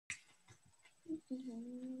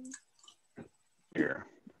Here,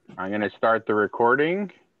 I'm going to start the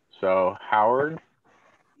recording. So, Howard.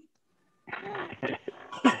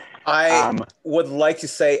 I would like to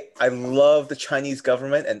say I love the Chinese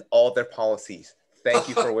government and all their policies. Thank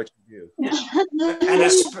you for what you do. And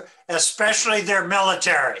especially their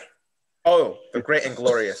military. Oh, the great and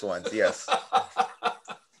glorious ones, yes.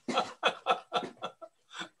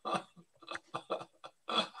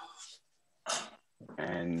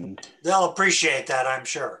 And they'll appreciate that, I'm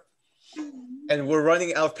sure. And we're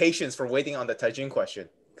running out of patience for waiting on the Tajine question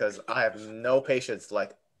because I have no patience.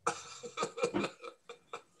 Like,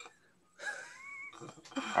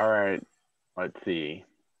 all right, let's see.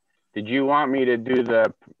 Did you want me to do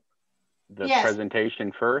the yes.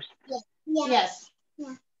 presentation first? Yes.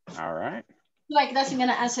 Yeah. All right. Like that's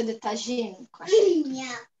gonna answer the Tajine question.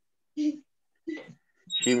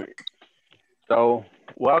 Yeah. So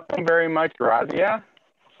welcome very much, Radia,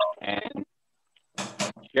 and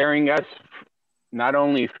sharing us not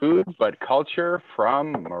only food but culture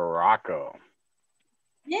from Morocco.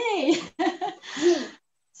 Yay!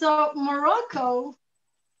 So Morocco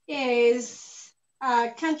is a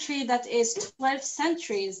country that is 12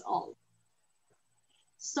 centuries old.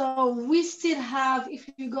 So we still have, if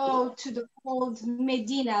you go to the old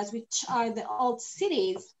Medinas, which are the old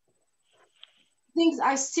cities, things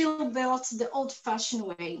are still built the old-fashioned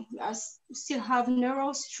way. We still have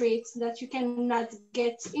narrow streets that you cannot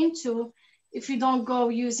get into if you don't go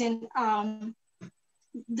using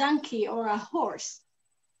donkey or a horse.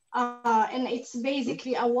 And it's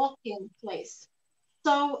basically a walking place.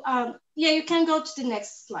 So yeah, you can go to the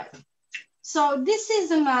next slide. So this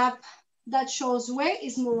is a map that shows where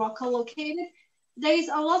is Morocco located. There is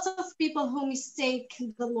a lot of people who mistake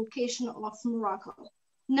the location of Morocco.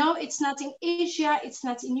 No, it's not in Asia, it's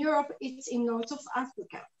not in Europe, it's in North of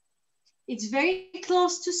Africa. It's very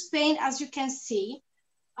close to Spain, as you can see.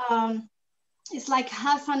 It's like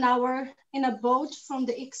half an hour in a boat from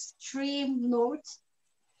the extreme north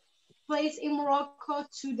place in Morocco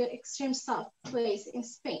to the extreme south place in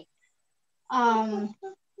Spain.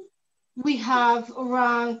 We have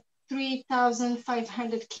around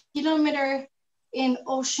 3,500 kilometers in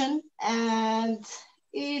ocean, and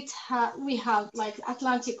we have like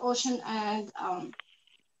Atlantic Ocean and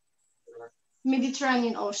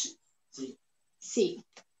Mediterranean Ocean. Sea.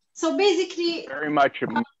 So basically, very much a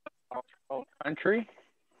multicultural country.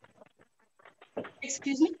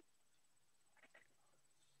 Excuse me?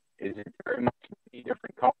 Is it very much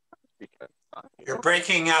different cultures? Because you're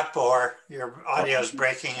breaking up, or your audio is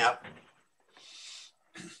breaking up.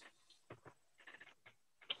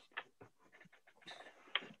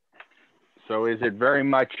 So is it very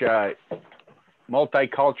much a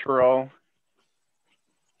multicultural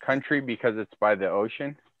country because it's by the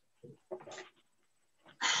ocean?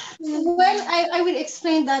 Well, I will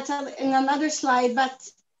explain that in another slide,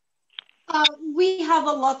 but we have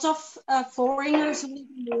a lot of foreigners who live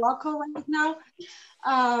in Morocco right now.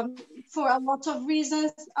 For a lot of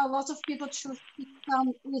reasons, a lot of people choose to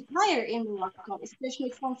come retire in Morocco,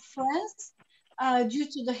 especially from France, due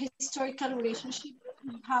to the historical relationship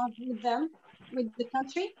we have with them, with the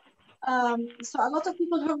country. So a lot of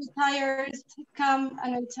people who retire come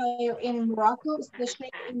and retire in Morocco,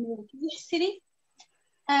 especially in Marrakech city.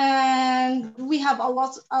 And we have a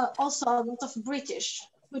lot, also a lot of British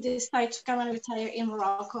who decide to come and retire in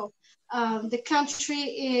Morocco. The country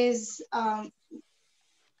is, I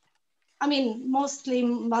mean, mostly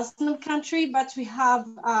Muslim country, but we have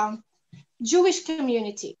Jewish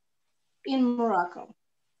community in Morocco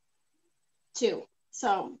too.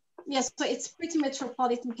 So yes, so it's pretty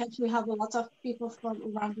metropolitan country. We have a lot of people from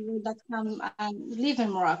around the world that come and live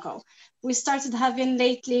in Morocco. We started having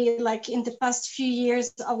lately, like in the past few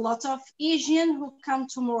years, a lot of Asian who come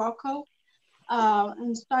to Morocco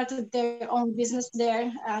and started their own business there,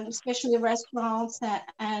 and especially restaurants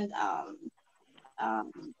and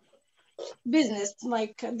business.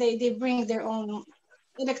 Like they bring their own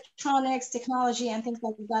electronics, technology, and things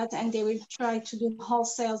like that, and they will try to do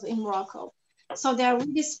wholesales in Morocco. So they are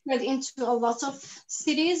really spread into a lot of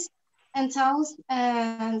cities and towns,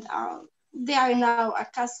 and they are now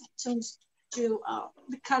accustomed to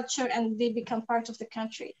the culture, and they become part of the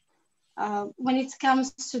country. When it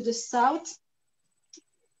comes to the south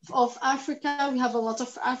of Africa, we have a lot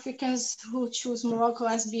of Africans who choose Morocco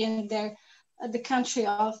as being the country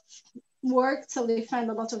of work, so they find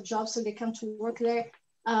a lot of jobs, so they come to work there,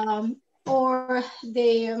 or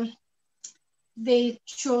they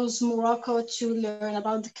chose Morocco to learn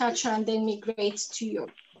about the culture and then migrate to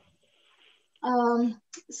Europe.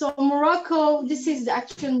 So Morocco, this is the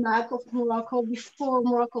actual map of Morocco. Before,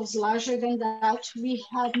 Morocco was larger than that. We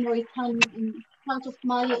had Mauritania part of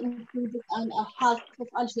Mali included and a half of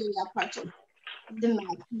Algeria part of the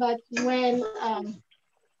map. But when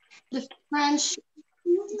the French,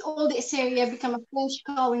 all this area became a French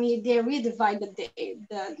colony, they redivided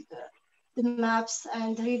the maps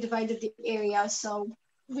and redivided the area. So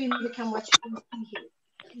we become what you can see here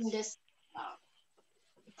in this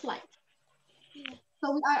slide.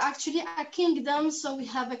 So we are actually a kingdom. So we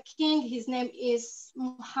have a king. His name is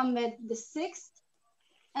Mohammed VI,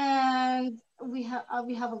 and we have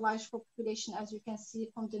a large population, as you can see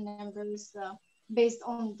from the numbers, based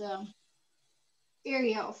on the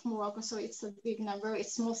area of Morocco. So it's a big number.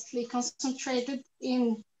 It's mostly concentrated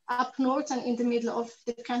in up north and in the middle of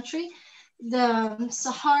the country. The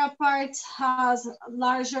Sahara part has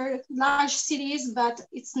large cities, but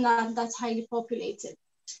it's not that highly populated,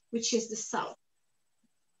 which is the south.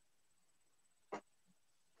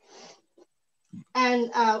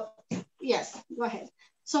 And yes, go ahead.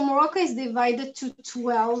 So Morocco is divided to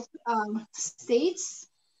 12 states,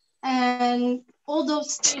 and all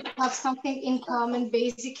those states have something in common,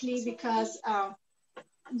 basically, because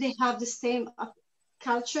they have the same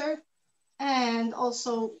culture, and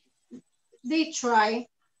also they try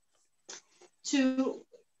to,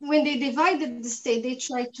 when they divided the state, they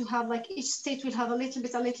try to have like each state will have a little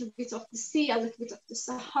bit of the sea, a little bit of the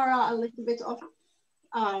Sahara, a little bit of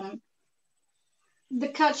the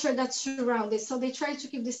culture that surrounds it. So they try to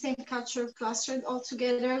keep the same culture clustered all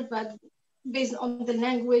together, but based on the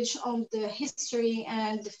language, on the history,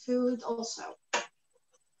 and the food also.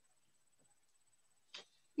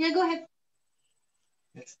 Yeah, go ahead.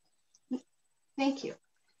 Yes. Thank you.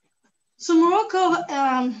 So Morocco,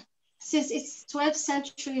 since it's 12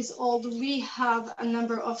 centuries old, we have a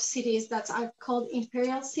number of cities that are called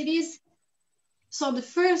imperial cities. So the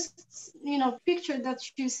first, picture that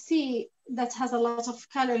you see that has a lot of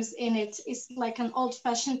colors in it is like an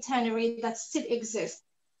old-fashioned tannery that still exists,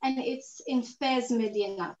 and it's in Fez,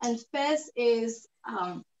 Medina. And Fez is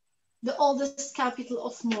the oldest capital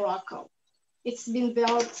of Morocco. It's been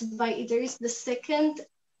built by Idris II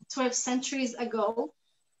 12 centuries ago,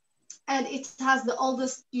 and it has the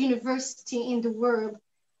oldest university in the world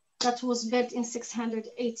that was built in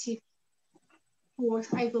 684,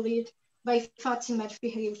 I believe, by Fatima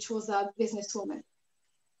al-Fihri, which was a businesswoman.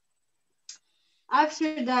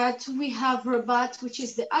 After that, we have Rabat, which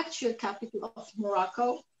is the actual capital of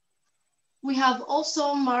Morocco. We have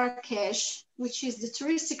also Marrakesh, which is the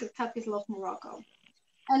touristic capital of Morocco.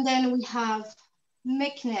 And then we have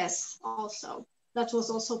Meknes also. That was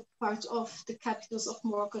also part of the capitals of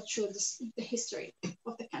Morocco through the history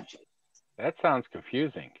of the country. That sounds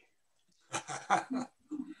confusing.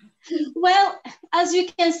 Well, as you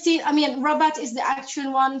can see, I mean, Rabat is the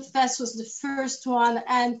actual one. Fez was the first one.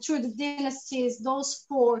 And through the dynasties, those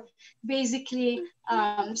four basically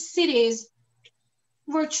cities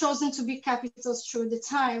were chosen to be capitals through the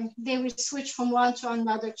time. They will switch from one to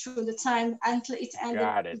another through the time until it ended.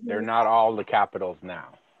 Got it. They're not all the capitals now.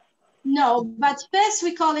 No, but Fez,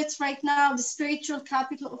 we call it right now the spiritual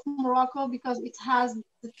capital of Morocco because it has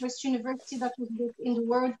the first university that was built in the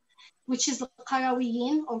world, which is the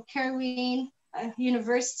Qarawiyyin or Qarawiyyin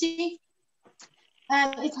University.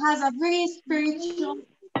 And it has a very spiritual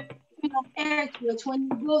air to it. When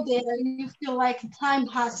you go there, you feel like time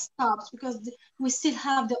has stopped because we still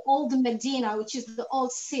have the old Medina, which is the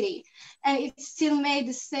old city. And it's still made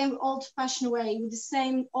the same old-fashioned way with the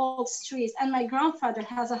same old streets. And my grandfather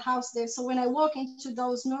has a house there. So when I walk into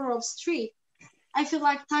those Nurov streets, I feel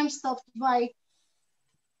like time stopped by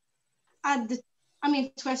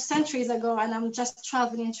 12 centuries ago, and I'm just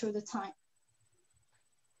traveling through the time.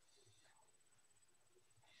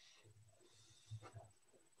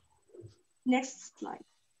 Next slide.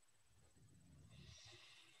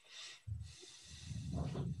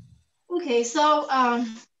 Okay, so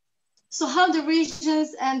how the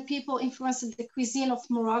regions and people influenced the cuisine of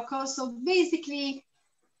Morocco. So basically,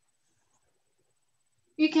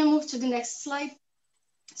 you can move to the next slide.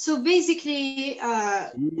 So basically,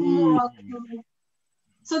 Morocco.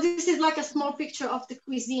 So this is like a small picture of the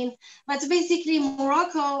cuisine, but basically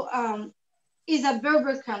Morocco is a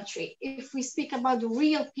Berber country. If we speak about the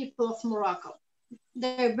real people of Morocco,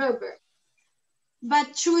 they're Berber.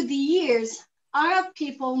 But through the years, Arab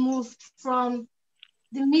people moved from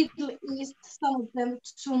the Middle East, some of them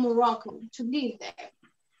to Morocco to live there.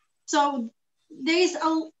 So there is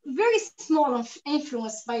a very small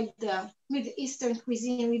influence by the Middle Eastern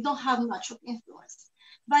cuisine. We don't have much of influence.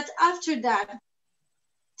 But after that,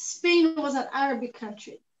 Spain was an Arabic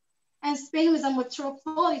country, and Spain was a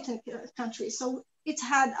metropolitan country. So it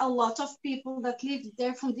had a lot of people that lived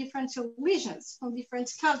there from different religions, from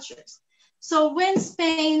different cultures. So when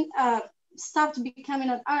Spain stopped becoming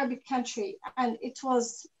an Arabic country, and it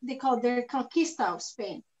was, they called their conquista of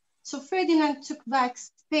Spain. So Ferdinand took back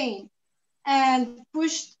Spain and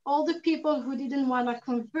pushed all the people who didn't want to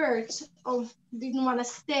convert or didn't want to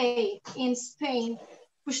stay in Spain,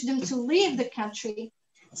 pushed them to leave the country.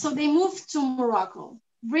 So they moved to Morocco,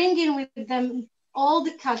 bringing with them all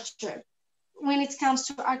the culture when it comes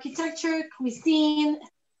to architecture, cuisine,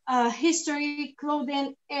 history,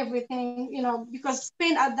 clothing, everything, you know, because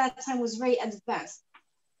Spain at that time was very advanced.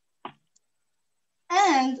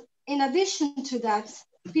 And in addition to that,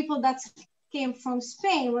 people that came from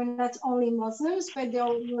Spain were not only Muslims, but they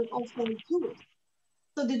were also Jewish.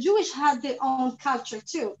 So the Jewish had their own culture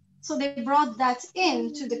too. So they brought that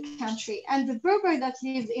into the country. And the Berber that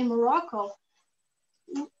lived in Morocco,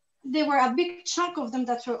 there were a big chunk of them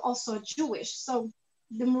that were also Jewish. So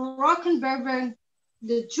the Moroccan Berber,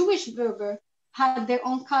 the Jewish Berber had their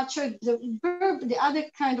own culture. The other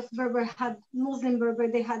kind of Berber had Muslim Berber,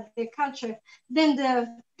 they had their culture. Then the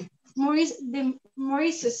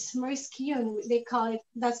Mauritius, they call it,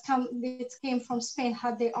 it came from Spain,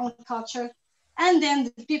 had their own culture. And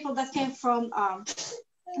then the people that came from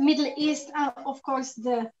Middle East, of course,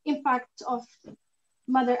 the impact of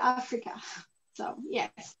Mother Africa. So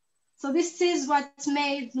yes. So this is what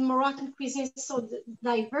made Moroccan cuisine so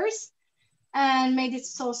diverse and made it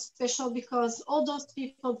so special, because all those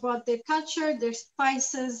people brought their culture, their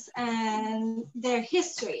spices, and their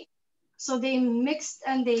history. So they mixed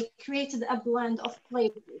and they created a blend of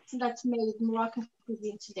flavors that made Moroccan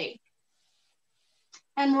cuisine today.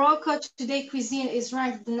 And Morocco today cuisine is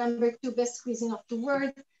ranked the #2 best cuisine of the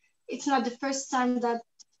world. It's not the first time that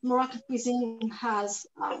Moroccan cuisine has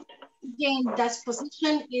gained that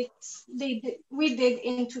position. We did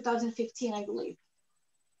in 2015, I believe.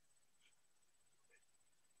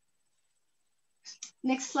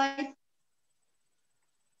 Next slide.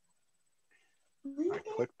 I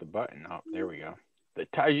clicked the button. Oh, there we go. The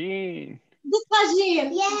Tajine. The Tajine.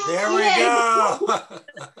 Yeah. There we go.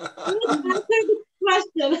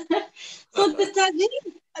 Question. So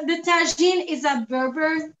the Tajine is a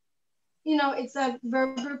Berber, you know, it's a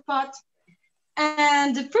Berber pot.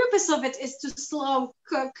 And the purpose of it is to slow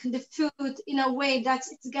cook the food in a way that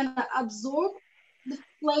it's gonna absorb the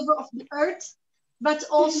flavor of the earth, but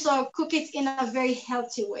also cook it in a very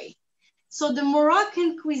healthy way. So the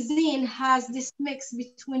Moroccan cuisine has this mix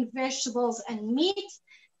between vegetables and meat,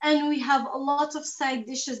 and we have a lot of side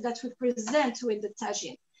dishes that we present with the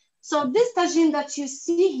Tajine. So this Tajine that you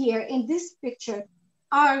see here in this picture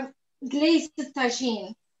are glazed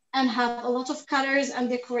Tajine and have a lot of colors and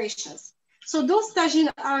decorations. So those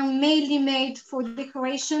Tajine are mainly made for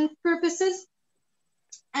decoration purposes,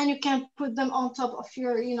 and you can put them on top of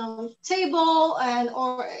your, you know, table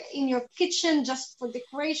or in your kitchen just for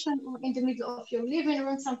decoration, or in the middle of your living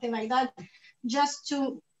room, something like that, just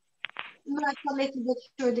to match a little bit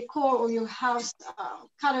your decor or your house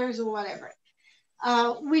colors or whatever.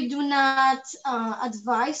 We do not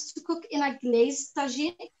advise to cook in a glazed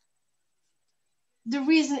Tajine. The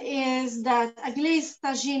reason is that a glazed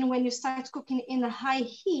Tajine, when you start cooking in a high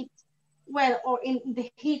heat, well, or in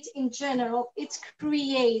the heat in general, it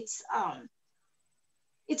creates,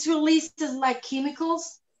 it releases like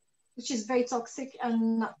chemicals, which is very toxic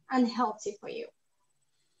and unhealthy for you.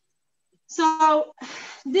 So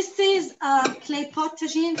this is a clay pot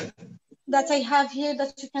Tajine that I have here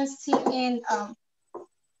that you can see in,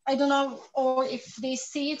 I don't know, or if they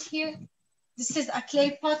see it here. This is a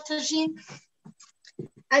clay pot Tajine,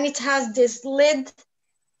 and it has this lid.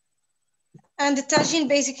 And the Tajine,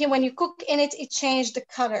 basically, when you cook in it, it changed the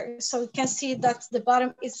color. So you can see that the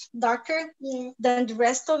bottom is darker than the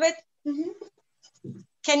rest of it. Mm-hmm.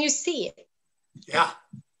 Can you see it? Yeah.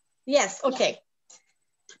 Yes, okay.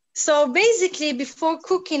 So basically, before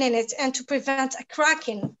cooking in it and to prevent a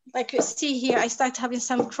cracking, like you see here, I start having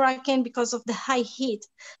some cracking because of the high heat.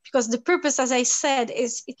 Because the purpose, as I said,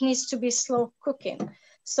 is it needs to be slow cooking.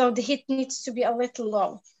 So the heat needs to be a little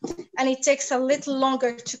low. And it takes a little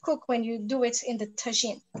longer to cook when you do it in the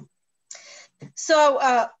Tajine. So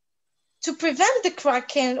to prevent the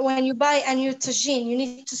cracking, when you buy a new Tajine, you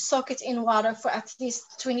need to soak it in water for at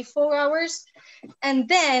least 24 hours. And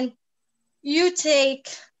then you take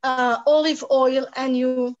olive oil and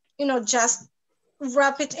you just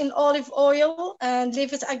wrap it in olive oil and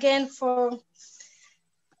leave it again for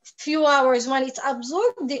few hours. When it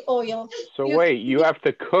absorbs the oil. So you have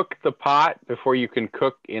to cook the pot before you can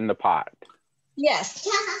cook in the pot. Yes.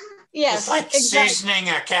 Yes. It's like seasoning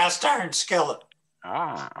a cast iron skillet.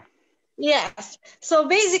 Ah. Yes. So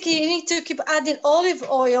basically you need to keep adding olive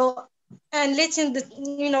oil and letting the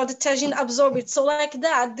Tajine absorb it. So like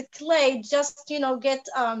that, the clay just, get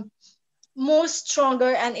more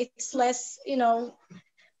stronger and it's less,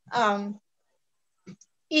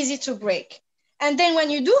 easy to break. And then when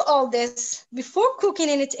you do all this before cooking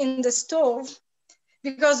it in the stove,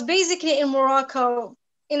 because basically in Morocco,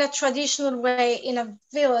 in a traditional way, in a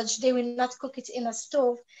village, they will not cook it in a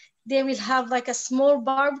stove. They will have like a small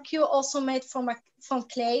barbecue also made from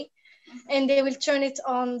clay, and they will turn it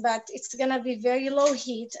on, but it's gonna be very low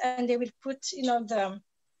heat, and they will put,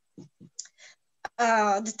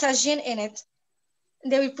 the tagine in it.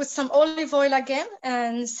 They will put some olive oil again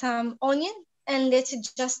and some onion and let it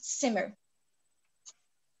just simmer,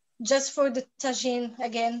 just for the tagine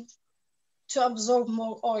again to absorb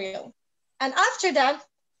more oil. And after that,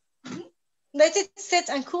 let it sit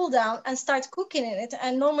and cool down and start cooking in it.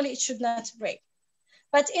 And normally it should not break.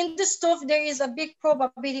 But in the stove, there is a big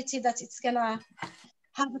probability that it's gonna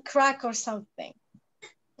have a crack or something.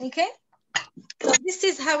 Okay? So this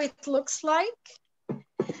is how it looks like.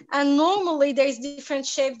 And normally there is different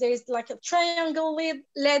shape. There is like a triangle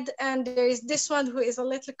lid, and there is this one who is a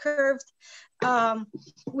little curved.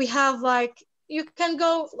 We have like, you can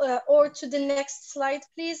go or to the next slide,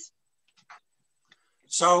 please.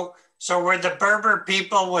 So where the Berber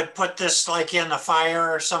people would put this like in the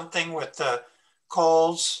fire or something with the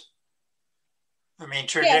coals? I mean,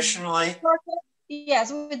 traditionally?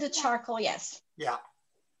 Yes, with the charcoal, yes. Yeah.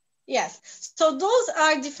 Yes, so those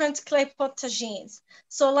are different clay pot tagines.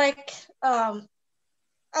 So like,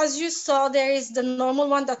 as you saw, there is the normal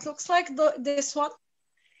one that looks like this one.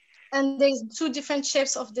 And there's two different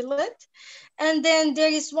shapes of the lid. And then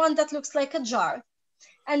there is one that looks like a jar.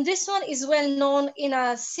 And this one is well known in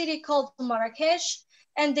a city called Marrakesh.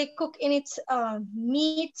 And they cook in it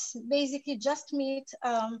meat, basically just meat,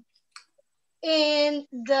 in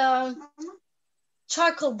the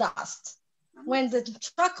charcoal dust. When the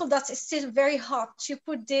charcoal dust is still very hot, you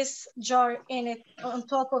put this jar in it on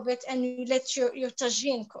top of it and you let your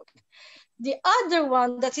tagine cook. The other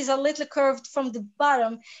one that is a little curved from the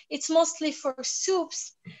bottom, it's mostly for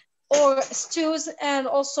soups or stews and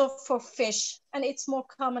also for fish. And it's more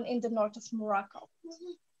common in the north of Morocco.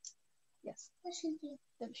 Yes.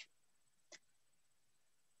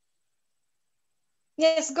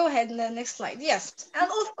 Yes, go ahead in the next slide. Yes. And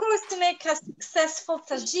of course, to make a successful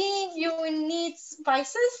tagine, you will need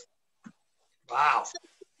spices. Wow.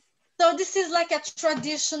 So this is like a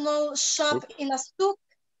traditional shop in a souk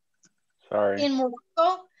in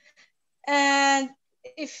Morocco. And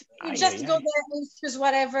if you just go there and choose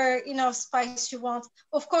whatever, spice you want.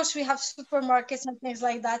 Of course, we have supermarkets and things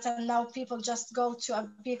like that. And now people just go to a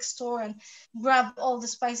big store and grab all the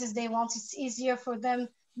spices they want. It's easier for them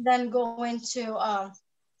than going to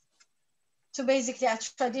basically a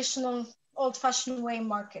traditional old-fashioned way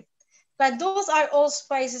market. But those are all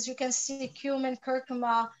spices. You can see cumin,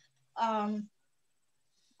 curcuma,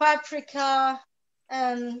 paprika,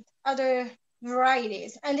 and other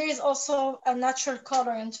varieties. And there is also a natural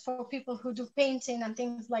colorant for people who do painting and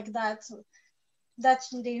things like that. That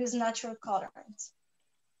they use natural colorants.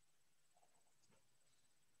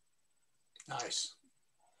 Nice.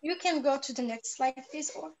 You can go to the next slide,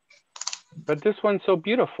 please. Or. But this one's so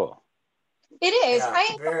beautiful. It is.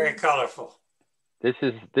 Yeah, very colorful. This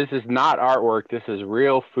is not artwork. This is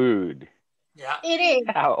real food. Yeah. It is.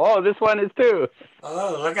 Oh, this one is too.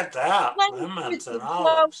 Oh, look at that. Lemons and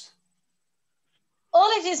olives.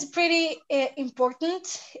 Olive is pretty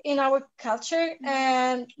important in our culture,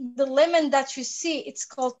 and the lemon that you see, it's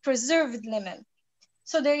called preserved lemon.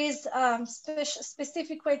 So there is a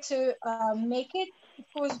specific way to make it. Of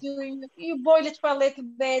course, you boil it for a little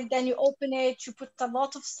bit, then you open it, you put a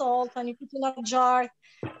lot of salt, and you put it in a jar,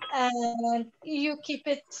 and you keep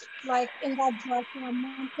it like in that jar for a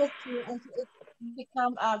month or two until it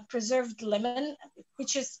become a preserved lemon,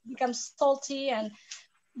 which becomes salty and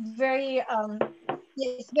very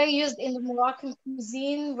it's very used in the Moroccan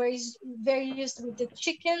cuisine, very used with the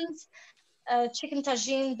chickens, chicken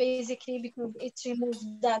tagine basically, because it removes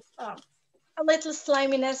that a little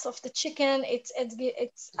sliminess of the chicken. It's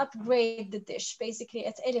upgrade the dish basically.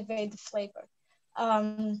 It elevate the flavor.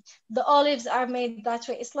 The olives are made that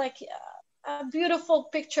way. It's like a beautiful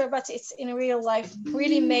picture, but it's in real life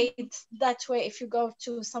really made that way. If you go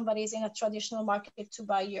to somebody's in a traditional market to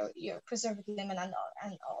buy your preserved lemon and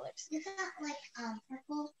olives. Is that like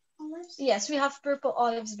purple olives? Yes, we have purple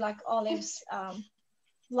olives, black olives,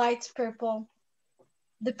 light purple.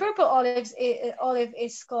 The purple olive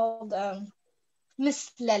is called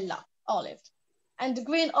Miss Lalla olive. And the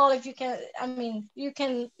green olive, you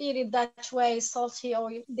can eat it that way, salty,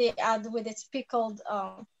 or they add with it pickled,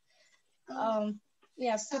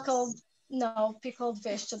 pickled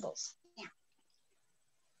vegetables. Yeah.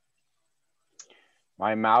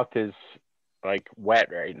 My mouth is like wet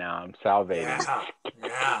right now. I'm salivating. Yeah,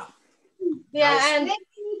 yeah. Yeah, Nice. and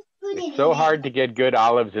It's so hard to get good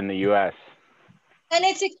olives in the U.S.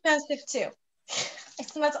 it's expensive too.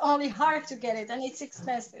 It's not only hard to get it, and it's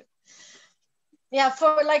expensive. Yeah,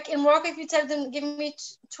 for like in Morocco, if you tell them give me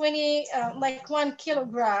 20, like 1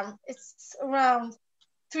 kilogram, it's around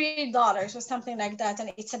 $3 or something like that,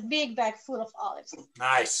 and it's a big bag full of olives.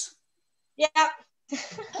 Nice. Yeah.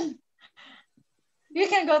 You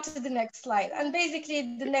can go to the next slide, and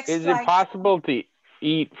basically the next Is slide. it possible to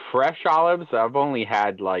eat fresh olives? I've only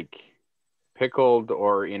had like pickled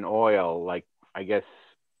or in oil, like I guess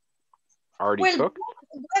already cooked.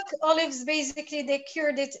 Black olives, basically, they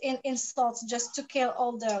cured it in salt just to kill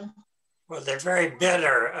all the. Well, they're very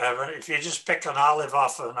bitter. If you just pick an olive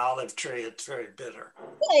off of an olive tree, it's very bitter.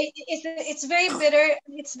 Yeah, it's very bitter.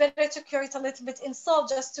 It's better to cure it a little bit in salt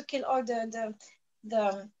just to kill all the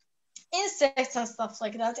insects and stuff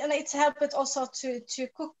like that, and it's helped it also to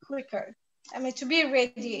cook quicker. I mean, to be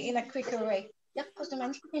ready in a quicker way.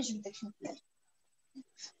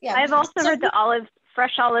 Yeah. I've also heard that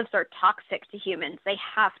fresh olives are toxic to humans. They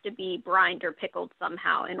have to be brined or pickled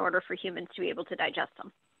somehow in order for humans to be able to digest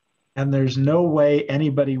them. And there's no way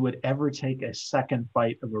anybody would ever take a second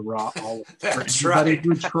bite of a raw olive. That's anybody right.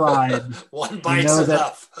 who tried, one bite's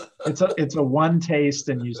enough. It's a one taste,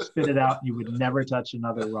 and you spit it out, and you would never touch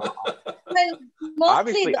another raw olive.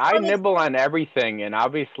 Obviously, I nibble on everything, and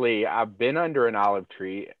obviously, I've been under an olive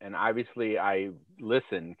tree, and obviously, I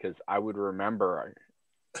listen because I would remember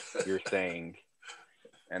you're saying,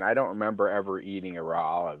 and I don't remember ever eating a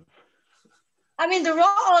raw olive. I mean, the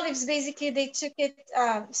raw olives, basically, they took it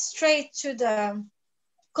straight to the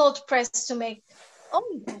cold press to make.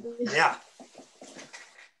 Oh. Yeah.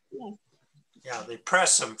 Yeah, they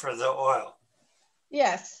press them for the oil.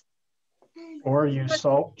 Yes. Or you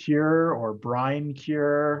salt cure, or brine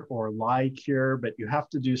cure, or lye cure, but you have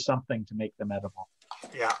to do something to make them edible.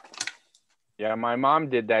 Yeah. Yeah, my mom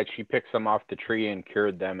did that. She picked some off the tree and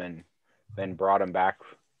cured them, and then brought them back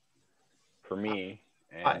for me.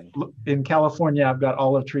 And in California, I've got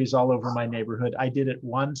olive trees all over my neighborhood. I did it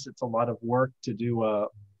once. It's a lot of work to do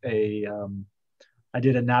I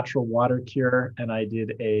did a natural water cure, and I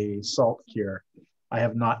did a salt cure. I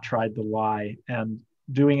have not tried the lye, and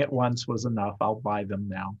doing it once was enough. I'll buy them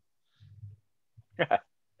now.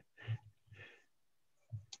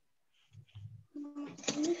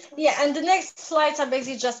 Yeah, and the next slides are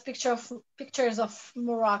basically just pictures of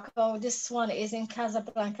Morocco. This one is in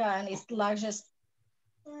Casablanca, and it's the largest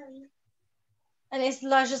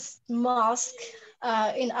mosque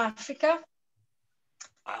in Africa.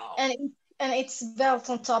 Wow. And it's built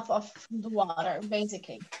on top of the water,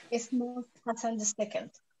 basically. It's Mosque Hassan II,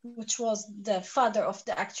 which was the father of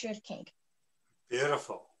the actual king.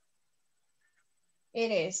 Beautiful.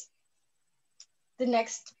 It is. The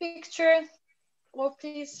next picture,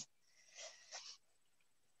 please.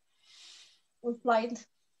 Slide.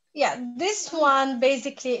 Yeah, this one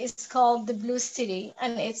basically is called the Blue City,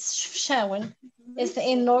 and it's Chefchaouen. It's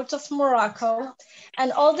in north of Morocco,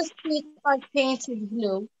 and all the streets are painted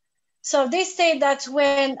blue. So they say that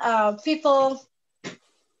when people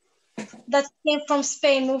that came from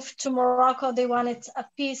Spain moved to Morocco, they wanted a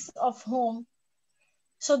piece of home.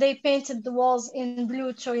 So they painted the walls in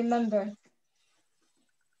blue to remember.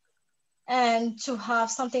 And to have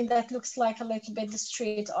something that looks like a little bit the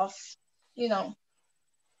street of,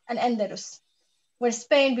 Al-Andalus. Where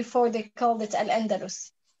Spain, before they called it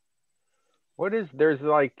Al-Andalus. is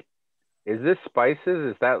this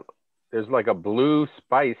spices? Is that, there's like a blue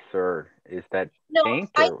spice, or is that paint?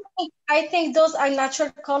 No, I think those are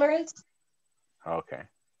natural colorants. Okay.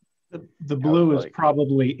 The blue is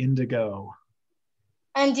probably indigo.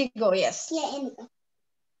 Indigo, yes. Yeah,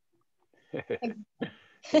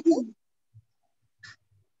 indigo.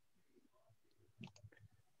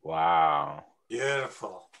 Wow.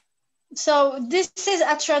 Beautiful. So this is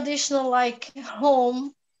a traditional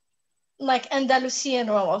home, like Andalusian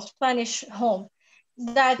or Spanish home.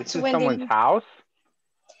 This is someone's house?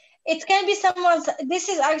 It can be someone's. This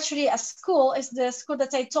is actually a school. It's the school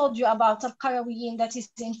that I told you about, Al-Qarawiyyin, that is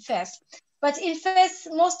in Fez. But in Fez,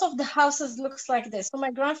 most of the houses looks like this. So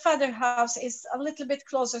my grandfather's house is a little bit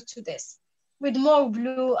closer to this, with more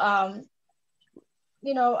blue,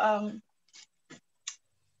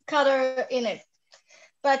 color in it.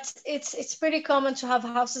 But it's pretty common to have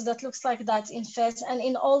houses that looks like that in Fez and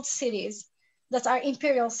in old cities that are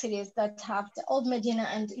imperial cities that have the old Medina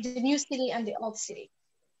and the new city and the old city.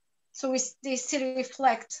 So they still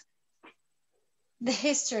reflect the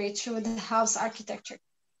history through the house architecture.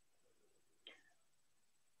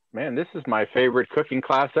 Man, this is my favorite cooking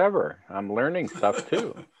class ever. I'm learning stuff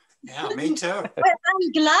too. Yeah, me too. Well,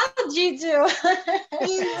 I'm glad you do.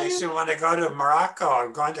 Makes you want to go to Morocco.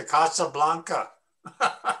 I'm going to Casablanca.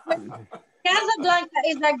 Casablanca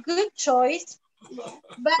is a good choice,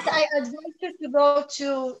 but I advise you to go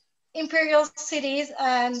to imperial cities,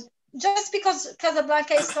 and just because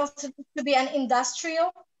Casablanca is considered to be an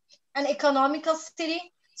industrial and economical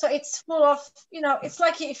city, so it's full of, it's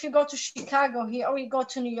like if you go to Chicago here or you go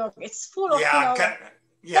to New York, it's full of, Yeah,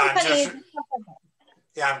 companies.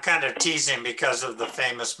 I'm kind of teasing because of the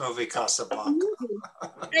famous movie Casablanca.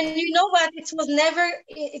 And you know what? It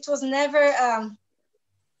was never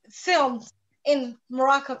filmed in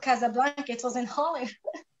Morocco, Casablanca. It was in Hollywood.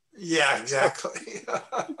 Yeah, exactly.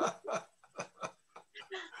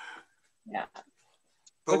 Yeah.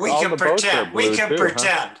 But Look, we all can the boats are pretend. We blue can too,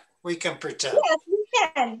 pretend. huh? We can pretend. Yes,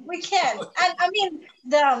 we can. And I mean,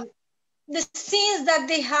 the scenes that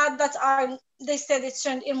they had they said it's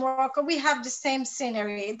filmed in Morocco, we have the same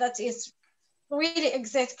scenery that is really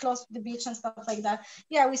exists close to the beach and stuff like that.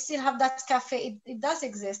 Yeah, we still have that cafe. It does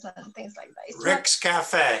exist and things like that. It's Rick's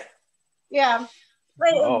Cafe. Yeah.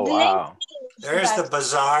 But Oh, wow. There's the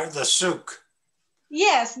bazaar, the souk.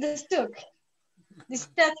 Yes, the souk. This is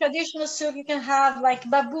a traditional souk. You can have like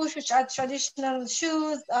babouche, which are traditional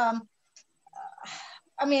shoes.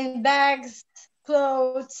 Bags,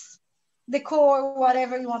 clothes, decor,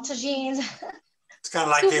 whatever you want, tagines. It's kind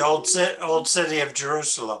of like the old city of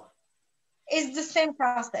Jerusalem. It's the same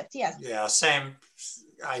concept, yes. Yeah, same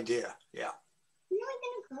idea. Yeah.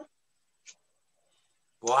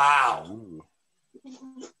 Wow. Ooh.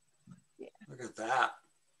 Look at that.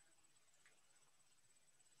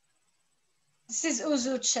 This is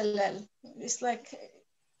Uzud Shalal. It's like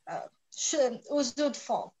Uzud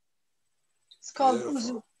Fall. It's called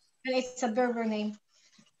Uzud, and it's a Berber name.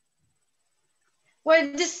 Where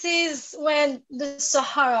this is when the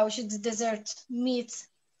Sahara, which is the desert, meets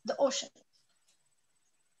the ocean.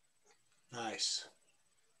 Nice.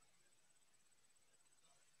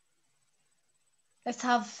 Let's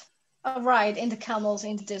have a ride in the camels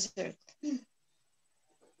in the desert.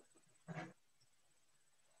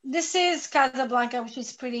 This is Casablanca, which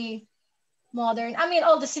is pretty modern. I mean,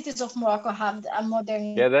 all the cities of Morocco have a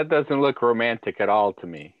modern. Yeah, that doesn't look romantic at all to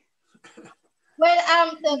me. Well,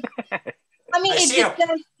 it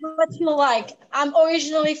depends what you like. I'm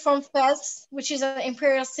originally from Fez, which is an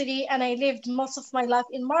imperial city, and I lived most of my life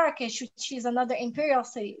in Marrakesh, which is another imperial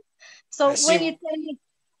city. So when you tell me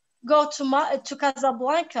go to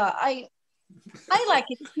Casablanca, I like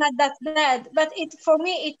it. It's not that bad, but for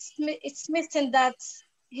me it's missing that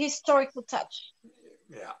historical touch.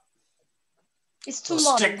 Yeah. It's too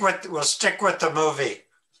modern. We'll stick with the movie.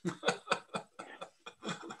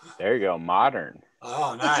 There you go, modern.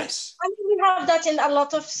 Oh, nice. We have that in a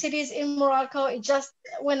lot of cities in Morocco. It just,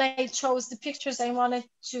 when I chose the pictures, I wanted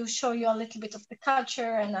to show you a little bit of the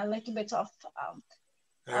culture and a little bit of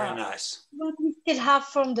very nice. What we still have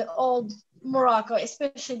from the old Morocco,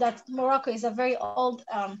 especially that Morocco is a very old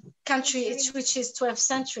country, which is 12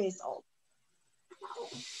 centuries old.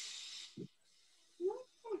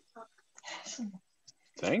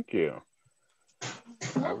 Thank you.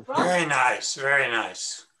 Very nice, very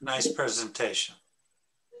nice. Nice presentation.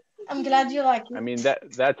 I'm glad you like it. I mean,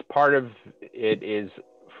 that's part of it. Is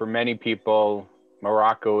for many people,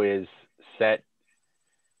 Morocco is set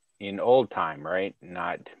in old time, right?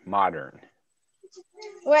 Not modern.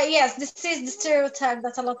 Well, yes, this is the stereotype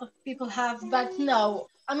that a lot of people have, but no.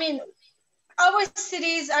 I mean, our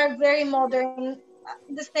cities are very modern,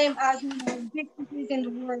 the same as big cities in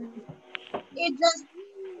the world.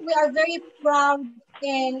 We are very proud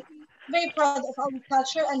of our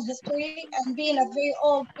culture and history, and being a very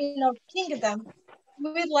old, kingdom.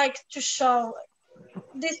 We'd like to show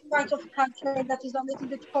this part of culture that is a little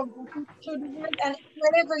bit forgotten to the world, and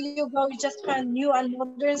wherever you go, you just find new and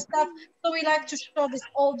modern stuff. So we like to show this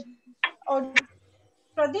old or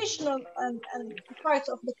traditional and part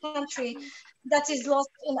of the country that is lost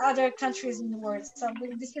in other countries in the world. So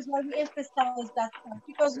this is why we emphasize that part,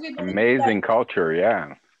 because we believe amazing culture,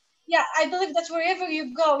 yeah. Yeah, I believe that wherever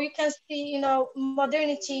you go, you can see,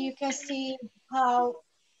 modernity. You can see how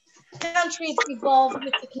countries evolve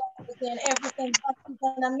with technology and everything, but you're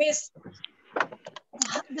gonna miss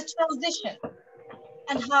the transition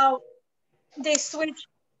and how they switch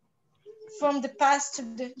from the past to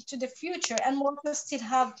the future. And Morocco still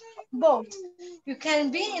have both. You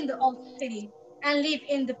can be in the old city and live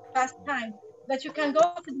in the past time, but you can go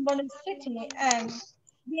to the modern city and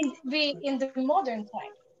be in the modern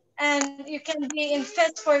time. And you can be in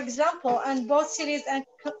Fez, for example, and both cities are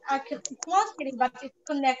one city, but it's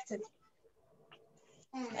connected.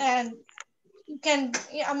 And you can,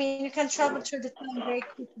 I mean, you can travel through the town very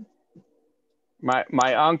quickly.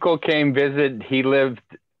 My uncle came visit. He lived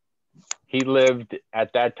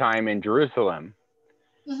at that time in Jerusalem,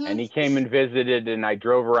 and he came and visited. And I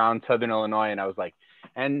drove around Southern Illinois, and I was like,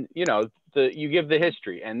 and you know, you give the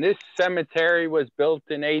history. And this cemetery was built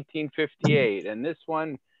in 1858, and this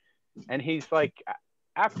one, and he's like,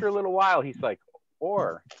 after a little while, he's like,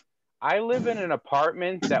 or I live in an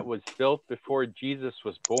apartment that was built before Jesus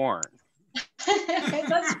was born.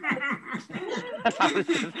 That's I was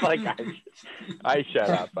just like, I shut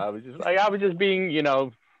up. I was just being, you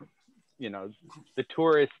know, the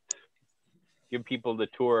tourist, give people the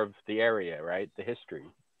tour of the area, right? The history.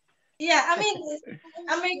 Yeah, I mean,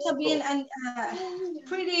 America being a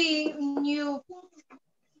pretty new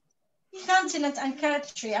continent and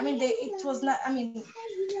country. I mean, it was not. I mean,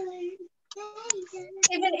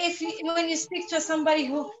 even if when you speak to somebody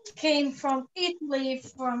who came from Italy,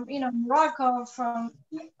 from Morocco, from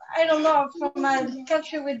I don't know, from a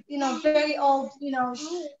country with very old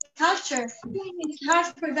culture, it's hard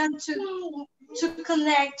for them to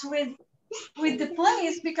connect with the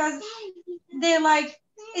place because they're like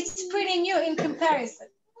it's pretty new in comparison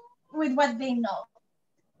with what they know.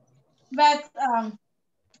 But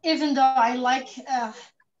even though I like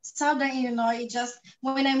Southern Illinois, just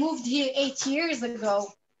when I moved here 8 years ago,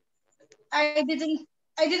 I didn't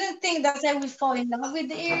think that I would fall in love with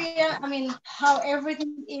the area. I mean, how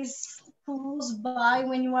everything is close by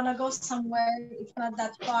when you want to go somewhere. It's not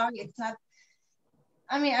that far. It's not.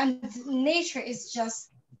 I mean, and nature is just.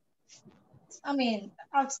 I mean,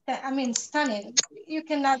 outstanding. I mean, stunning.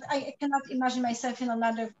 I cannot imagine myself in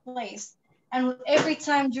another place. And every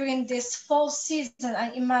time during this fall season,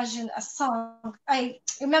 I imagine a song. I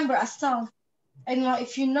remember a song. I don't know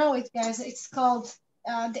if you know it, guys. It's called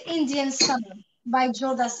 "The Indian Summer" by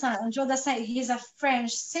Joe Dassin. And Joe Dassin, he's a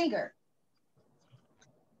French singer,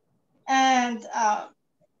 and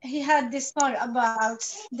he had this song about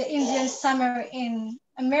the Indian summer in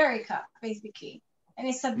America, basically. And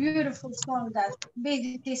it's a beautiful song that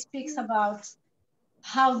basically speaks about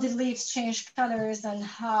how the leaves change colors and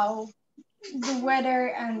how the weather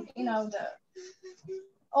and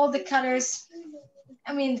all the colors.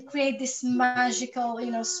 I mean, create this magical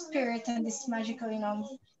spirit and this magical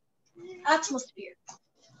atmosphere.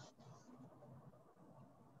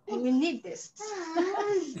 And we need this.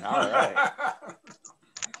 All right.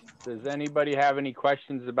 Does anybody have any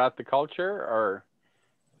questions about the culture, or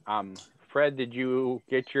Fred, did you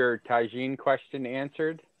get your Tajine question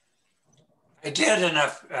answered? I did, and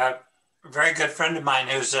a very good friend of mine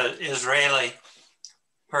who's an Israeli,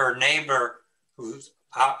 her neighbor, who's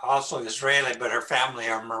also Israeli, but her family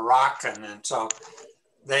are Moroccan, and so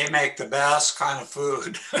they make the best kind of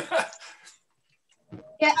food.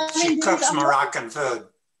 Yeah, she cooks Moroccan food.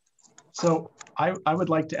 So I would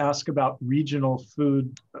like to ask about regional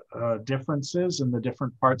food differences in the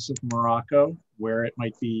different parts of Morocco, where it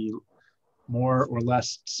might be more or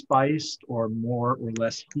less spiced or more or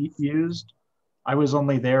less heat used. I was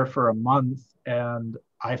only there for a month and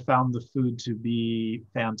I found the food to be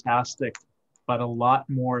fantastic, but a lot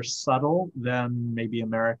more subtle than maybe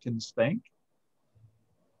Americans think.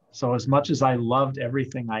 So as much as I loved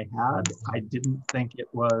everything I had, I didn't think it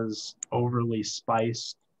was overly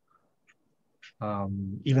spiced,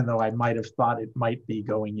 even though I might have thought it might be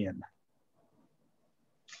going in.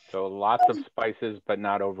 So lots of spices, but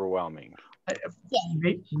not overwhelming.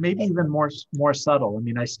 Maybe even more subtle. I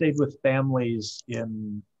mean, I stayed with families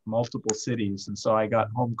in multiple cities, and so I got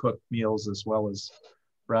home cooked meals as well as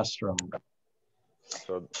restaurant.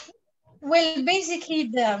 So, well, basically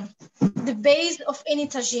the base of any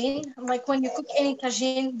tagine, like when you cook any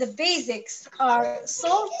tagine, the basics are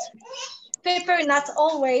salt, pepper, not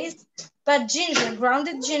always, but ginger,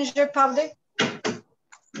 grounded ginger powder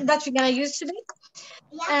that we're gonna use today,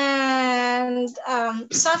 and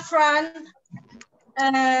saffron.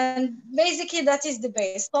 And basically that is the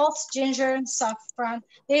base: salt, ginger, and saffron.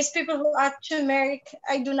 There's people who add turmeric.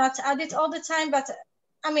 I do not add it all the time, but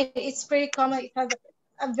I mean, it's pretty common. It has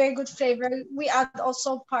a very good flavor. We add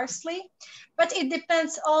also parsley, but it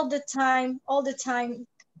depends all the time.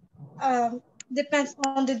 Depends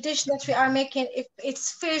on the dish that we are making. If it's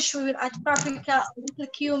fish, we will add paprika, a little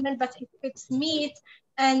cumin, but if it's meat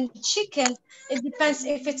and chicken, it depends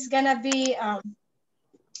if it's gonna be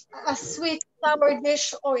a sweet sour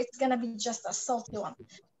dish or it's gonna be just a salty one.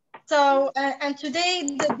 So and today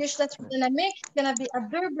the dish that we're gonna make is gonna be a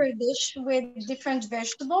Berbere dish with different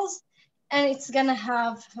vegetables, and it's gonna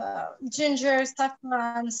have ginger,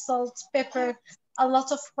 saffron, salt, pepper, a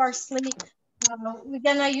lot of parsley, we're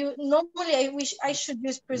gonna use, normally I wish I should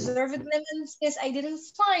use preserved lemon. Since I didn't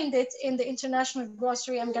find it in the international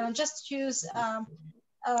grocery, I'm gonna just use a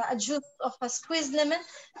juice of a squeezed lemon.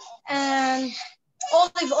 And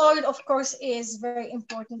olive oil, of course, is very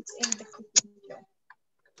important in the cooking too.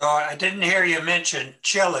 Oh, I didn't hear you mention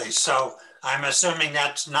chili, so I'm assuming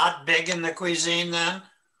that's not big in the cuisine then?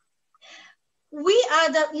 We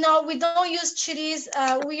add up, no, we don't use chilies.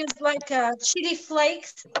 We use like chili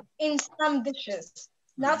flakes in some dishes,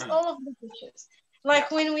 not all of the dishes. Like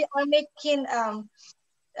when we are making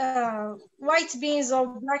white beans or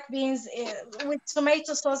black beans with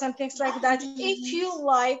tomato sauce and things like that. If you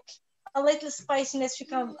like a little spiciness, you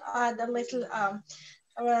can add a little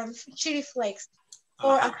chili flakes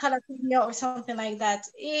or a jalapeno or something like that.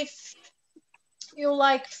 If you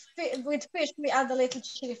like with fish, we add a little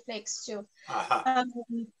chili flakes too. I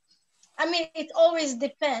mean, it always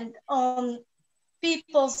depends on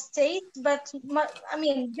people's taste, but I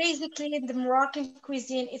mean, basically the Moroccan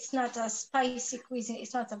cuisine, it's not a spicy cuisine.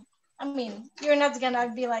 It's not a, I mean, you're not gonna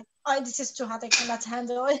be like, oh, this is too hot, I cannot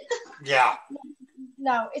handle it. Yeah.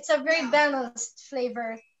 No, it's a very balanced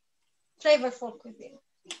flavorful cuisine.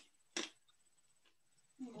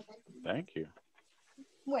 Thank you.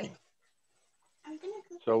 Well,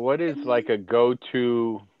 so what is like a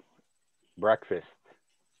go-to breakfast?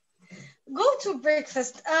 Go-to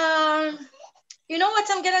breakfast. You know what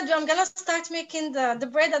I'm gonna do? I'm gonna start making the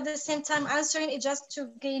bread at the same time answering it, just to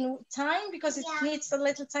gain time, because it needs a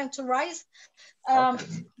little time to rise.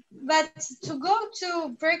 But to go to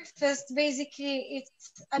breakfast, basically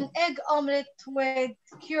it's an egg omelet with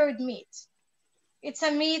cured meat. It's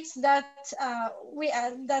a meat that we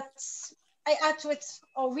add to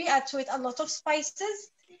it a lot of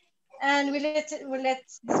spices, and we let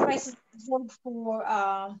the spices go for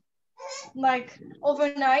like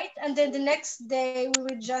overnight, and then the next day we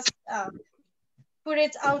will just put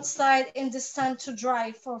it outside in the sun to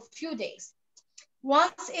dry for a few days.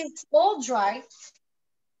 Once it's all dry,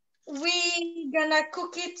 we gonna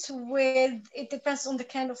cook it with, it depends on the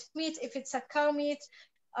kind of meat. If it's a cow meat,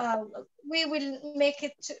 we will make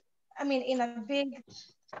it in a big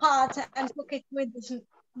pot and cook it with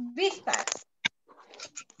beef fat.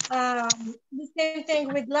 The same thing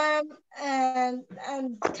with lamb and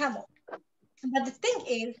camel. But the thing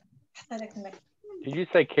is, did you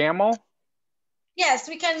say camel? Yes,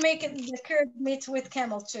 we can make it the cured meat with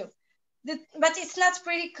camel too. But it's not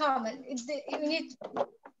pretty common.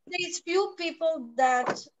 There's few people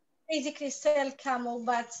that basically sell camel,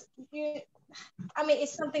 but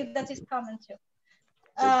it's something that is common too.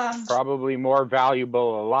 It's probably more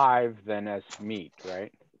valuable alive than as meat,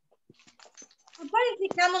 right? Apparently,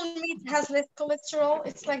 camel meat has less cholesterol.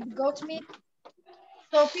 It's like goat meat.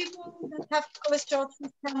 So people that have cholesterol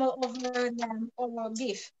choose camel over lamb or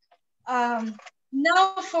beef.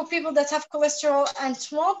 Now, for people that have cholesterol and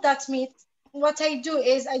want that meat, what I do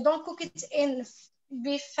is I don't cook it in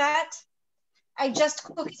beef fat. I just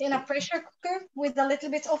cook it in a pressure cooker with a little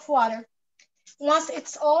bit of water. Once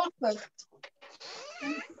it's all cooked,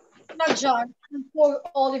 in a jar, and pour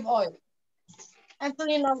olive oil until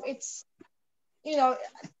it's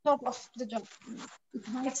top of the jar.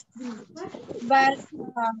 But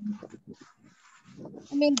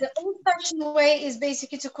the old-fashioned way is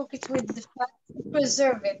basically to cook it with the fat, to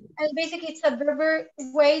preserve it, and basically it's a Berbere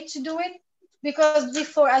way to do it, because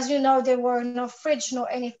before, as you know, there were no fridge, no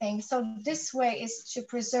anything. So this way is to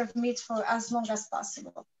preserve meat for as long as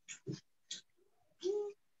possible.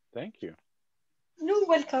 Thank you. You're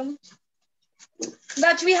welcome.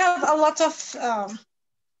 But we have a lot of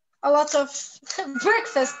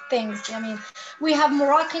breakfast things. We have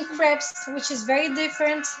Moroccan crepes, which is very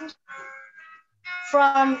different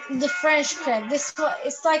from the French crepe.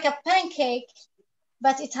 It's like a pancake,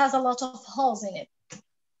 but it has a lot of holes in it.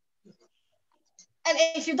 And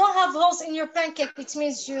if you don't have holes in your pancake, it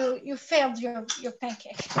means you failed your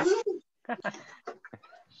pancake.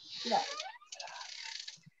 Yeah.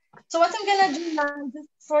 So what I'm gonna do now, just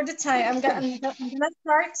for the time, I'm gonna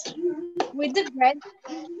start with the bread.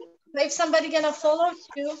 So if somebody gonna follow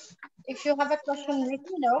too, if you have a question, let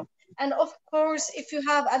me know. And of course, if you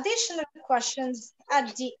have additional questions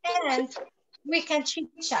at the end, we can chit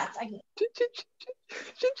chat again.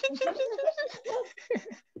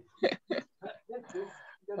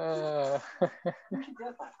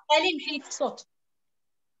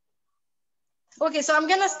 Okay, so I'm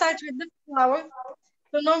gonna start with the flour.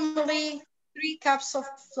 So normally 3 cups of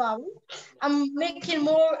flour. I'm making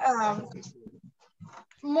more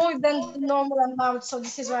than the normal amount, so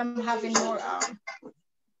this is why I'm having more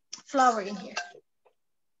flour in here.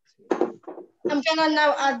 I'm gonna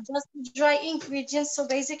now add just dry ingredients. So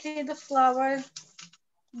basically the flour,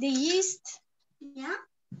 the yeast. Yeah.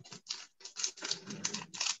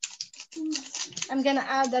 I'm gonna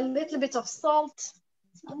add a little bit of salt.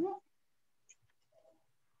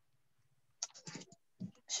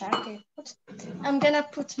 I'm gonna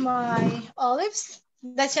put my olives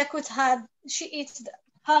that Yakut had. She eats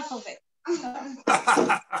half of it. I'm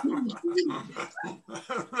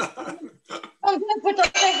gonna put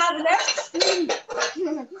what I have left.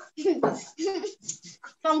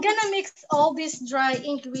 So I'm gonna mix all these dry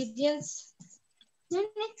ingredients.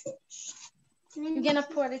 You're gonna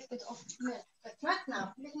pour a little bit of milk, but not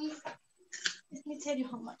now. Let me tell you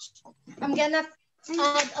how much. I'm gonna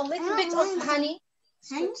add a little bit of honey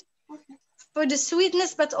for the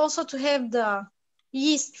sweetness, but also to have the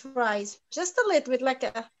yeast rise. Just a little bit, like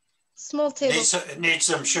a small tablespoon. It needs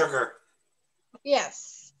some sugar.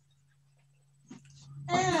 Yes.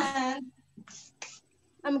 And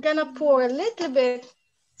I'm gonna pour a little bit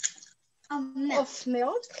of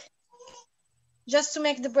milk just to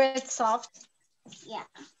make the bread soft. Yeah.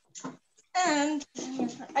 And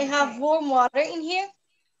I have warm water in here.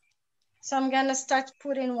 So I'm gonna start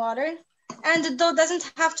putting water. And the dough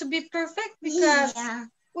doesn't have to be perfect because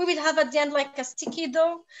we will have at the end like a sticky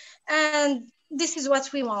dough. And this is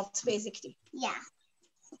what we want, basically. Yeah.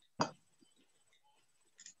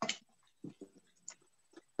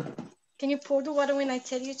 Can you pour the water when I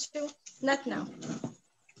tell you to? Not now.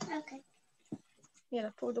 Okay. Yeah,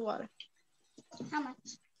 pour the water. How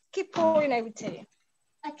much? Keep pouring, I will tell you.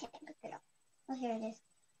 Okay, look it up. Oh, here it is.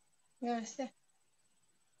 Yes.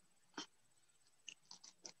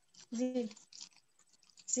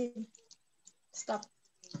 Zil. Stop.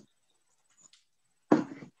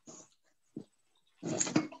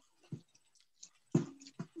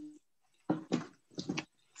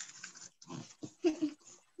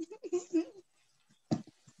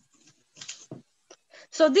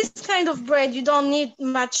 So this kind of bread, you don't need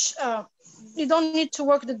much, you don't need to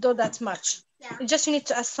work the dough that much. Yeah. You just need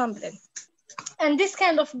to assemble it. And this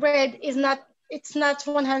kind of bread is not, it's not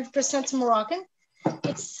 100% Moroccan.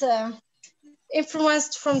 It's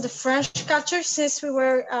influenced from the French culture since we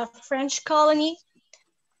were a French colony.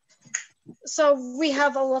 So we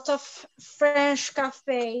have a lot of French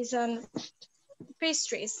cafes and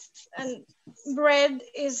pastries, and bread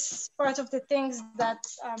is part of the things that,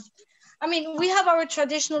 I mean, we have our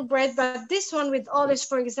traditional bread, but this one with olives,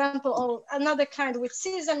 for example, or another kind with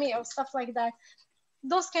sesame or stuff like that,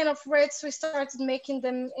 those kind of breads, we started making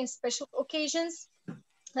them in special occasions,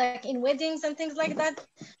 like in weddings and things like that,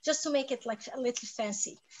 just to make it like a little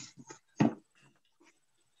fancy.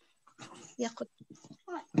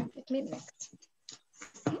 Let me mix.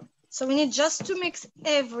 So we need just to mix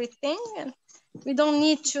everything, and we don't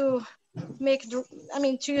need to make, to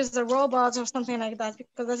use the robots or something like that,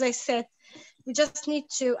 because as I said, we just need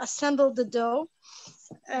to assemble the dough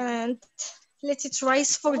and let it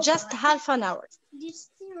rise for just half an hour. Did you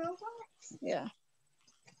see robots? Yeah.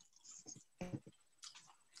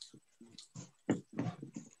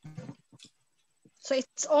 So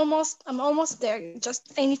it's almost, I'm almost there.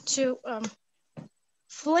 Just, I need to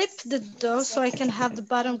flip the dough so I can have the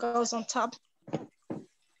bottom goes on top.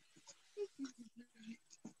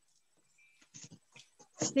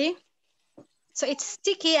 See? So it's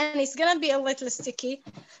sticky and it's gonna be a little sticky.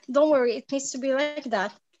 Don't worry, it needs to be like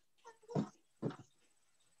that.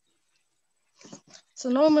 So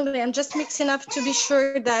normally I'm just mixing up to be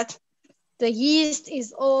sure that the yeast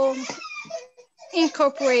is all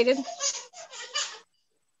incorporated.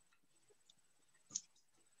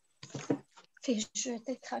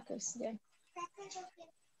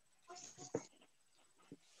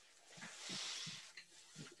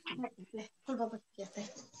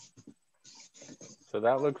 So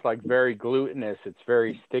that looks like very glutinous. It's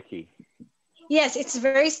very sticky. Yes, it's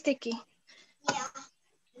very sticky.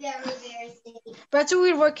 Yeah, very, very sticky. But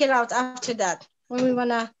we'll work it out after that when we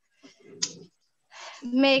wanna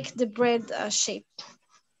make the bread shape.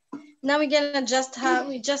 Now we're gonna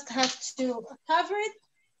we just have to cover it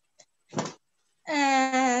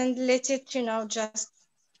and let it, just,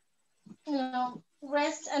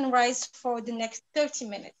 rest and rise for the next 30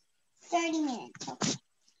 minutes. 30 minutes, okay.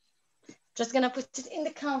 Just gonna put it in the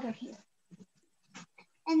counter here.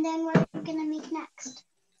 And then what are we gonna make next?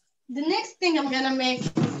 The next thing I'm gonna make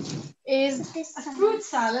is a fruit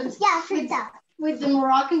salad. Yeah, fruit salad. With the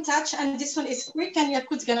Moroccan touch, and this one is quick, and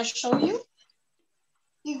Yakut's gonna show you.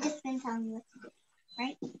 You're just gonna tell me what to do,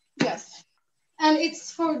 right? Yes. And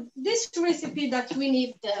it's for this recipe that we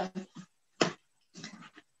need the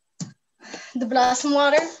blossom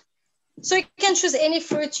water. So you can choose any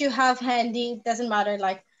fruit you have handy. It doesn't matter,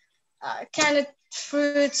 like canned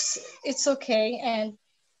fruits, it's okay. And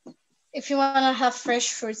if you want to have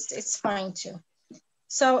fresh fruits, it's fine too.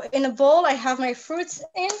 So in a bowl, I have my fruits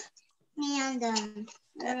in.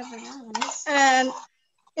 And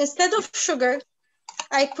instead of sugar,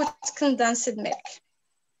 I put condensed milk.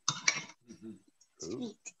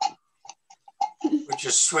 Sweet. Which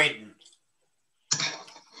is sweetened.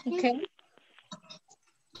 Okay.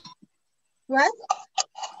 What?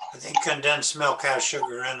 I think condensed milk has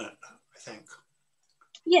sugar in it, I think.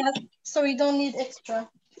 Yes, so you don't need extra.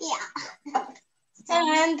 Yeah.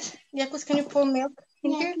 And, Yakus, can you pour milk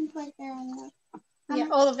in here? Yeah,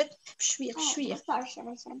 all of it.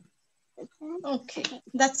 Okay,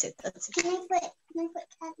 that's it, that's it. Can I put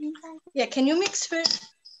cat inside? Yeah, can you mix first?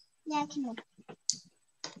 Yeah, I can.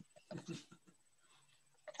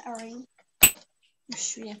 Sorry.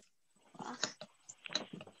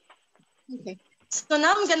 Okay, so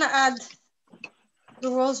now I'm gonna add the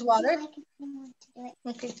rose water.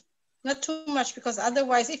 Okay, not too much, because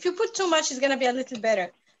otherwise, if you put too much, it's gonna be a little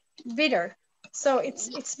bitter. So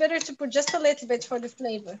it's better to put just a little bit for the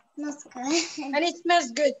flavor. That's good. And it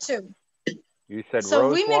smells good too. You said so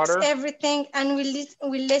rose we mix water? everything and we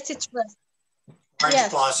let it rest. Orange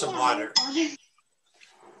blossom water.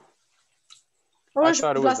 I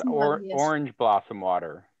thought it was orange blossom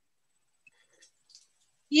water.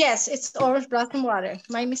 Yes, it's orange blossom water.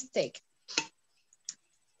 My mistake.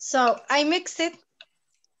 So I mix it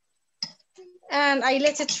and I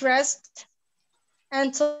let it rest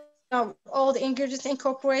until all the ingredients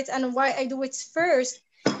incorporate. And why I do it first,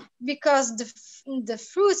 because the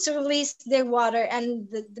fruits release their water and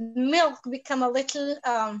the milk become a little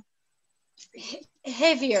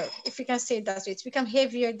heavier, if you can say that. It's become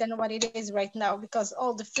heavier than what it is right now, because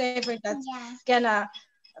all the flavor that's gonna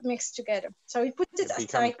mix together. So we put it aside. It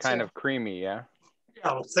becomes kind of creamy, yeah?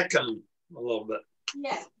 Yeah, it'll thicken a little bit.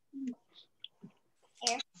 Yeah.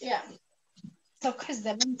 Yeah.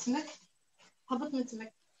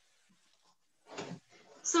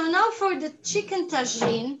 So now for the chicken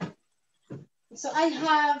tagine. So I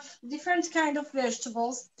have different kind of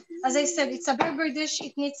vegetables. As I said, it's a Berbere dish.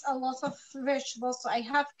 It needs a lot of vegetables. So I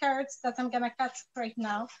have carrots that I'm gonna cut right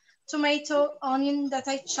now, tomato, onion that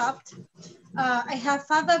I chopped. I have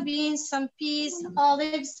fava beans, some peas,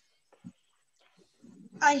 olives.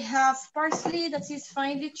 I have parsley that is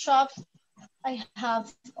finely chopped. I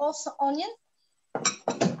have also onion.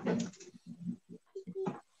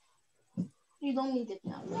 You don't need it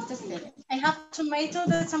now, just let it. I have tomato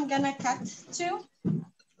that I'm gonna cut too.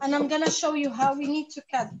 And I'm gonna show you how we need to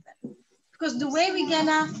cut them. Because the way we're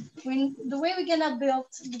gonna build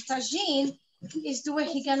the tagine is the way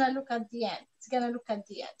he's gonna look at the end. It's gonna look at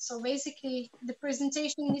the end. So basically the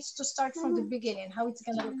presentation needs to start from the beginning, how it's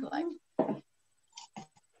gonna look like.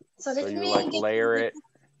 So let me like layer it.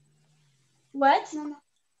 What?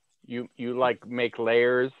 You like make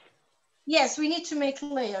layers? Yes, we need to make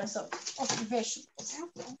layers of the vegetables.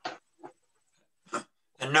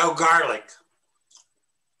 And no garlic.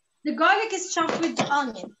 The garlic is chopped with the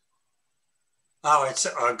onion. Oh, it's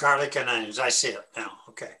garlic and onions. I see it now.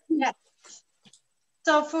 Okay. Yeah.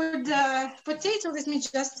 So for the potato, let me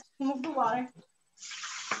just remove the water.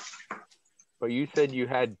 But you said you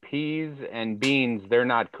had peas and beans. They're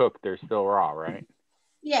not cooked. They're still raw, right?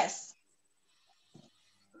 Yes.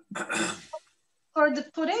 For the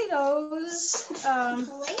potatoes,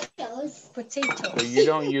 potatoes. So you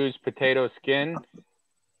don't use potato skin?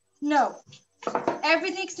 No.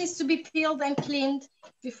 Everything needs to be peeled and cleaned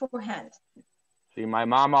beforehand. See, my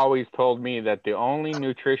mom always told me that the only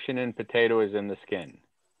nutrition in potato is in the skin.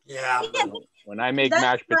 Yeah. When I make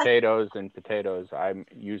mashed potatoes and potatoes, I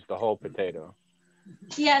use the whole potato.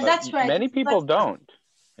 Yeah, that's right. Many people don't.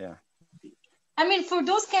 Yeah. I mean, for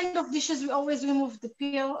those kind of dishes, we always remove the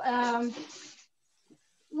peel.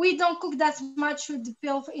 We don't cook that much with the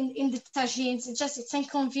peel in the tagines. It's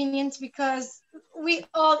inconvenient because we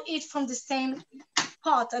all eat from the same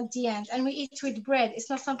pot at the end, and we eat with bread. It's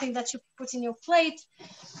not something that you put in your plate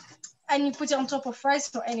and you put it on top of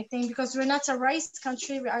rice or anything, because we're not a rice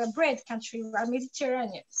country, we are a bread country, we are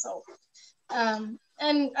Mediterranean. So, and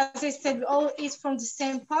as I said, we all eat from the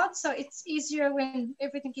same pot, so it's easier when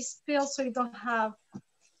everything is peeled, so you don't have,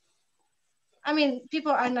 I mean,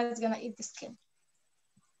 people are not gonna eat the skin.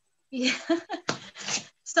 Yeah.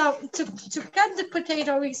 So to cut the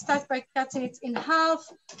potato, we start by cutting it in half,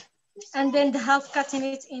 and then the half cutting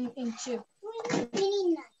it in two.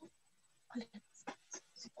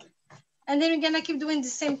 And then we're gonna keep doing the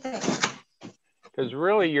same thing. Because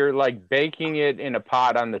really, you're like baking it in a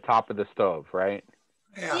pot on the top of the stove, right?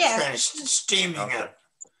 Yeah, yes. Kind of steaming it.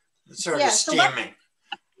 It's sort of steaming.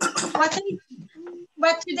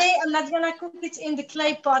 But today I'm not gonna cook it in the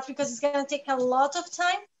clay pot because it's gonna take a lot of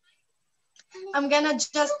time. I'm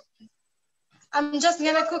just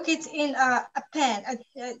gonna cook it in a pan,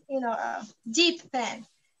 a deep pan.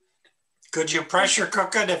 Could you pressure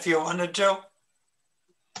cook it if you wanted to?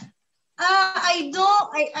 I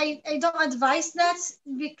don't advise that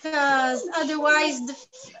because otherwise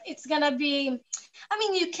it's gonna be. I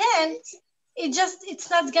mean, you can. It's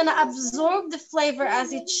not gonna absorb the flavor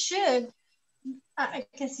as it should. I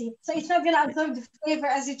can see. So it's not gonna absorb the flavor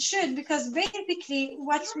as it should because basically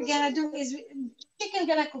what we're gonna do is chicken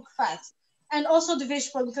gonna cook fast and also the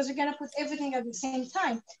vegetable because we're gonna put everything at the same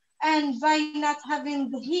time. And by not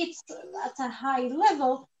having the heat at a high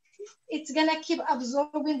level, it's gonna keep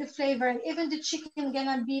absorbing the flavor, and even the chicken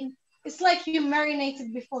gonna be. It's like you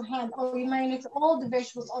marinated beforehand, or you marinate all the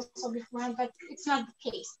vegetables also beforehand, but it's not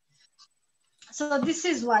the case. So this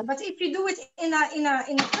is why. But if you do it in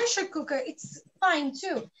a pressure cooker, it's fine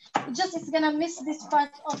too. It's gonna miss this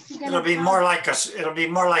part of. It'll be more like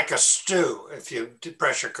a stew if you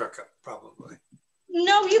pressure cook it, probably.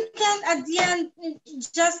 No, you can at the end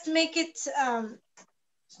just make it.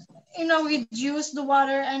 Reduce the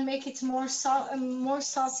water and make it more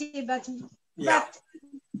saucy, but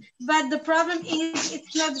the problem is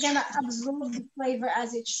it's not gonna absorb the flavor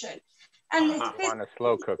as it should, and you want to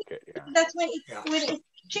slow cook it. Yeah. That's why with it's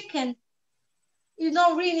chicken, you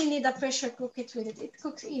don't really need a pressure cook it with it. It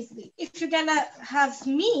cooks easily. If you're gonna have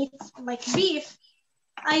meat like beef,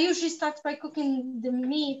 I usually start by cooking the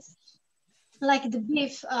meat. Like the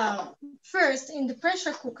beef first in the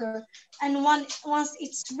pressure cooker, and once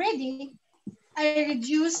it's ready, I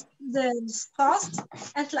reduce the sauce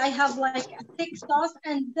until I have like a thick sauce,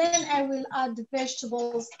 and then I will add the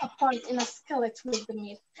vegetables apart in a skillet with the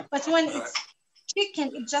meat. But when it's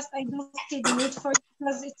chicken, I don't see the need for it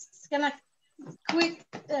because it's gonna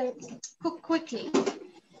cook quickly.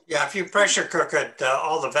 Yeah, if you pressure cook it,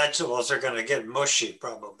 all the vegetables are gonna get mushy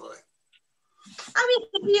probably. I mean,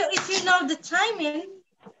 if you know the timing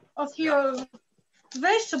of your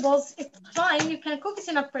vegetables, it's fine. You can cook it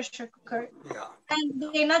in a pressure cooker, and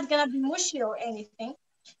they're not gonna be mushy or anything.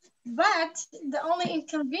 But the only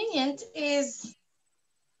inconvenience is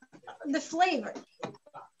the flavor.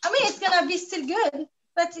 I mean, it's gonna be still good,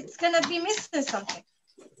 but it's gonna be missing something.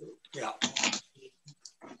 Yeah.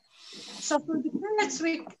 So for the carrots,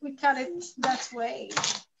 we cut it that way.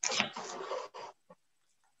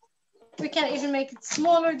 We can even make it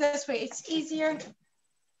smaller. This way it's easier.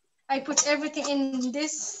 I put everything in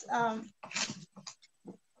this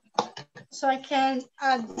so I can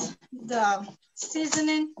add the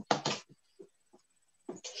seasoning.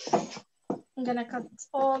 I'm gonna cut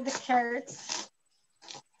all the carrots.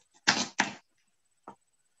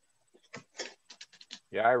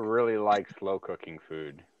 Yeah, I really like slow cooking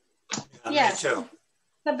food. Yeah, me too.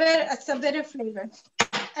 It's a better flavor.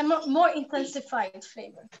 A more intensified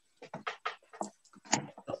flavor.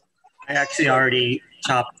 I actually already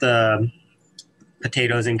chopped the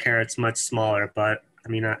potatoes and carrots much smaller, but I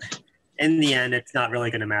mean, in the end, it's not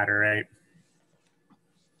really going to matter, right?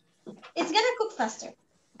 It's going to cook faster.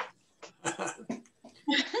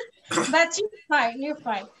 But you're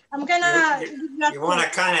fine. I'm going to... You want to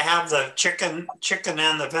kind of have the chicken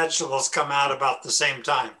and the vegetables come out about the same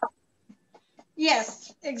time.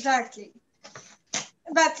 Yes, exactly.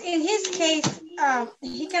 But in his case,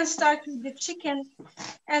 he can start with the chicken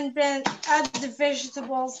and then add the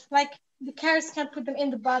vegetables. Like the carrots, can put them in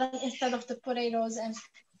the bottom instead of the potatoes and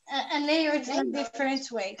layer it in a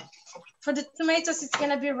different way. For the tomatoes, it's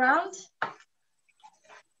gonna be round.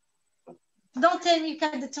 Don't tell me you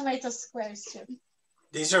cut the tomato squares too.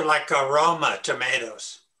 These are like aroma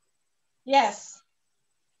tomatoes. Yes.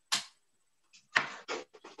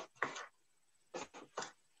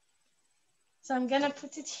 So I'm gonna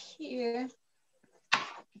put it here.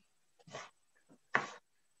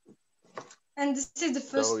 And this is the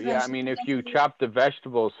first So yeah, I mean, if you chop the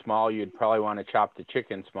vegetables small, you'd probably want to chop the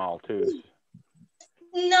chicken small too.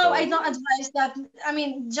 No, so I don't advise that. I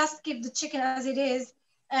mean, just keep the chicken as it is,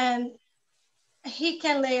 and he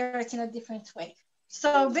can layer it in a different way.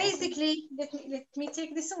 So basically, let me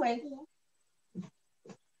take this away.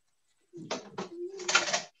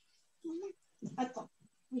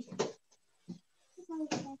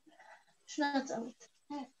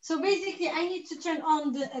 So basically, I need to turn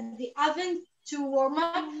on the oven to warm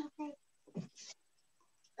up.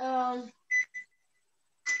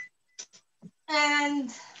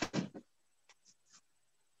 And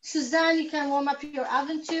Suzanne, you can warm up your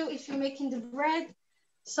oven too if you're making the bread.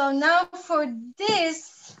 So now for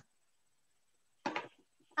this,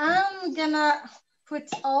 I'm gonna put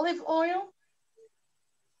olive oil.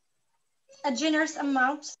 a generous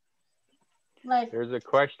amount. Like, there's a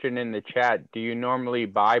question in the chat. Do you normally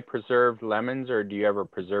buy preserved lemons or do you ever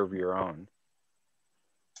preserve your own?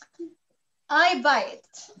 I buy it,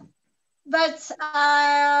 but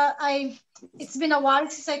it's been a while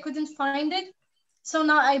since I couldn't find it. So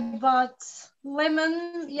now I bought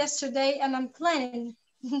lemon yesterday and I'm planning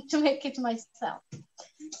to make it myself.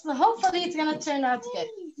 So hopefully it's gonna turn out good.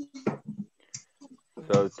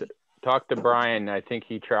 So talk to Brian. I think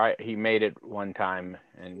he made it one time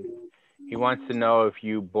and he wants to know if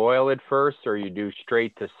you boil it first or you do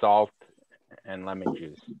straight to salt and lemon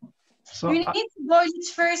juice. So you need to boil it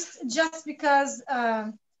first just because,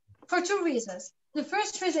 for two reasons. The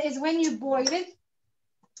first reason is when you boil it,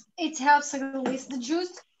 it helps release the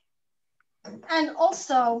juice. And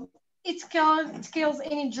also, it kills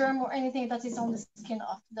any germ or anything that is on the skin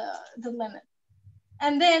of the lemon.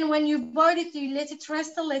 And then when you boil it, you let it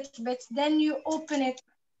rest a little bit. Then you open it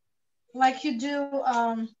like you do.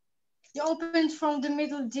 You open it from the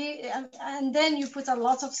middle, and then you put a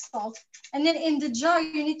lot of salt. And then in the jar,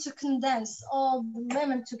 you need to condense all the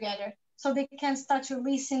lemon together so they can start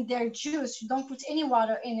releasing their juice. You don't put any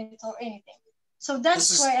water in it or anything. So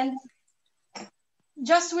that's why, and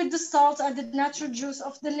just with the salt and the natural juice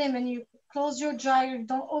of the lemon, you close your jar, you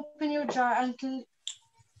don't open your jar until,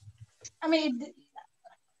 I mean,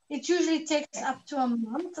 it usually takes up to a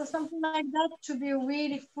month or something like that to be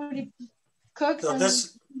really fully cooked. So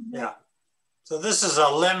so this is a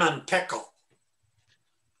lemon pickle.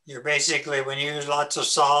 You're basically, when you use lots of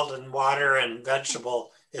salt and water and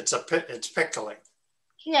vegetable, it's pickling.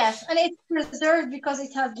 Yes, and it's preserved because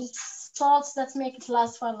it has these salts that make it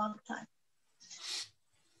last for a long time.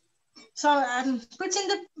 So I'm putting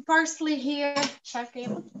the parsley here. Check it.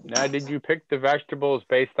 Now, did you pick the vegetables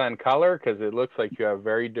based on color? Because it looks like you have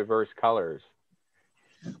very diverse colors.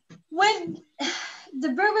 When the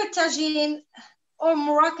Berbere Tajine or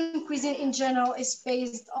Moroccan cuisine in general is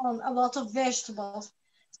based on a lot of vegetables.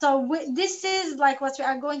 So this is like what we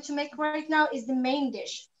are going to make right now is the main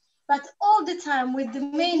dish. But all the time with the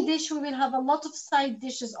main dish, we will have a lot of side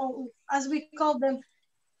dishes, or as we call them,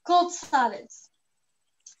 cold salads.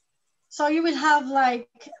 So you will have like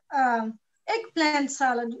eggplant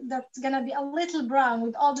salad that's gonna be a little brown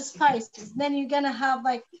with all the spices. Then you're gonna have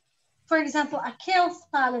like, for example, a kale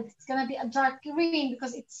salad. It's gonna be a dark green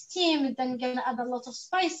because it's steamed. Then you're gonna add a lot of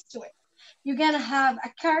spice to it. You're gonna have a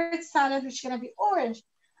carrot salad, which is gonna be orange.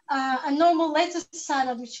 A normal lettuce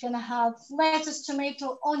salad, which is gonna have lettuce,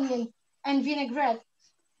 tomato, onion, and vinaigrette.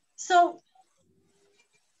 So,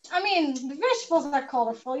 I mean, the vegetables are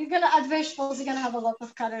colorful. You're gonna add vegetables, you're gonna have a lot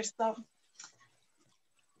of colors.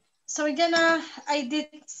 So I did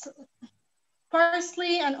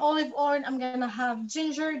parsley and olive oil. I'm gonna have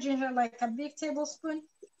ginger like a big tablespoon,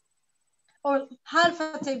 or half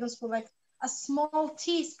a tablespoon, like a small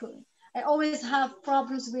teaspoon. I always have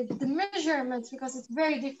problems with the measurements because it's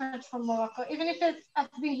very different from Morocco, even if I've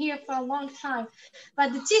been here for a long time.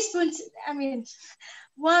 But the teaspoons, I mean,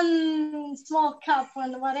 one small cup,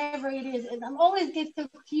 whatever it is, and I'm always get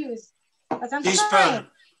confused. But I'm trying.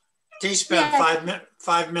 Teaspoon, yeah.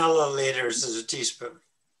 5 milliliters is a teaspoon.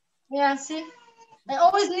 Yeah, see? I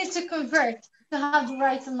always need to convert to have the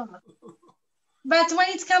right amount. But when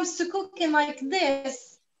it comes to cooking like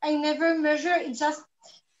this, I never measure. It just,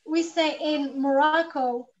 we say in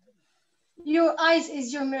Morocco, your eyes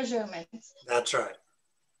is your measurement. That's right.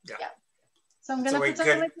 Yeah. So I'm going to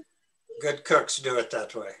put good cooks do it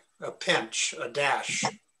that way. A pinch, a dash.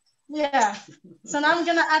 Yeah. So now I'm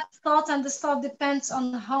going to add salt, and the salt depends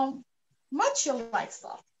on how much you like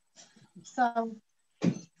salt. So.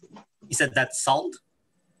 You said that's salt?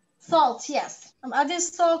 Salt, yes. I'm adding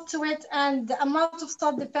salt to it, and the amount of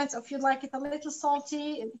salt depends if you like it a little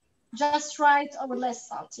salty, just right, or less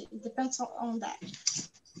salty. It depends on that.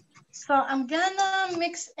 So I'm gonna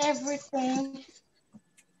mix everything.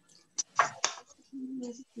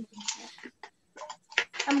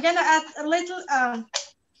 I'm gonna add a little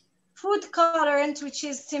food colorant, which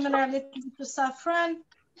is similar to saffron,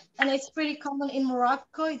 and it's pretty common in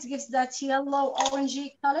Morocco. It gives that yellow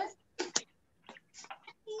orangey color.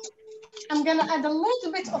 I'm gonna add a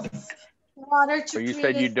little bit of water to. So you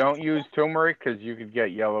said you don't use turmeric because you could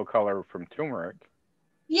get yellow color from turmeric.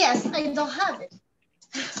 Yes, I don't have it.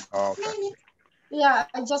 Oh, okay. Yeah,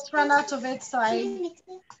 I just ran out of it, so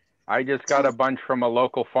I just got a bunch from a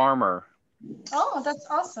local farmer. Oh, that's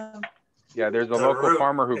awesome. Yeah, there's a local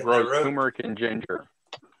farmer who grows turmeric and ginger.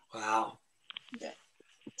 Wow. Okay.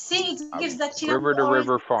 See, it gives that river to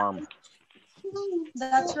river farm.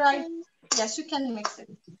 That's right. Yes, you can mix it.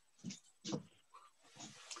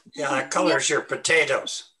 Yeah, that colors your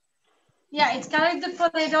potatoes. Yeah, it carries the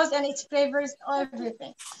potatoes and it flavors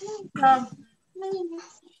everything.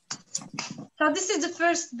 So this is the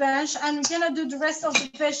first bench, and we're gonna do the rest of the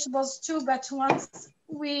vegetables too, but once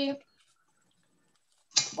we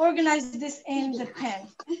organize this in the pan.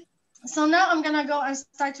 So now I'm gonna go and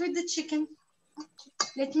start with the chicken.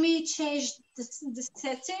 Let me change the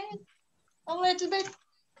setting a little bit.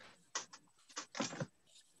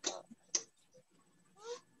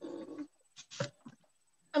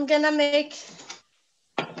 I'm gonna make,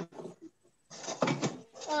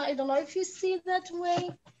 I don't know if you see that way.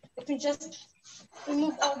 Let me just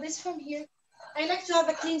remove all this from here. I like to have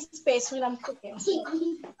a clean space when I'm cooking. So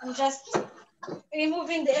I'm just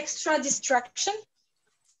removing the extra distraction.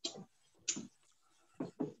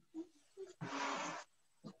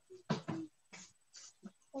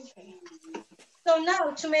 Okay. So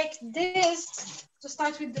now to make this, to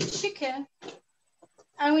start with the chicken,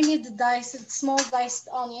 and we need the diced, small diced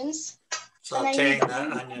onions. Sauteing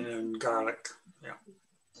the onion and garlic. Yeah.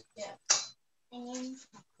 Yeah.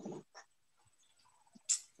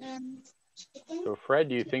 So Fred,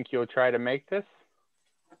 do you think you'll try to make this?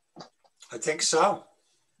 I think so.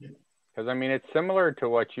 Because I mean, it's similar to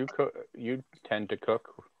what you tend to cook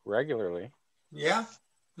regularly. Yeah.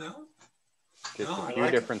 No. Just a few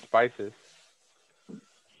different spices.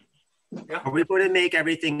 Yeah. Are we going to make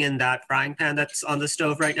everything in that frying pan that's on the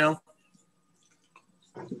stove right now?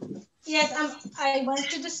 Yes, I went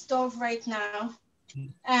to the stove right now,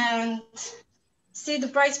 and see the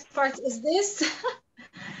bright part is this.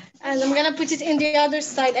 And I'm gonna put it in the other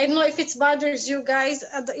side. I don't know if it bothers you guys.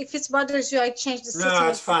 If it bothers you, I change the setting. No,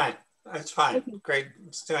 it's fine. It's fine. Okay. Great.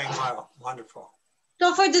 It's doing well. Wonderful.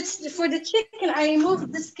 So for the chicken, I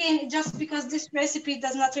removed the skin just because this recipe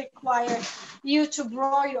does not require you to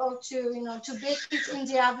broil or to bake it in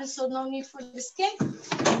the oven. So no need for the skin.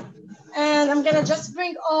 And I'm gonna just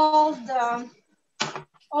bring all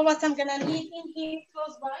what I'm gonna need in here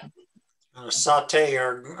close by. Saute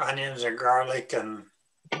your onions and garlic and.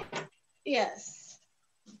 Yes.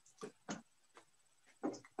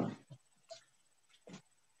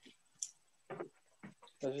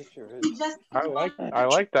 I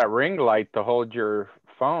like that ring light to hold your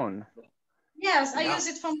phone. Yes, I use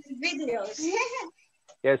it for videos.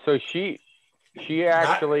 Yeah, so she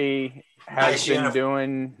actually has been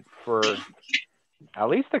doing for at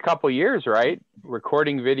least a couple years, right?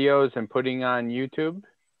 Recording videos and putting on YouTube.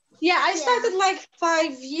 Yeah, I started like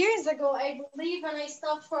 5 years ago, I believe, and I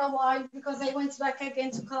stopped for a while because I went back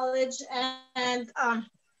again to college, and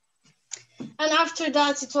after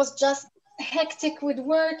that it was just hectic with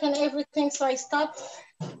work and everything, so I stopped.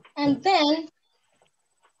 And then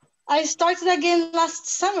I started again last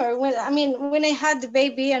summer when I had the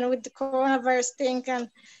baby and with the coronavirus thing, and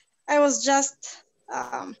I was just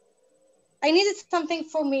I needed something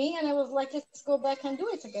for me, and I was like, let's go back and do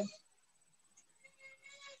it again.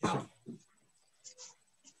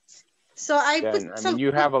 So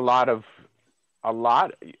you have a lot.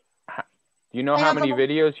 You know how many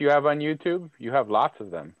videos you have on YouTube? You have lots of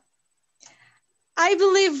them. I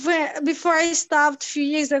believe before I stopped a few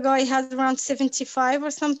years ago, I had around 75 or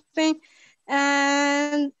something.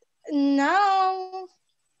 And now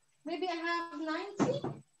maybe I have 90.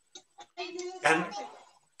 And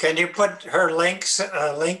can you put her link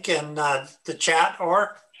in the chat,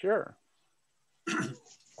 or? Sure.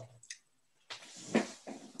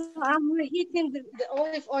 I'm reheating the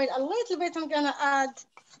olive oil a little bit. I'm gonna add.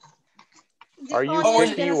 Are you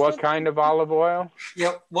picky what kind of olive oil?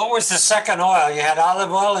 Yeah. What was the second oil? You had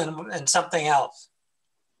olive oil and something else.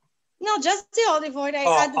 No, just the olive oil. I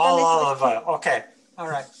added all olive oil. Okay. All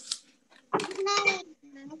right.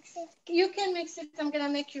 You can mix it. I'm gonna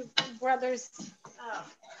make you brothers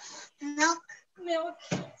milk.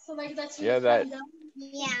 So like that. Yeah,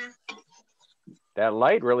 that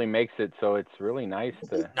light really makes it so it's really nice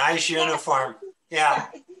to. Nice uniform. Yeah.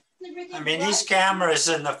 I mean, these cameras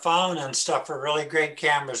and the phone and stuff are really great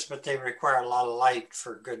cameras, but they require a lot of light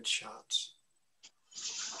for good shots.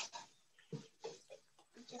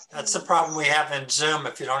 That's the problem we have in Zoom.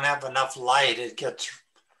 If you don't have enough light, it gets,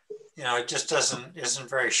 it just isn't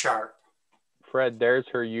very sharp. Fred, there's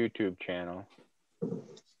her YouTube channel.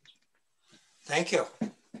 Thank you.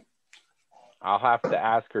 I'll have to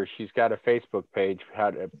ask her. She's got a Facebook page.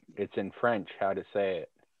 It's in French, how to say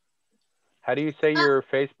it. How do you say your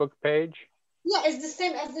Facebook page? Yeah, it's the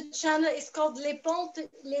same as the channel. It's called Les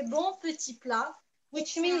Bons Petits Plats,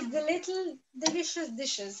 which means the little delicious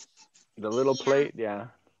dishes. The little plate, yeah.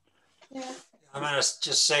 Yeah. I'm going to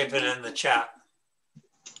just save it in the chat.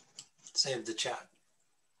 Save the chat.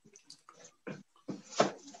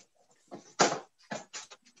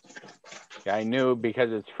 Yeah, I knew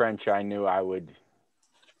because it's French, I knew I would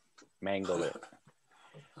mangle it.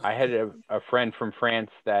 I had a friend from France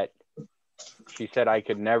that she said I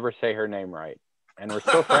could never say her name right. And we're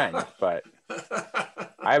still friends, but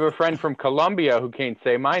I have a friend from Colombia who can't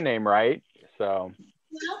say my name right. So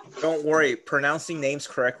don't worry, pronouncing names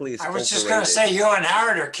correctly is I was overrated. just going to say you and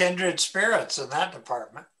Howard are kindred spirits in that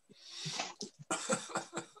department.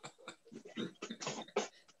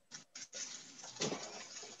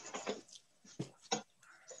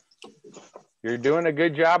 You're doing a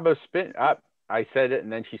good job of spin up. I said it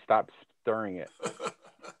and then she stopped stirring it.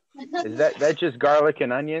 Is that just garlic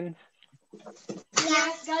and onions?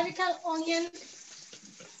 Yes, garlic and onion.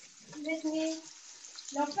 Let me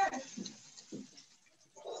no first.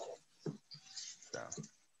 So.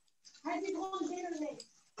 I did one dinner mix.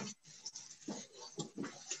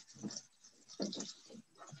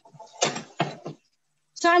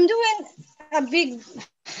 So I'm doing a big.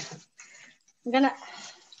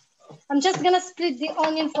 I'm just gonna split the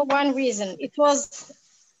onion for one reason.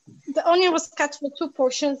 The onion was cut for 2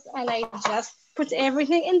 portions, and I just put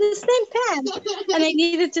everything in the same pan, and I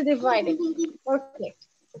needed to divide it. Okay.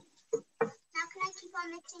 Now can I keep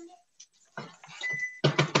on mixing it?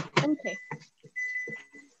 Okay.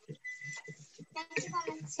 Now keep on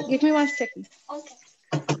mixing Give me 1 second. Okay.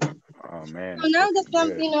 Oh man. So now that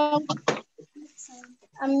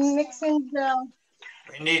I'm mixing the.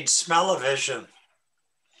 We need smell-o-vision.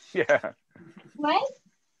 Yeah. Right?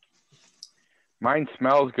 Mine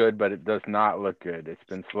smells good, but it does not look good. It's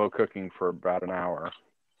been slow cooking for about an hour.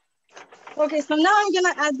 Okay, so now I'm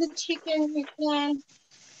gonna add the chicken. You can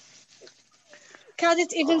cut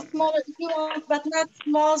it even smaller if you want, but not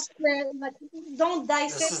small square. Like, don't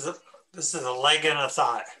dice it. This is a leg and a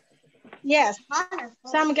thigh. Yes.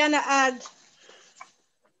 So I'm gonna add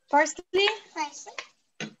parsley.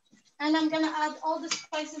 And I'm gonna add all the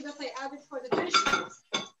spices that I added for the dish.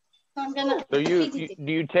 So I'm gonna. So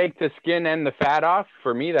do you take the skin and the fat off?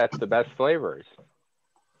 For me, that's the best flavors.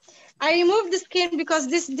 I remove the skin because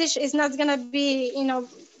this dish is not gonna be,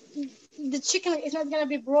 the chicken is not gonna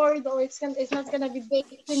be broiled or it's not gonna be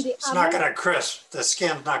baked in the oven. It's not gonna crisp. The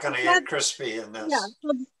skin's not gonna get crispy in this. Yeah,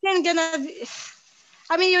 so the skin gonna be.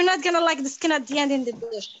 I mean, you're not gonna like the skin at the end in the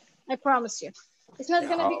dish. I promise you. It's not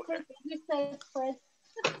gonna be crispy. You say Fred.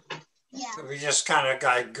 Yeah. So we just kind of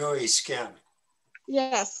got gooey skin.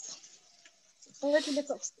 Yes. A little bit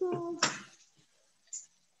of skin.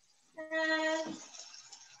 And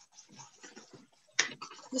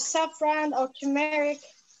the saffron or turmeric.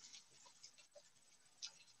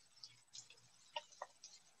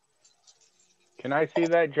 Can I see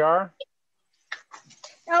that jar?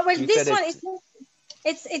 Oh, well, this one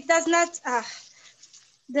it does not.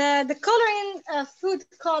 The coloring, food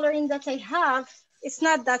coloring that I have, it's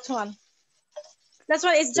not that one. That's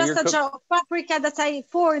why it's just a jar of paprika that I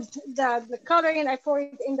poured the coloring. I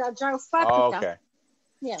poured in the jar of paprika. Oh, okay.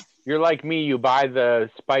 Yeah. You're like me. You buy the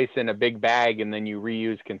spice in a big bag and then you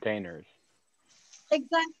reuse containers.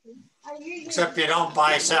 Exactly. Except you don't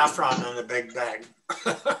buy saffron in a big bag.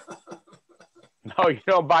 No, you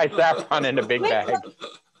don't buy saffron in a big bag.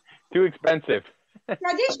 Too expensive.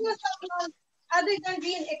 Traditional saffron, other than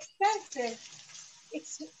being expensive,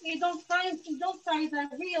 you don't find the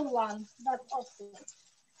real one that often.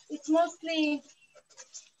 It's mostly.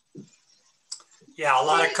 Yeah, a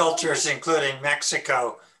lot of cultures, including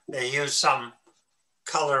Mexico, they use some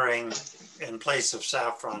coloring in place of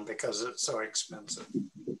saffron because it's so expensive.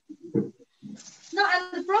 No,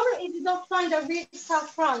 and the problem is you don't find a real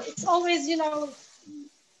saffron. It's always,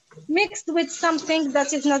 mixed with something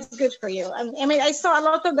that is not good for you. I mean, I saw a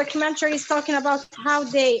lot of documentaries talking about how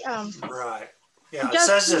they. Right. Yeah,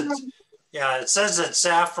 it says it's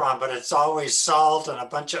saffron, but it's always salt and a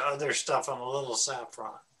bunch of other stuff and a little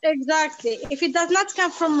saffron. Exactly. If it does not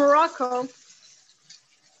come from Morocco,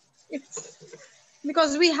 it's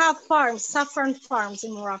because we have saffron farms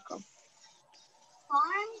in Morocco.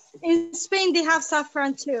 Farms? In Spain, they have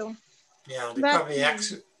saffron too. Yeah, they probably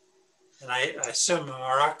and I assume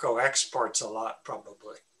Morocco exports a lot,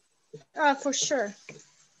 probably. For sure.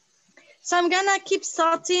 So I'm gonna keep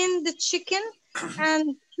sauteing the chicken,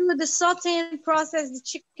 and through the sauteing process, the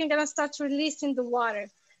chicken gonna start releasing the water.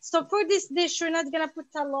 So for this dish, we're not gonna put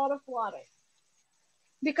a lot of water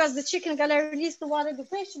because the chicken gonna release the water, the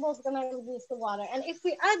vegetables gonna release the water. And if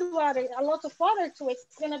we add a lot of water to it,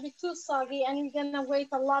 it's gonna be too soggy, and we're gonna wait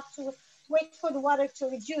for the water to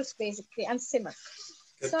reduce basically and simmer.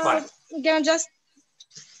 Good point. We're gonna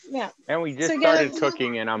And we just started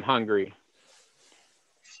cooking, and I'm hungry.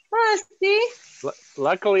 See?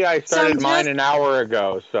 Luckily, I started mine an hour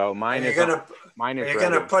ago, so mine is ready. Are you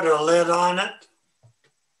gonna put a lid on it?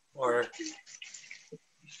 or?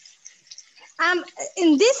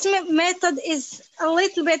 In this method is a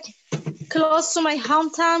little bit close to my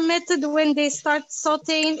hometown method when they start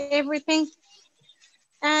sauteing everything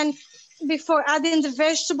and before adding the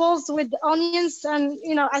vegetables with the onions and,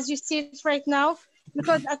 you know, as you see it right now,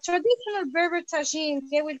 because a traditional Berber tagine,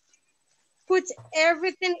 they will put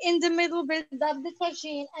everything in the middle, build up the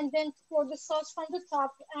tagine, and then pour the sauce from the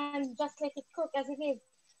top and just let it cook as it is.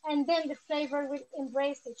 And then the flavor will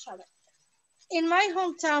embrace each other. In my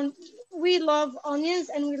hometown, we love onions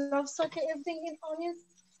and we love saute everything in onions.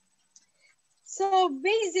 So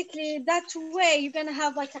basically, that way you're gonna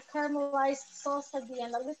have like a caramelized sauce at the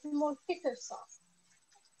end, a little more thicker sauce.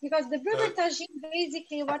 Because the Berber tagine,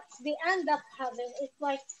 basically what they end up having is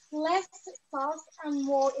like less sauce and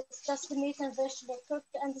more, it's just the meat and vegetable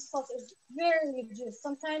cooked, and the sauce is very reduced.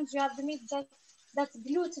 Sometimes you have the meat just that's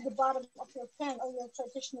glued to the bottom of your pan or your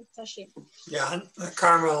traditional tagine. Yeah, and the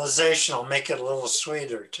caramelization will make it a little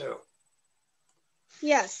sweeter too.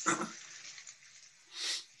 Yes.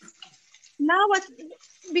 Now what,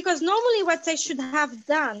 because normally what I should have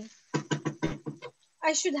done,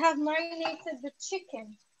 I should have marinated the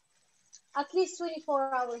chicken at least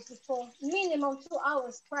 24 hours before, minimum 2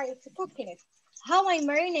 hours prior to cooking it. How I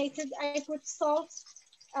marinated, I put salt,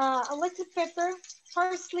 a little pepper,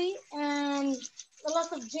 parsley, and a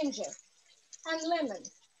lot of ginger, and lemon,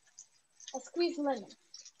 a squeezed lemon.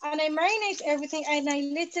 And I marinate everything and I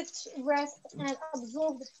let it rest and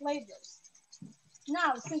absorb the flavors.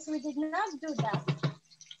 Now, since we did not do that,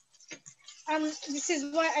 this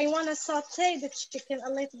is why I want to saute the chicken a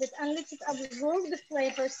little bit and let it absorb the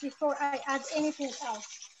flavors before I add anything else.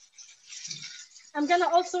 I'm gonna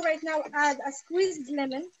also right now add a squeezed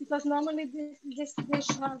lemon because normally this dish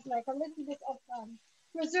has like a little bit of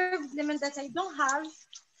preserved lemon that I don't have,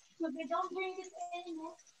 so they don't bring it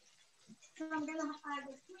anymore. So I'm gonna add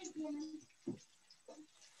a squeezed lemon.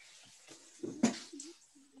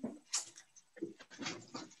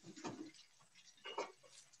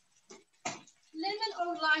 Lemon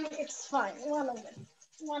or lime, it's fine. One of them.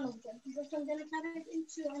 Because I'm gonna cut it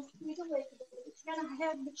into a little way. It's gonna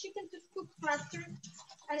help the chicken to cook faster,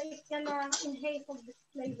 and it's gonna enhance the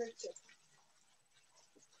flavor too.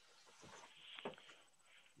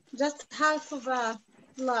 Just half of a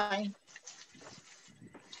lime.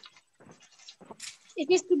 It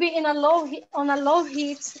needs to be in a low heat, on a low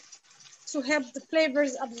heat, to help the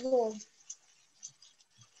flavors absorb.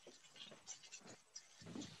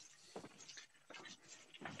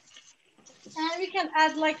 And we can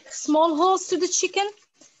add like small holes to the chicken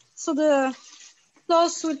so the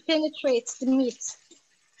sauce will penetrate the meat.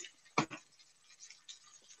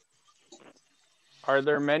 Are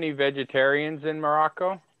there many vegetarians in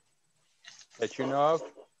Morocco that you know of?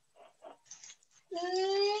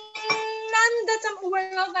 None that I'm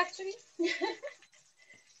aware of, actually.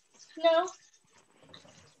 No.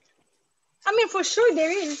 I mean, for sure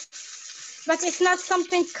there is, but it's not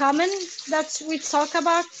something common that we talk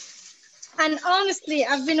about. And honestly,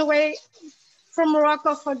 I've been away from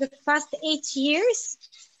Morocco for the past 8 years,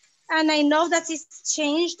 and I know that it's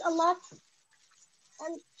changed a lot.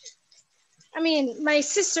 And I mean, my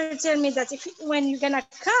sister told me that when you're gonna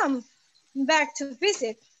come back to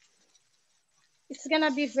visit, it's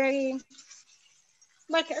gonna be very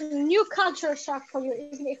like a new culture shock for you,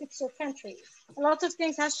 even if it's your country. A lot of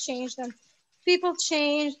things has changed, and people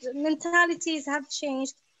changed, mentalities have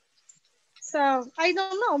changed. So I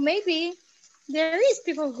don't know, maybe there is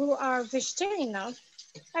people who are vegetarian now.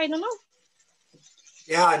 I don't know.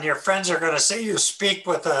 Yeah, and your friends are going to say you speak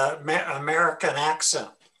with an American accent.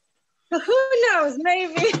 Who knows,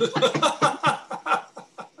 maybe.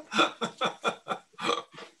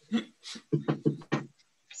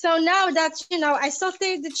 So now that, you know, I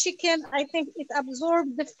sauteed the chicken, I think it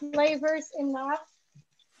absorbed the flavors enough.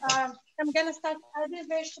 I'm gonna start adding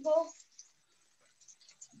vegetables.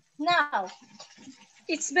 Now,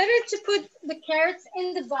 it's better to put the carrots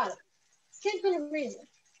in the bottom. Simple reason,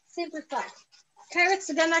 simple fact. Carrots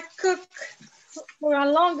are gonna cook for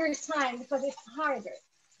a longer time because it's harder.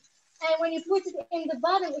 And when you put it in the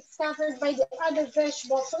bottom, it's covered by the other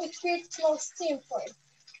vegetables, so it creates no steam for it.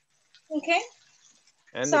 Okay?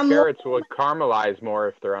 And so the carrots will caramelize more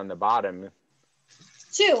if they're on the bottom.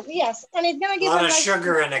 Too, yes. And it's gonna give a lot of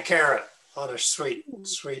sugar in a carrot. A lot of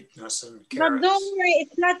sweetness in carrots. But don't worry,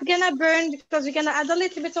 it's not gonna burn because we're gonna add a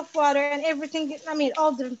little bit of water and everything. I mean,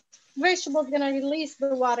 all the vegetables gonna release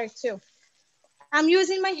the water too. I'm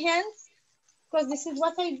using my hands because this is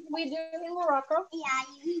what we do in Morocco. Yeah.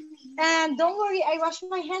 And don't worry, I wash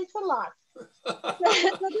my hands a lot.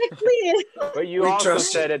 But you also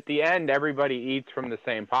said at the end, everybody eats from the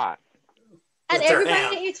same pot. And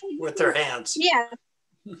everybody eats with their hands. Yeah,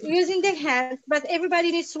 using their hands, but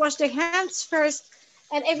everybody needs to wash their hands first,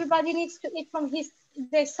 and everybody needs to eat from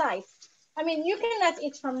their side. I mean, you cannot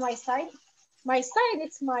eat from my side. My side,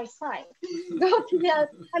 it's my side. Go to the.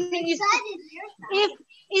 I mean,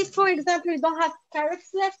 if for example you don't have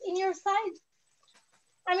carrots left in your side,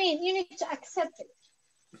 I mean, you need to accept it.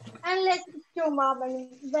 Unless your mom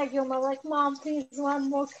and beg your mom, like, Mom, please, one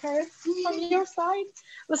more carrots from your side,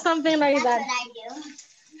 or something like that. That's what I do.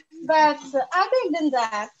 But other than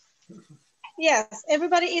that, yes,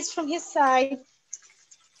 everybody eats from his side.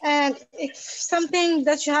 And if something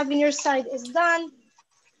that you have in your side is done,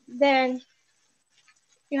 then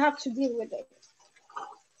you have to deal with it.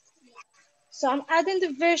 So I'm adding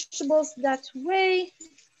the vegetables that way.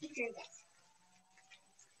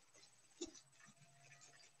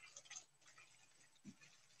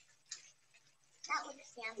 That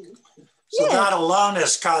looks yummy. So that alone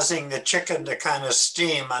is causing the chicken to kind of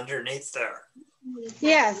steam underneath there.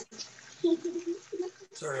 Yes.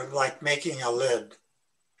 Sort of like making a lid.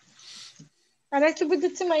 I like to put the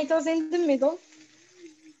tomatoes in the middle.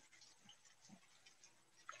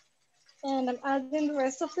 And I'm adding the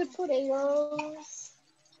rest of the potatoes.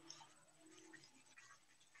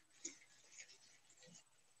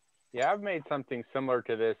 Yeah, I've made something similar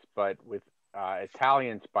to this, but with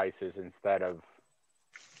Italian spices instead of,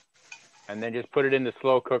 and then just put it in the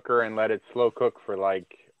slow cooker and let it slow cook for like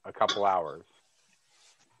a couple hours.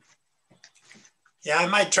 Yeah, I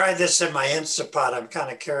might try this in my Instapot. I'm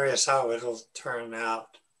kind of curious how it'll turn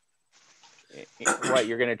out. What,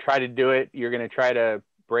 you're going to try to do it? You're going to try to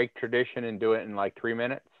break tradition and do it in like 3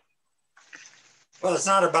 minutes? Well, it's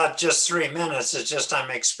not about just 3 minutes. It's just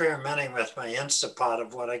I'm experimenting with my Instapot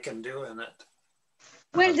of what I can do in it.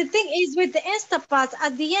 Well, the thing is with the Instapot,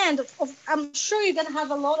 at the end, I'm sure you're going to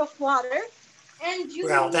have a lot of water. And you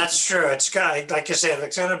well, that's true. It's got, like I said,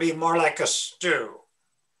 it's going to be more like a stew.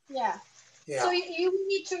 Yeah. Yeah. So you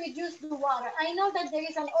need to reduce the water. I know that there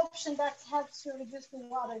is an option that helps to reduce the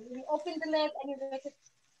water. You open the lid and you let it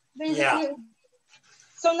basically. Yeah.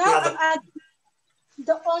 So now I'm adding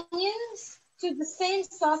the onions to the same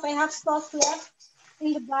sauce. I have sauce left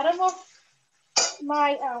in the bottom of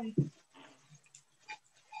my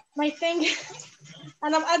my thing.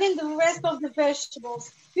 And I'm adding the rest of the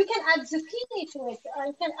vegetables. You can add zucchini to it. Or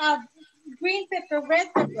you can add green pepper,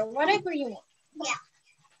 red pepper, whatever you want. Yeah.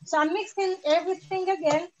 So I'm mixing everything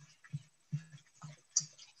again.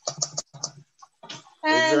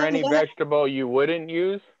 Is there any vegetable you wouldn't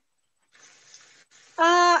use?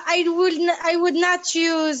 I would not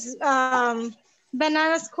use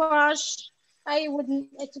banana squash.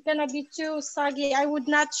 It's gonna be too soggy. I would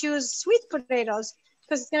not use sweet potatoes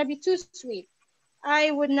because it's gonna be too sweet. I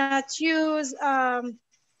would not use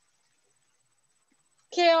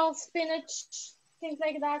kale, spinach, things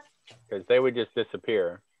like that. Because they would just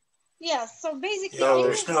disappear. Yeah, so basically,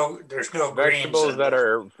 there's no vegetables that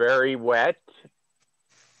are very wet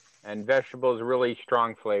and vegetables really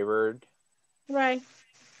strong flavored. Right.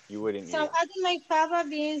 You wouldn't use. So I'm adding my fava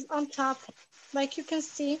beans on top, like you can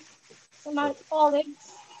see. My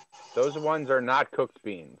olives. Those ones are not cooked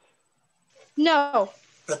beans. No.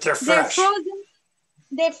 But they're fresh.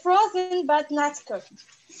 They're frozen, but not cooked.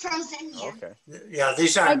 Frozen, yeah. Okay. Yeah,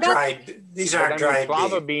 these aren't dried. These aren't dried.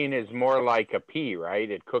 Fava bean is more like a pea,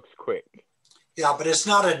 right? It cooks quick. Yeah, but it's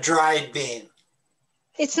not a dried bean.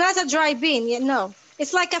 It's not a dry bean, no.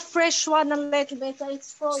 It's like a fresh one a little bit.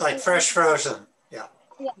 It's frozen. It's like fresh frozen. Yeah.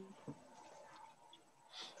 Yeah.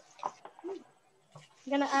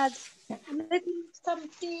 I'm gonna add a little some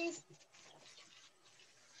cheese.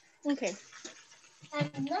 Okay.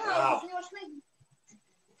 And now, wow.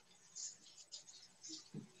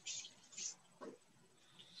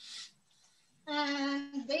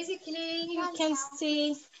 And basically you can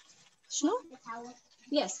see, no?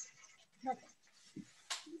 Yes.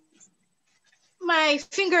 My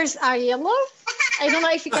fingers are yellow. I don't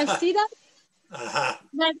know if you can see that.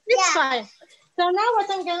 But it's fine. So now what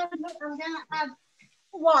I'm gonna do, I'm gonna add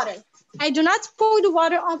water. I do not pour the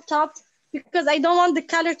water on top because I don't want the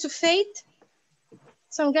color to fade.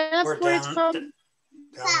 So I'm gonna pour it from down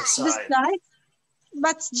the side.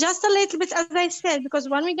 But just a little bit, as I said, because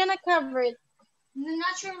when we're gonna cover it, the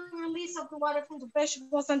natural release of the water from the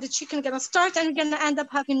vegetables and the chicken gonna start, and we're gonna end up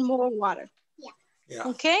having more water. Yeah.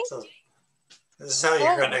 Okay. So this is how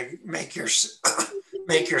you're gonna make your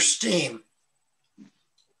steam.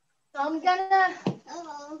 So I'm gonna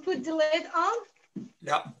put the lid on.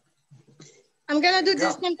 Yep. I'm gonna do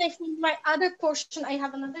the same thing for my other portion. I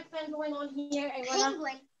have another pan going on here. I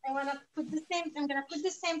wanna put the same. I'm gonna put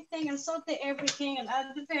the same thing and saute everything and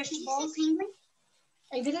add the vegetables.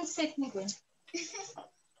 I didn't say penguin.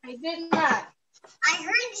 I did not. I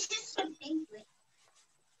heard just something.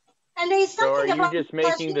 And there's So are something you about just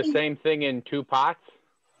making the tagine. same thing in 2 pots?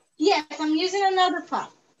 Yes, I'm using another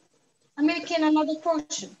pot. I'm making another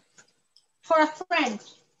portion for a friend.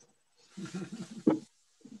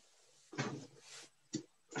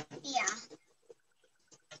 Yeah.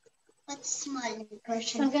 Let's small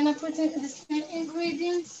portion. I'm gonna put in the same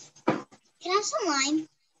ingredients. Can I have some lime?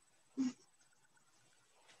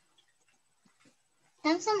 Can I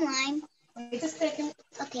have some lime? Wait a second.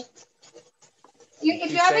 Okay. Did If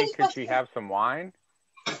she you have say any could she questions, have some wine?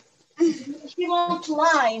 she won't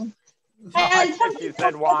lime. I And thought you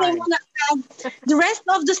said they wine. want to add the rest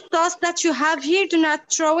of the sauce that you have here. Do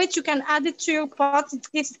not throw it. You can add it to your pot.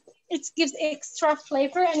 It gives extra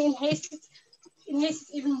flavor and enhances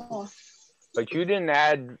even more. But you didn't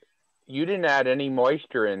add any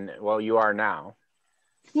moisture in. Well, you are now.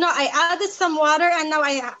 No, I added some water and now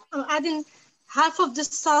I'm adding half of the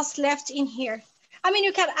sauce left in here. I mean,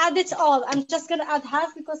 you can add it all. I'm just gonna add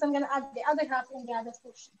half because I'm gonna add the other half in the other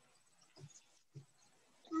portion.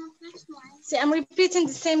 See, I'm repeating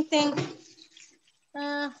the same thing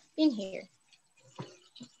in here.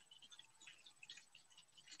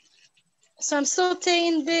 So I'm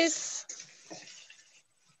sauteing this.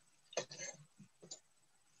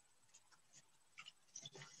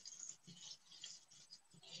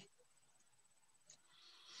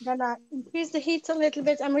 Gonna increase the heat a little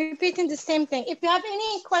bit. I'm repeating the same thing. If you have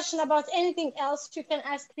any question about anything else, you can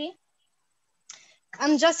ask me.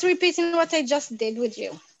 I'm just repeating what I just did with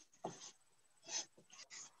you.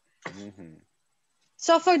 Mm-hmm.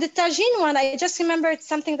 So for the tagine one, I just remembered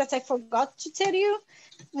something that I forgot to tell you.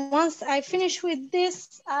 Once I finish with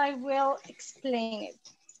this, I will explain it.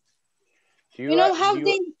 You know how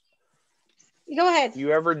they... Go ahead.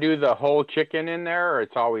 You ever do the whole chicken in there, or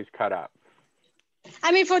it's always cut up?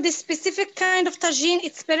 I mean, for this specific kind of tagine,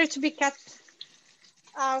 it's better to be cut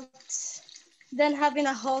out than having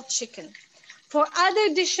a whole chicken. For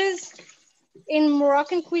other dishes in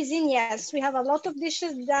Moroccan cuisine, yes, we have a lot of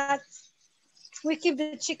dishes that we keep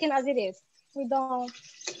the chicken as it is. We don't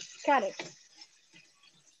cut it.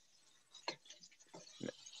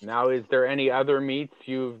 Now, is there any other meats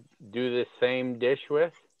you do the same dish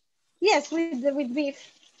with? Yes, with beef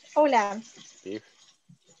or lamb. Beef.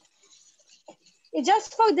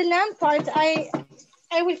 Just for the lamb part, I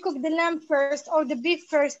will cook the lamb first or the beef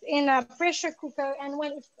first in a pressure cooker, and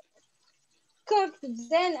when it's cooked,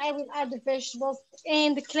 then I will add the vegetables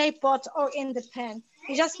in the clay pot or in the pan.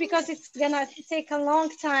 Just because it's gonna take a long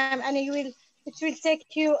time, and it will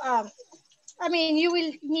take you. I mean, you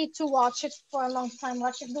will need to watch it for a long time.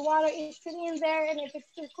 Watch if the water is still in there and if it's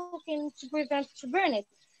still cooking to prevent to burn it.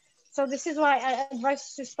 So this is why I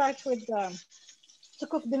advise to start with to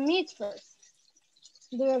cook the meat first,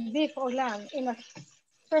 the beef or lamb in a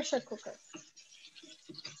pressure cooker.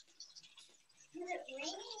 Is it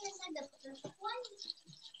raining inside the first one?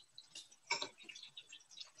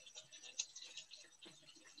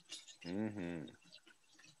 Mm-hmm.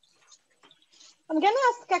 I'm gonna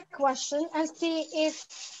ask a question and see if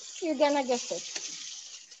you're gonna guess it.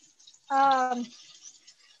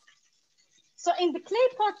 So in the clay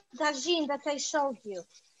pot tagine that I showed you,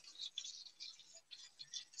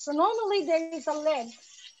 so normally there is a lid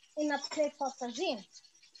in a clay pot tagine.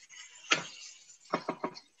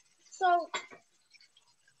 So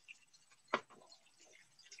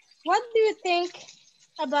what do you think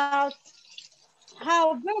about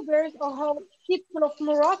how Berbers or how people of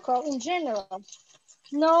Morocco in general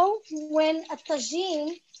know when a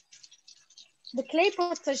tagine, the clay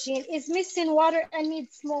pot tagine, is missing water and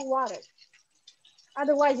needs more water?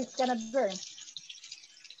 Otherwise, it's gonna burn.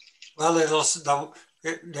 Well,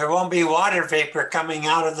 there won't be water vapor coming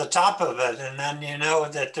out of the top of it, and then you know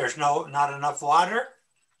that there's not enough water.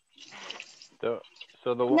 So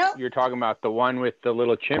No. You're talking about the one with the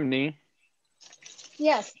little chimney.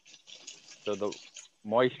 Yes. So the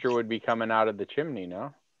moisture would be coming out of the chimney,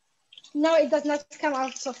 no? No, it does not come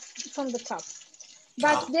out from the top.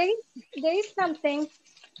 But there is something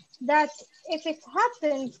that if it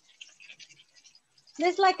happens,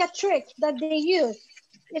 there's like a trick that they use.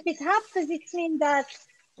 If it happens, it means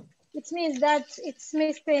that it's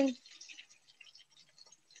missing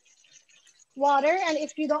water, and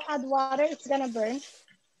if you don't add water, it's gonna burn.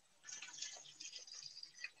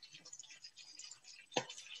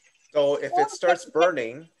 So if it starts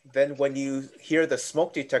burning, then when you hear the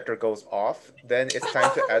smoke detector goes off, then it's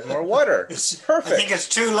time to add more water. Perfect. I think it's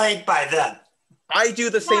too late by then. I do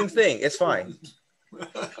the same thing. It's fine.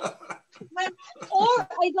 Or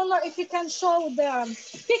I don't know if you can show the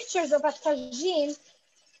pictures of a tagine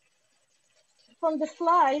from the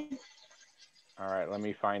slide. All right, let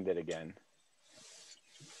me find it again.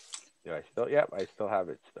 Do I still? Yep, I still have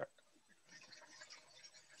it start.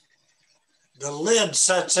 The lid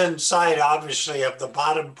sits inside, obviously, of the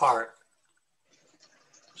bottom part.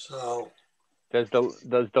 So does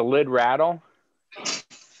the lid rattle?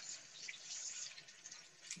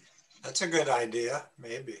 That's a good idea,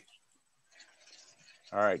 maybe.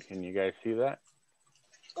 All right, can you guys see that?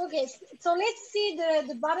 Okay, so let's see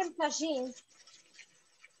the bottom tagine.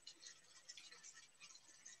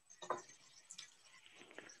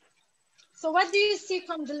 So what do you see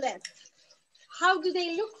from the left? How do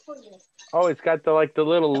they look for you? Oh, it's got the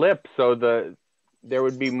little lip, so there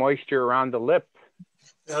would be moisture around the lip.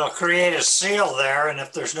 It'll create a seal there, and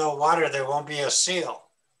if there's no water, there won't be a seal.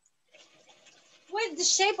 Well, the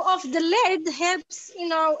shape of the lid helps,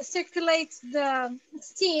 circulate the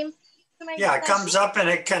steam. Yeah, it comes up and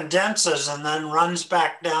it condenses and then runs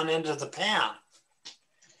back down into the pan.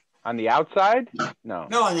 On the outside? No.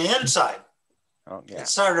 No, on the inside. Oh, yeah.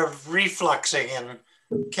 It's sort of refluxing in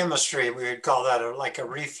chemistry. We would call that like a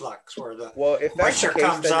reflux, where the if that's the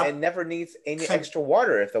case, then it never needs any extra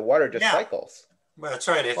water if the water just cycles. Well, that's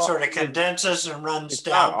right. It sort of condenses and runs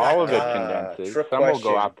down. Not all of it condenses. Some will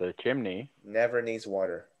go out the chimney. Never needs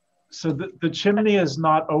water. So the chimney is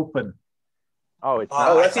not open. Oh, it's not.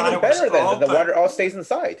 Oh, that's even better then. The water all stays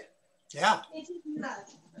inside. Yeah. It is not.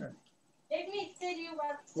 Let me tell you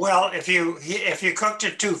what. Well, if you cooked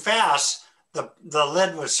it too fast, the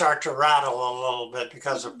lid would start to rattle a little bit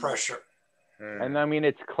because of pressure. And I mean,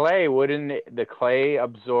 it's clay. Wouldn't the clay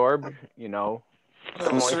absorb,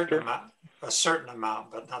 moisture? A certain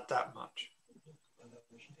amount, but not that much.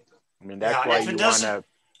 I mean, that's why you want to.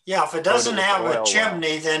 Yeah, if it doesn't have a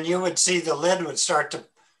chimney, then you would see the lid would start to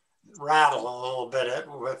rattle a little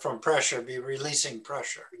bit from pressure, be releasing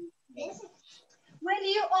pressure. Well,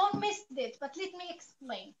 you all missed it, but let me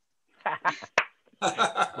explain.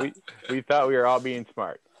 we thought we were all being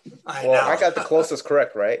smart. I got the closest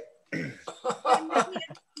correct, right? Let me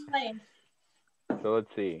explain. So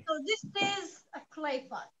let's see. So this is a clay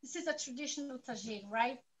pot. This is a traditional tagine,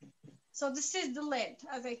 right? So this is the lid,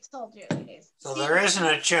 as I told you it is. So there isn't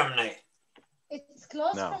a chimney. It's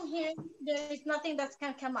closed from here. There is nothing that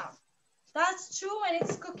can come out. That's true when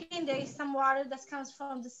it's cooking. There is some water that comes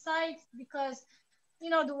from the side because,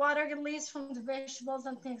 the water released from the vegetables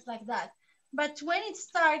and things like that. But when it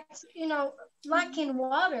starts, lacking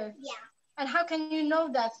water, and how can you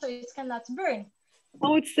know that so it cannot burn?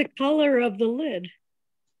 Oh, it's the color of the lid.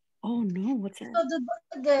 Oh no, what's that?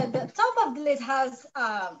 So the top of the lid has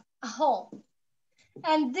a hole.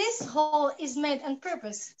 And this hole is made on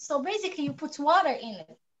purpose. So basically you put water in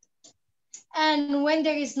it. And when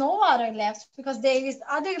there is no water left, because there is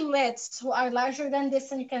other lids who are larger than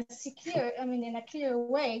this and you can see clear, in a clear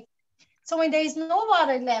way. So when there is no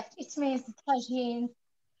water left, it means the tagine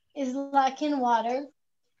is lacking water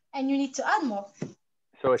and you need to add more.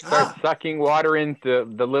 So it starts sucking water into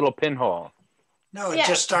the little pinhole. No, it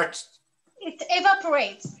just starts. It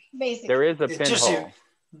evaporates, basically. There is a pinhole.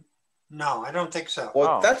 No, I don't think so.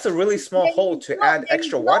 Well, that's a really small hole to add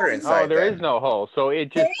extra water inside. Oh, there is no hole. So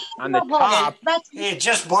it just, on the top. It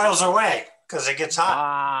just boils away because it gets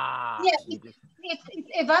hot. Yeah, it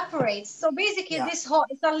evaporates. So basically this hole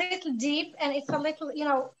is a little deep and it's a little,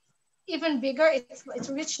 even bigger. It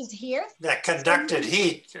reaches here. That conducted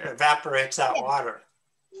heat evaporates that water.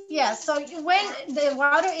 Yeah, so when the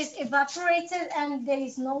water is evaporated and there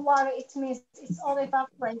is no water, it means it's all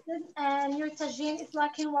evaporated and your tagine is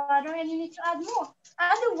lacking water and you need to add more.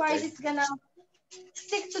 Otherwise, it's gonna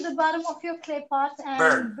stick to the bottom of your clay pot and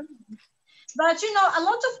burn. But a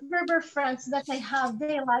lot of Berber friends that I have,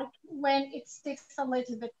 they like when it sticks a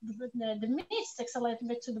little bit, the meat sticks a little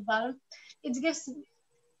bit to the bottom. It gives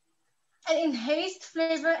an enhanced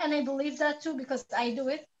flavor, and I believe that too because I do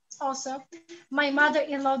it. Also, my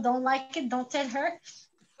mother-in-law don't like it. Don't tell her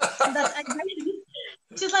that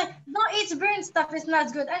she's like, no, it's burnt stuff. It's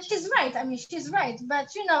not good, and she's right. She's right. But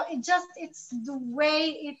it's the way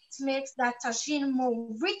it makes that tagine more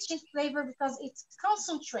rich in flavor because it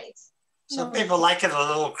concentrates. Some people like it a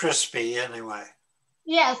little crispy, anyway.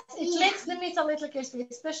 Yes, it makes the meat a little crispy,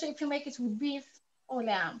 especially if you make it with beef or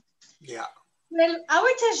lamb. Yeah. Well, our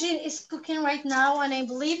tagine is cooking right now, and I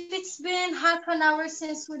believe it's been half an hour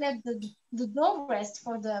since we let the dough rest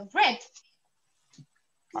for the bread.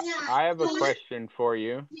 I have a question for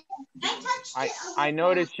you. I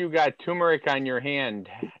noticed you got turmeric on your hand.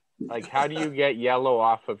 Like, how do you get yellow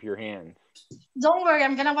off of your hands? Don't worry,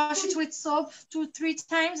 I'm gonna wash it with soap 2-3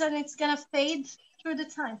 times, and it's gonna fade through the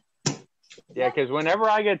time. Yeah, because whenever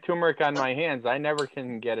I get turmeric on my hands, I never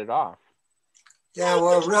can get it off. Yeah,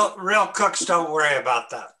 well, real cooks don't worry about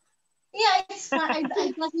that. Yeah, it's fine.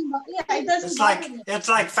 It doesn't bother me. It's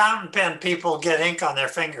like fountain pen people get ink on their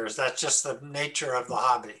fingers. That's just the nature of the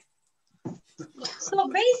hobby. So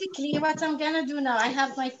basically what I'm gonna do now, I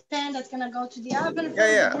have my pen that's gonna go to the oven for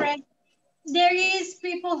Yeah, the bread. There is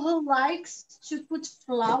people who likes to put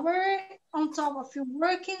flour on top of your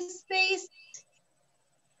working space.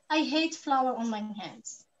 I hate flour on my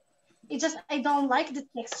hands. I don't like the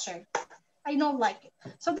texture. I don't like it.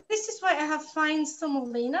 So this is why I have fine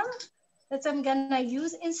semolina that I'm gonna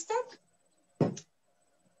use instead.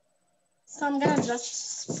 So I'm gonna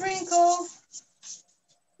just sprinkle.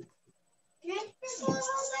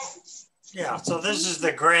 Yeah, so this is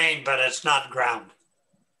the grain, but it's not ground.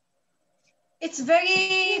 It's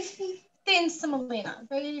very thin semolina.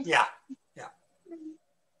 Very. Yeah.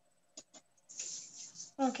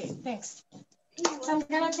 Okay, thanks. So I'm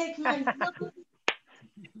gonna take my.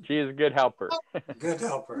 She is a good helper. Good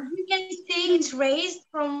helper. You can see it's raised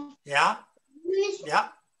from. Yeah.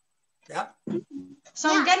 So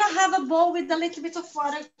I'm gonna have a bowl with a little bit of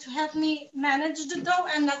water to help me manage the dough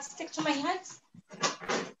and not stick to my hands.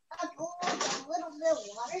 A bowl with a little bit of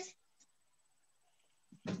water.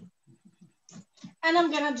 And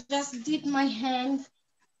I'm gonna just dip my hand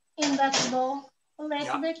in that bowl a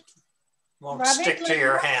little bit. Won't stick to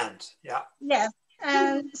your hand. Yeah. Yes,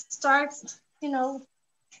 and start,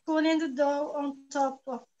 pulling the dough on top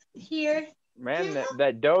of here. Man,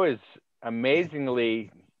 that dough is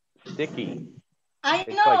amazingly sticky. I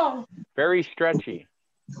It's know. like very stretchy.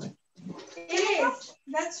 It is.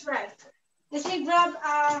 That's right. Let me grab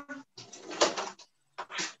a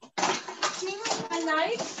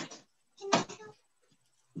knife.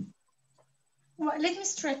 Well, let me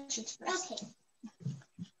stretch it first. Okay.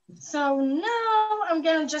 So now I'm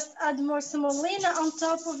gonna just add more semolina on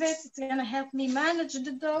top of it. It's gonna help me manage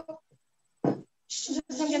the dough. I'm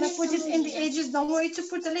gonna put it in the edges. Don't worry to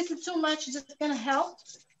put a little too much. It's just gonna help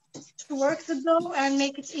to work the dough and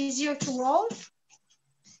make it easier to roll.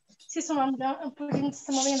 See, so I'm putting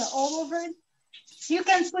semolina all over it. You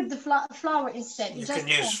can put the flour instead. You can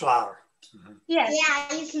use flour. Mm-hmm. Yes.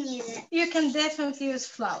 Yeah, you can use it. You can definitely use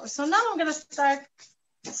flour. So now I'm gonna start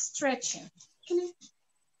stretching.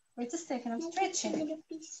 Wait a second, I'm stretching.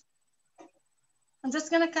 I'm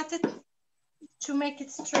just gonna cut it to make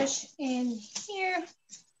it stretch in here.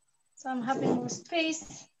 So I'm having more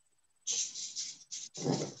space.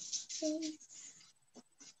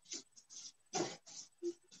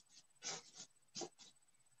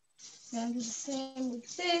 And do the same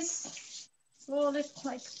with this. Roll it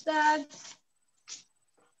like that.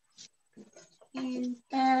 And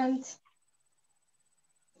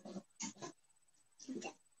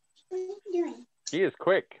what are you doing? She is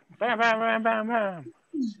quick. Bam, bam, bam, bam, bam.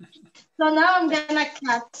 So now I'm gonna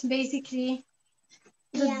cut basically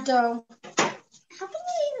the dough. How can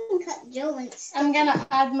you even cut dough and stuff? I'm gonna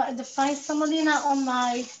add the fine semolina on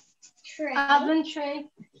my oven tray.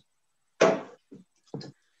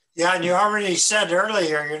 Yeah, and you already said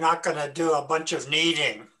earlier you're not going to do a bunch of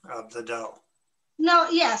kneading of the dough. No,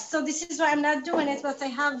 yes. So this is why I'm not doing it, but I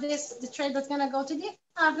have the tray that's gonna go to the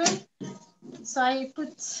oven. So I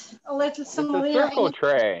put a little semolina. It's a circle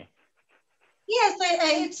tray. Yes,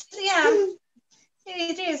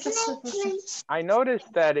 it is a circle tray. I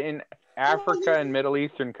noticed that in Africa and Middle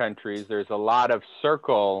Eastern countries, there's a lot of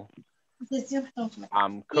circle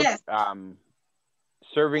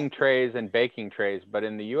serving trays and baking trays, but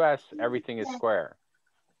in the U.S., everything is square.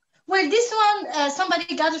 Well, this one,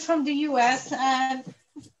 somebody got it from the U.S. and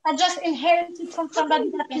I just inherited from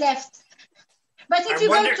somebody that left. But if you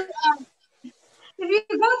go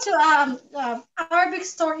to Arabic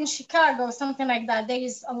store in Chicago, something like that, there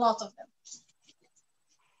is a lot of them.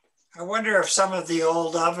 I wonder if some of the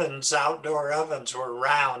old ovens, outdoor ovens, were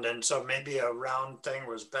round, and so maybe a round thing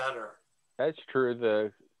was better. That's true.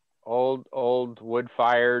 The old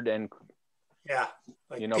wood-fired and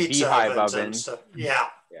like beehive ovens. Yeah,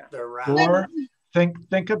 they're round. Or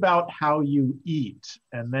think about how you eat,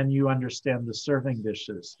 and then you understand the serving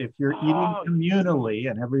dishes. If you're eating communally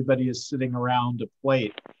and everybody is sitting around a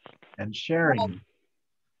plate and sharing,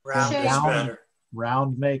 round is better.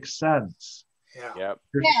 Round makes sense. Yeah. Yep.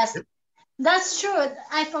 Yes, that's true.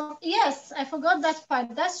 I forgot that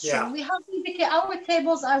part. That's true. Yeah. We have our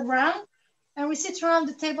tables are round, and we sit around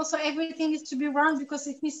the table, so everything needs to be round because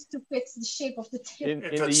it needs to fit the shape of the table. In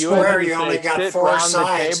the U.S., you only got 4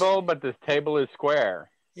 sides. The table, but this table is square.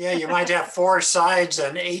 Yeah, you might have 4 sides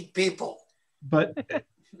and 8 people. But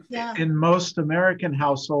in most American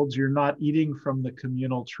households, you're not eating from the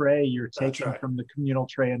communal tray. You're taking from the communal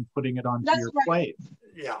tray and putting it onto your plate.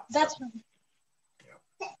 Yeah. That's right.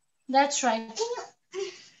 That's right.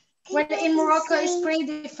 When in Morocco, it's pretty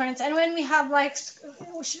different. And when we have like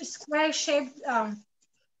square-shaped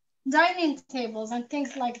dining tables and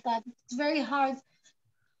things like that, it's very hard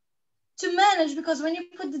to manage because when you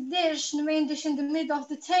put the main dish in the middle of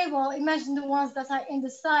the table, imagine the ones that are in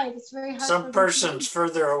the side. It's very hard. Some person's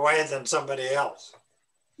further away than somebody else.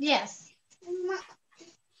 Yes.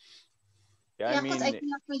 Yeah, I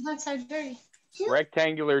mean,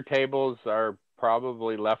 rectangular tables are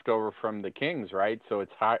probably left over from the kings, right? So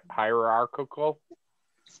it's hierarchical.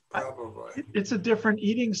 Probably. It's a different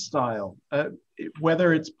eating style,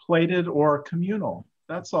 whether it's plated or communal.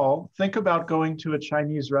 That's all. Think about going to a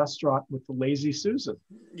Chinese restaurant with the Lazy Susan.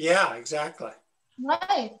 Yeah, exactly.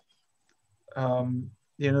 Right.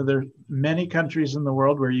 You know, there are many countries in the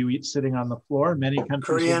world where you eat sitting on the floor. Many countries.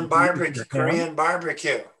 Korean barbecue. Korean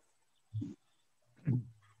barbecue.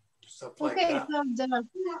 Stuff like that. So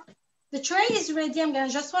the tray is ready. I'm gonna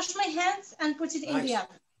just wash my hands and put it in the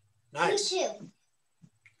oven. Nice. Me too.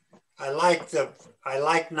 I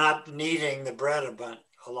like not kneading the bread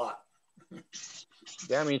a lot.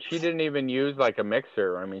 Yeah, I mean, she didn't even use like a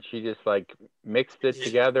mixer. I mean, she just like mixed it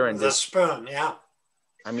together and with a spoon, yeah.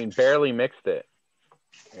 I mean, barely mixed it.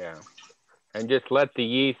 Yeah. And just let the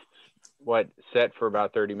yeast, set for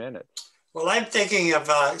about 30 minutes. Well, I'm thinking of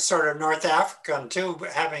sort of North African too,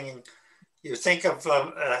 you think of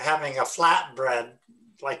having a flat bread,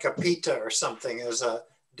 like a pita or something as a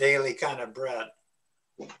daily kind of bread.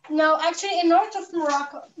 No, actually in north of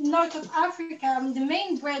Morocco, north of Africa, the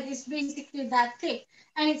main bread is basically that thick.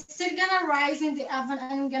 And it's still gonna rise in the oven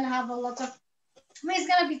and I'm gonna have a lot of, it's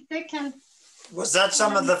gonna be thick. And was that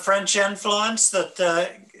some of the French influence that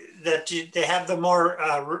they have the more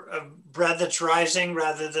bread that's rising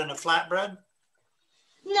rather than a flat bread?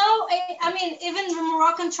 No, I mean, even the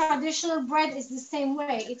Moroccan traditional bread is the same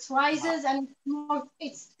way. It rises and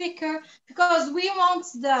it's thicker because we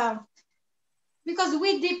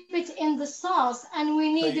dip it in the sauce and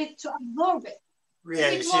we need it to absorb it. Yeah,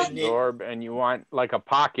 absorb, and you want like a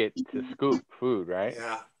pocket to scoop food, right?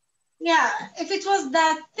 Yeah. Yeah, if it was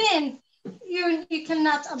that thin, you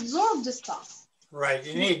cannot absorb the sauce. Right,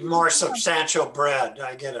 you need more substantial bread.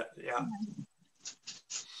 I get it, yeah.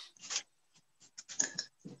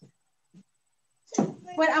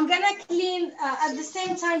 Well, I'm gonna clean at the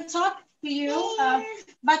same time talk to you,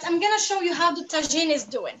 but I'm gonna show you how the Tajine is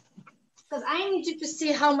doing because I need you to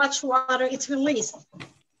see how much water it released.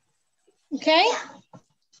 Okay?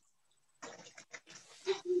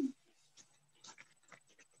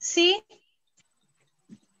 See?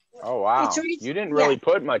 Oh wow! You didn't really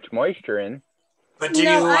put much moisture in. But do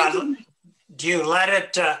you let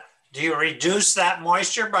it? Do you reduce that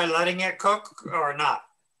moisture by letting it cook or not?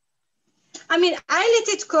 I mean, I let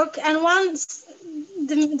it cook, and once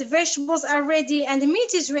the vegetables are ready and the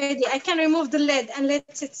meat is ready, I can remove the lid and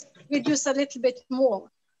let it reduce a little bit more.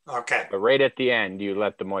 Okay. But right at the end, you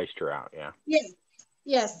let the moisture out, yeah? Yes,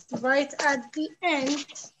 yes, right at the end.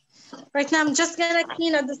 Right now, I'm just gonna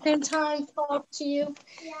clean at the same time, talk to you.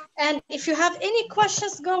 Yeah. And if you have any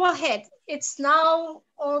questions, go ahead. It's now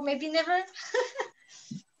or maybe never.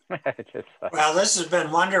 Well, this has been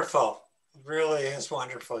wonderful. It really is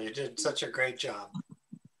wonderful. You did such a great job.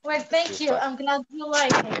 Well, thank you. I'm glad you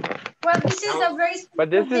like it. Well, this is a very But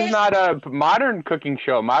this is not a modern cooking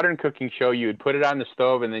show. Modern cooking show, you would put it on the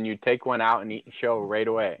stove and then you'd take one out and eat the show right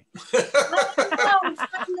away.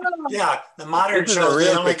 Yeah, the modern show, they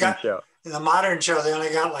only got in the modern show they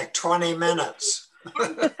only got like 20 minutes.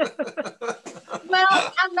 Well,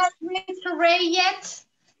 I'm not ready to Ray yet,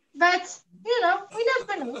 but you know, we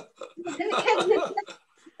never know.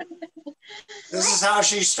 This is how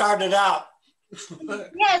she started out.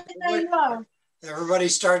 Yes, I know. Everybody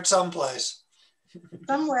starts someplace.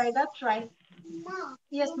 Somewhere, that's right. Mom.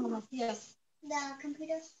 Yes, Mama. Yes. The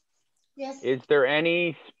computer. Yes. Is there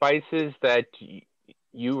any spices that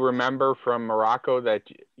you remember from Morocco that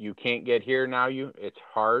you can't get here now? It's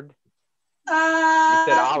hard. You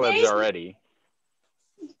said olives already.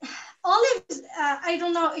 Olives. I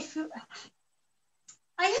don't know if you.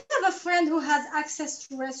 I have a friend who has access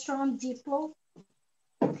to Restaurant Depot,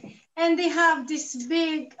 and they have this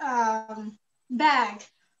big bag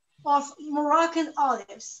of Moroccan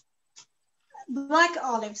olives, black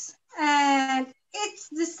olives, and it's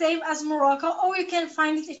the same as Morocco, or you can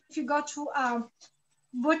find it if you go to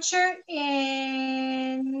butcher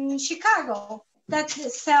in Chicago that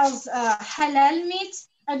sells halal meat.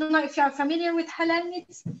 I don't know if you are familiar with halal meat.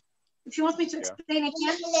 If you want me to explain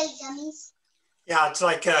again. Yeah, it's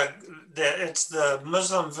like it's the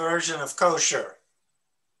Muslim version of kosher.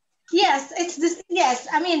 Yes, it's this. Yes,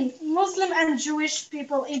 I mean Muslim and Jewish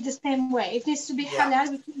people eat the same way. It needs to be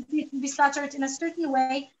halal. It needs to be slaughtered in a certain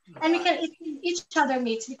way, and we can eat each other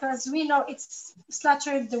meat because we know it's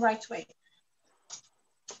slaughtered the right way.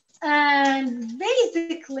 And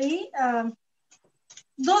basically,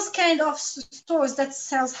 those kind of stores that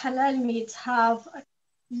sells halal meat have a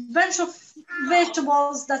bunch of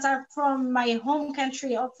vegetables that are from my home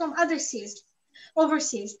country or from other seas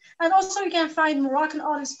overseas. And also you can find Moroccan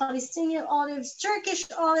olives, Palestinian olives, Turkish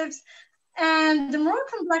olives, and the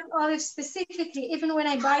Moroccan black olive specifically, even when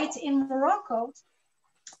I buy it in Morocco,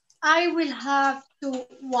 I will have to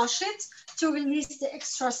wash it to release the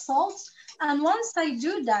extra salt. And once I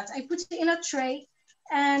do that, I put it in a tray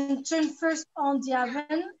and turn first on the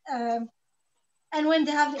oven. And when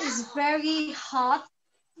the oven is very hot,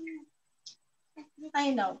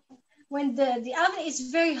 I know. When the oven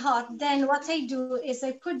is very hot, then what I do is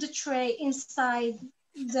I put the tray inside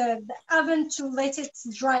the oven to let it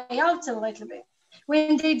dry out a little bit.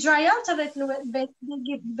 When they dry out a little bit, they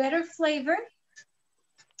give better flavor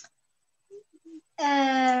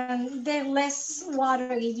and they're less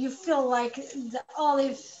watery. You feel like the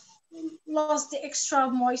olive lost the extra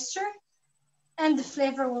moisture and the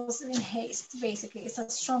flavor was enhanced, basically. It's a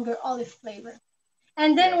stronger olive flavor.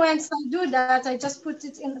 And then once I do that, I just put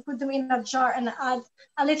them in a jar and add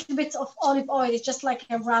a little bit of olive oil. It's just like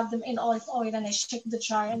I wrap them in olive oil and I shake the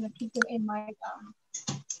jar and I keep them in my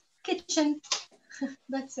kitchen.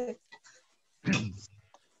 That's it.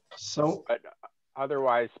 So, but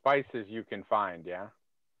otherwise, spices you can find, yeah.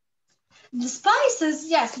 The spices,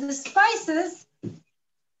 yes, the spices.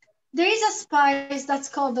 There is a spice that's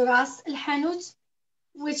called the ras al hanout,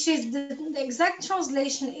 which is the exact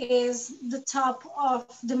translation is the top of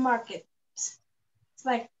the market. It's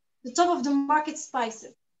like the top of the market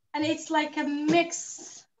spices. And it's like a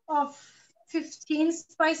mix of 15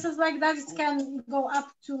 spices like that. It can go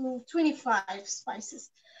up to 25 spices.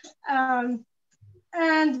 And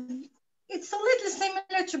it's a little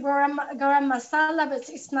similar to garam masala, but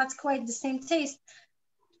it's not quite the same taste.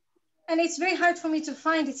 And it's very hard for me to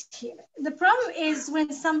find it here. The problem is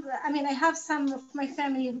when I have some of my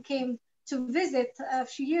family who came to visit a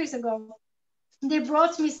few years ago. They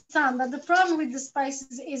brought me some, but the problem with the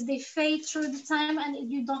spices is they fade through the time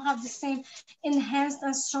and you don't have the same enhanced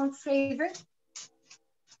and strong flavor.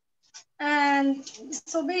 And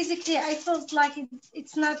so basically I felt like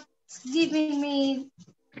it's not giving me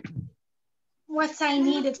what I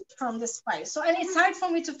needed from the spice. So, and it's hard for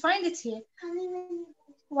me to find it here.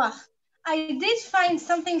 Wow. I did find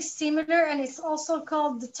something similar, and it's also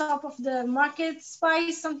called the top of the market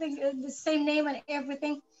spice, something the same name and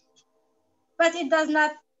everything, but it does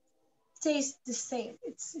not taste the same.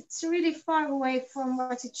 It's really far away from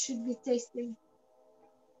what it should be tasting.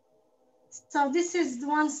 So this is the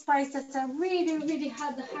one spice that I really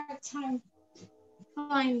had a hard time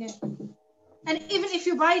finding. And even if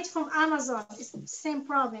you buy it from Amazon, it's the same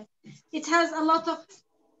problem. It has a lot of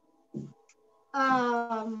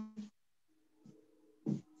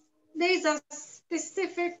there's a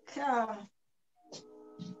specific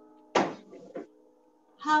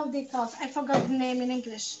how they call it. I forgot the name in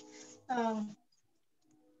English. Clou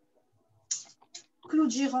de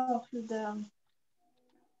girofle.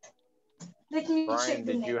 Let me Brian, check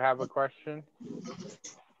the name. Did you have a question?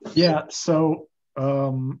 Yeah, so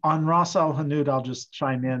on Ras Al Hanout, I'll just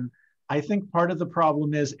chime in. I think part of the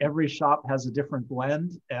problem is every shop has a different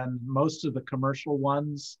blend, and most of the commercial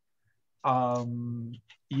ones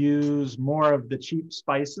use more of the cheap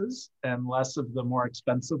spices and less of the more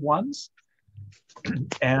expensive ones.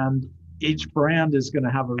 And each brand is going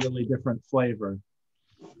to have a really different flavor.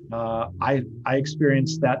 I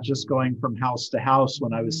experienced that just going from house to house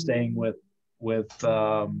when I was staying with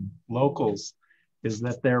locals, is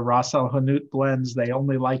that their Ras Al Hanout blends, they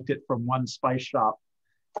only liked it from one spice shop,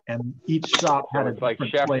 and each shop had a different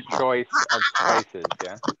like chef's flavor. choice of spices,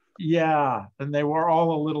 yeah? Yeah, and they were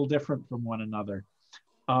all a little different from one another.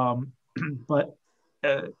 But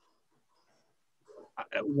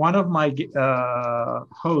one of my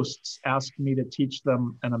hosts asked me to teach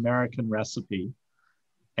them an American recipe.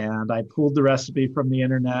 And I pulled the recipe from the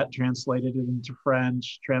internet, translated it into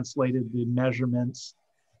French, translated the measurements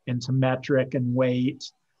into metric and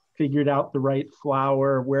weight, figured out the right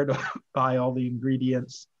flour, where to buy all the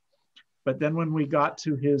ingredients. But then when we got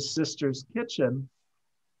to his sister's kitchen,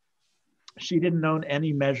 she didn't own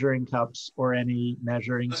any measuring cups or any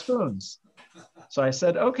measuring spoons. So I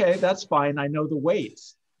said, okay, that's fine. I know the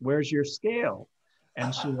weights. Where's your scale?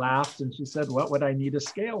 And she laughed and she said, what would I need a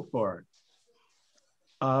scale for?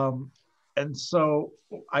 and so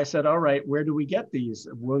I said, all right, where do we get these?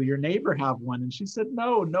 Will your neighbor have one? And she said,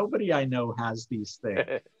 no, nobody I know has these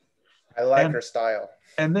things. I like her style.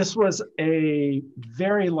 And this was a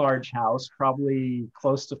very large house, probably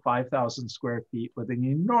close to 5,000 square feet with an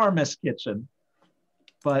enormous kitchen,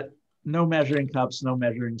 but no measuring cups, no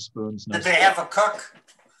measuring spoons. No. Did they have a cook?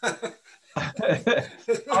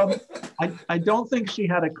 I don't think she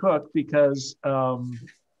had a cook because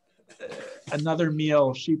another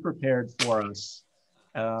meal she prepared for us,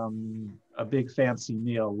 a big fancy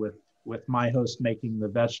meal with my host making the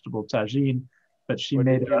vegetable Tajine, but she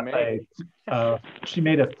made she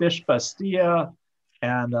made a fish pastilla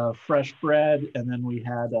and fresh bread, and then we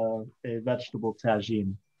had a vegetable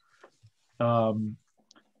Tajine.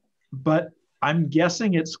 But I'm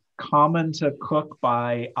guessing it's common to cook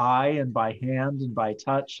by eye and by hand and by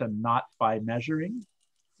touch and not by measuring.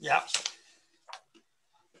 Yeah.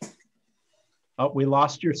 Oh, we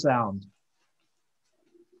lost your sound.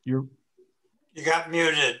 You got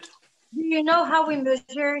muted. Do you know how we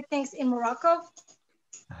measure things in Morocco?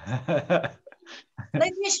 Let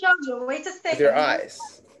me show you. Wait a second. With your eyes.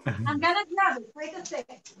 I'm gonna grab it. Wait a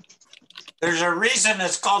second. There's a reason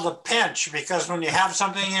it's called a pinch, because when you have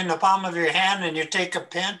something in the palm of your hand and you take a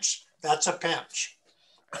pinch, that's a pinch.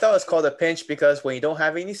 I thought it's called a pinch because when you don't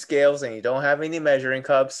have any scales and you don't have any measuring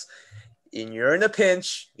cups, and you're in a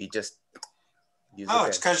pinch, you just use a pinch.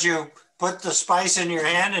 It's because you put the spice in your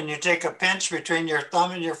hand and you take a pinch between your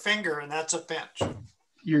thumb and your finger, and that's a pinch.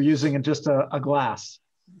 You're using just a glass.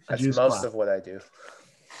 That's most of what I do.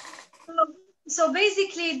 So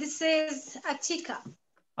basically, this is a teacup.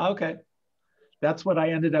 Okay. That's what I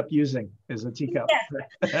ended up using, is a teacup.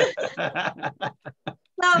 Yes.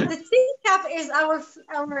 Now, the teacup is our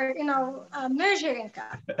measuring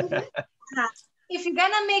cup. If you're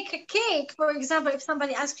gonna make a cake, for example, if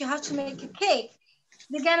somebody asks you how to make a cake,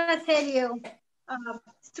 they're gonna tell you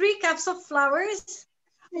 3 cups of flours.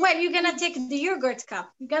 Well, you're gonna take the yogurt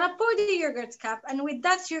cup. You're gonna pour the yogurt cup, and with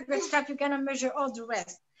that yogurt cup, you're gonna measure all the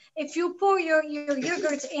rest. If you pour your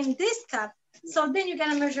yogurt in this cup, so then you're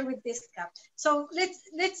gonna measure with this cup. So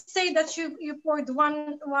let's say that you poured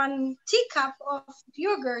one teacup of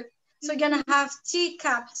yogurt, so you're gonna have 2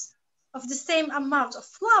 cups of the same amount of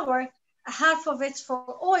flour, half of it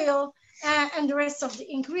for oil, and the rest of the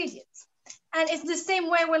ingredients. And it's the same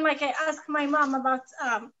way when I ask my mom about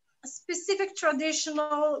a specific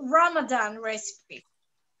traditional Ramadan recipe.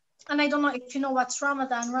 And I don't know if you know what's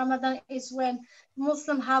Ramadan. Ramadan is when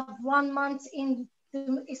Muslims have 1 month in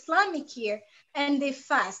the Islamic year, and they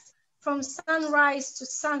fast from sunrise to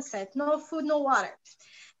sunset, no food, no water.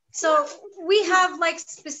 So we have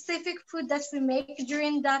specific food that we make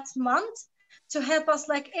during that month to help us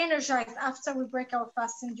energize after we break our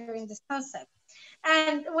fasting during the sunset.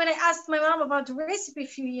 And when I asked my mom about the recipe a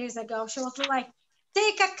few years ago, she was like,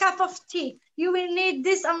 take a cup of tea. You will need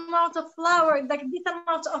this amount of flour, this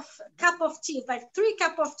amount of cup of tea, 3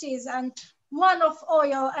 cups of teas and 1 of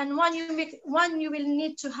oil, and one you will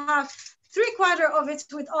need to have 3/4 of it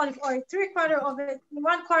with olive oil,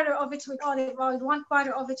 1/4 of it with olive oil,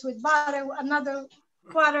 1/4 of it with butter, another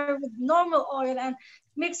 1/4 with normal oil, and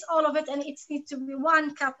mix all of it, and it needs to be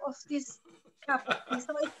 1 cup of this cup of tea.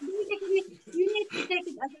 So it's basically, you need to take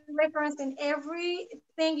it as a reference in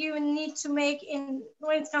everything you need to make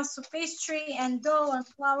when it comes to pastry and dough and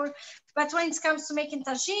flour. But when it comes to making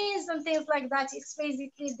tagines and things like that, it's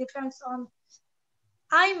basically depends on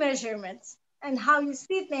eye measurements and how you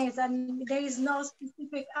see things, and there is no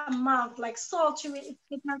specific amount. Like salt, it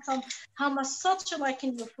depends on how much salt you like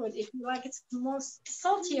in your food. If you like it most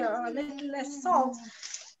saltier or a little less salt.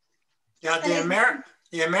 Yeah,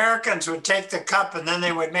 the Americans would take the cup and then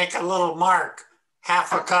they would make a little mark,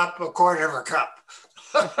 1/2 a cup, 1/4 of a cup.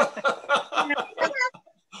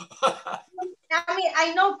 I mean, I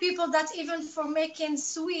know people that even for making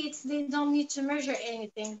sweets, they don't need to measure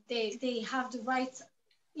anything. They have the right,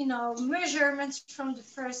 measurements from the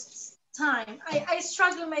first time. I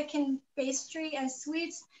struggle making pastry and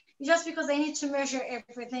sweets just because I need to measure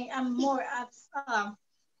everything. I'm more at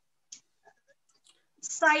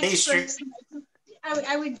size person.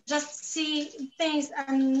 I would just see things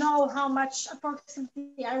and know how much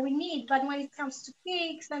approximately I would need. But when it comes to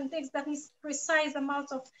cakes and things that needs precise amount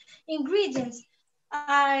of ingredients,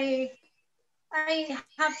 I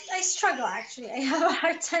struggle actually. I have a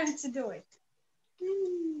hard time to do it.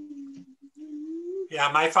 Yeah,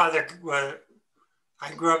 my father, I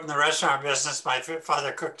grew up in the restaurant business. My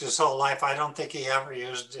father cooked his whole life. I don't think he ever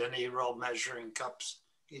used any real measuring cups.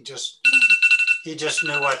 He just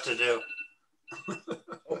knew what to do.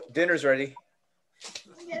 Oh, dinner's ready.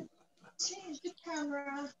 Change the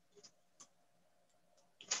camera.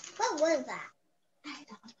 What was that?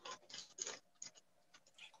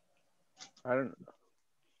 I don't know.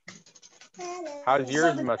 How's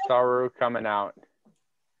yours, Masaru, coming out?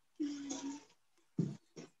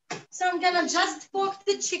 So I'm gonna just poke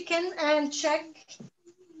the chicken and check.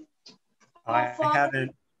 I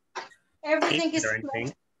haven't Everything is or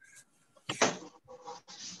anything.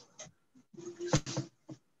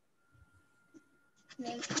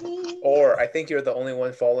 Or I think you're the only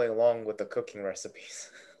one following along with the cooking recipes.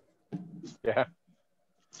 Yeah.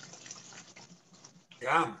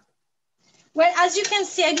 Yeah. Well, as you can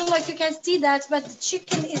see, I don't know if you can see that, but the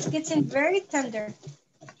chicken is getting very tender.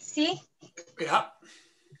 See? Yeah.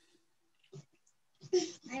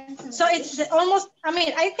 So it's almost, I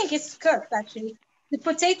mean, I think it's cooked actually. The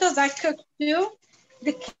potatoes are cooked too.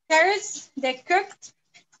 The carrots, they're cooked.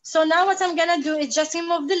 So now what I'm gonna do is just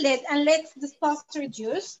remove the lid and let the sauce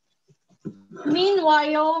reduce.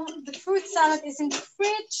 Meanwhile, the fruit salad is in the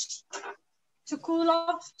fridge to cool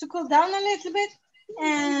off, to cool down a little bit.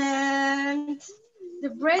 And the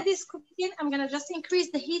bread is cooking. I'm gonna just increase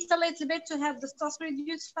the heat a little bit to have the sauce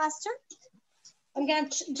reduce faster. I'm gonna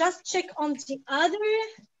just check on the other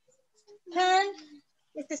pan.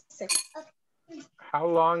 Wait a second. How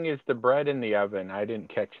long is the bread in the oven? I didn't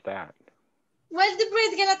catch that. Well, the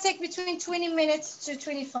bread is gonna take between 20 minutes to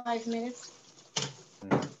 25 minutes.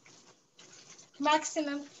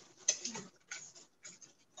 Maximum.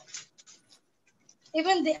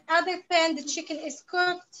 Even the other pan, the chicken is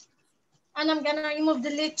cooked. And I'm gonna remove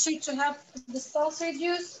the lid to have the sauce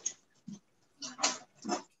reduced.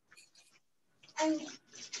 And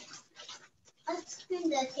let's clean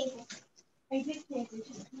the table. I did clean the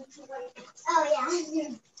table. Oh yeah.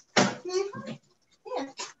 Yeah.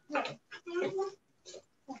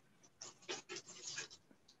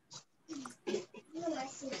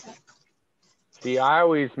 See, I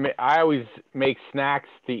always make snacks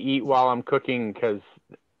to eat while I'm cooking because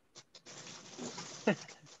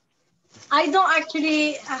I don't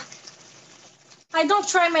actually. I don't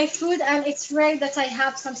try my food, and it's rare that I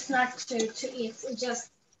have some snacks to eat. It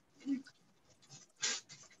just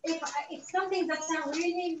if it's something that I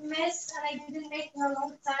really miss and I didn't make in a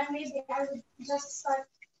long time, maybe I would just start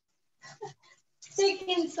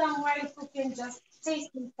taking some while cooking, just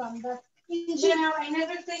tasting some. But in general, I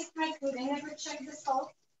never taste my food. I never check the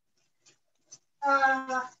salt.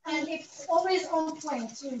 And it's always on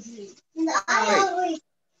point, usually. I always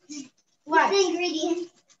What? the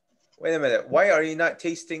ingredients. Wait a minute. Why are you not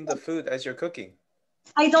tasting the food as you're cooking?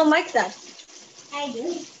 I don't like that. I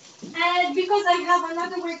do. And because I have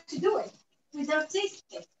another way to do it without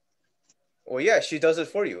tasting it. Well, yeah, she does it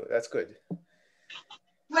for you. That's good.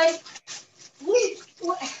 Well,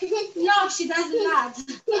 no, she doesn't not.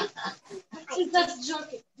 She's just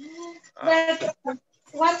joking. But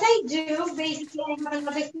what I do, basically, I have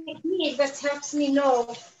another technique that helps me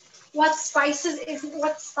know what spice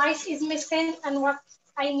is missing and what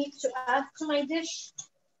I need to add to my dish.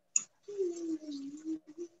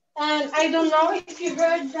 And I don't know if you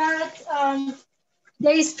heard that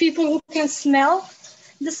there is people who can smell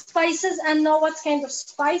the spices and know what kind of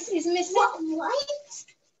spice is missing. What?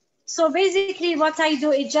 So basically what I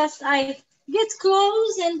do is just I get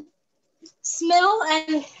close and smell,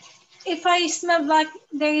 and if I smell like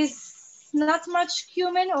there is not much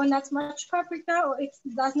cumin or not much paprika or it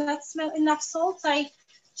does not smell enough salt, I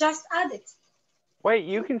just add it. Wait,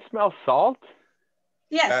 you can smell salt?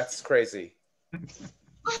 Yes. That's crazy.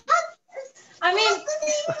 I mean,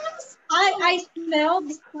 I smell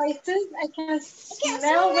the spices. I can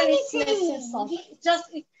smell when it's missing salt. Just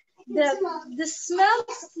the smell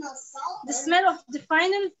of the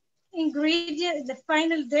final ingredient, the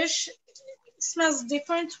final dish smells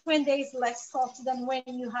different when there is less salt than when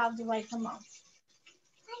you have the right amount.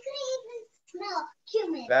 I couldn't even smell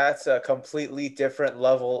cumin. That's a completely different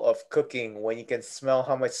level of cooking when you can smell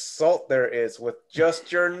how much salt there is with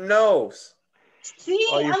just your nose. See,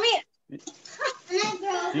 Well, I mean,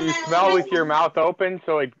 do you smell with your mouth open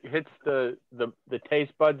so it hits the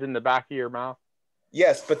taste buds in the back of your mouth?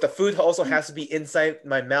 Yes, but the food also has to be inside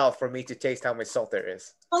my mouth for me to taste how much salt there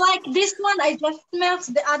is. like this one, I just smelled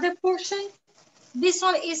the other portion. This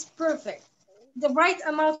one is perfect, the right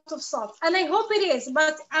amount of salt, and I hope it is.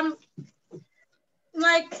 But I'm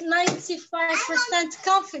like 95%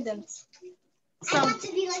 confident. So, I want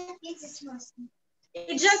to be like this.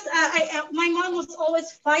 It just my mom was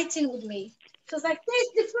always fighting with me. She was like,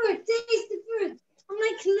 taste the food, taste the food. I'm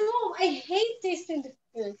like, no, I hate tasting the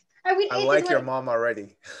food. I like your mom already. I'm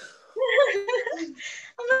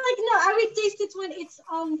like, no, I will taste it when it's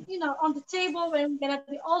on, on the table, when we're gonna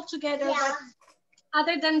be all together. Yeah. But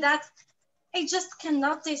other than that, I just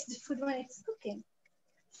cannot taste the food when it's cooking.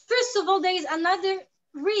 First of all, there is another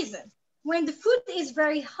reason. When the food is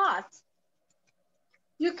very hot,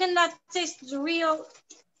 you cannot taste the real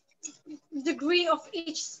degree of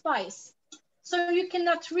each spice. So you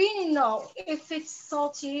cannot really know if it's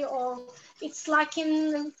salty or it's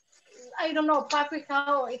lacking, I don't know, paprika,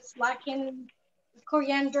 or it's lacking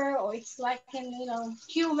coriander, or it's lacking,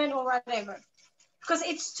 cumin or whatever. Because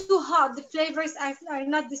it's too hot, the flavors are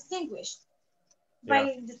not distinguished by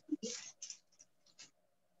the taste.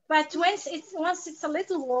 But once it's a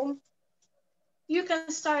little warm, you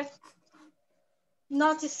can start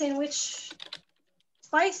noticing which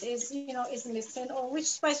spice is missing, or which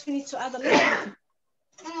spice we need to add a little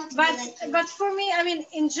bit. But for me, I mean,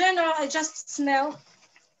 in general, I just smell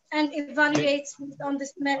and evaluate on the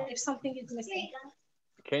smell if something is missing.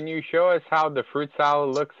 Can you show us how the fruit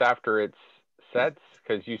salad looks after it sets?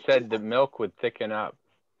 Because you said the milk would thicken up.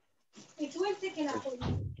 It will thicken up.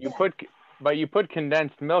 You put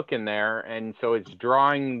condensed milk in there, and so it's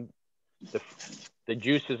drawing the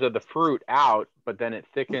juices of the fruit out, but then it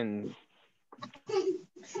thickens.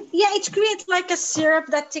 Yeah, it creates like a syrup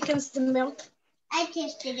that thickens the milk. I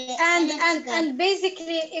tasted it. And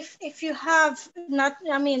basically, if you have not,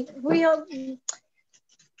 I mean,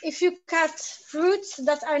 if you cut fruits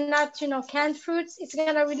that are not, canned fruits, it's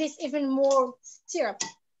gonna release even more syrup.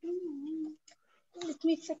 Let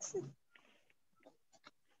me fix it.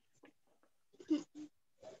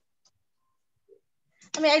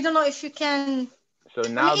 I mean, I don't know if you can. So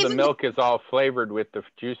now the milk is all flavored with the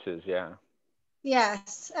juices, yeah.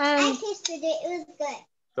 Yes. I tasted it. It was good.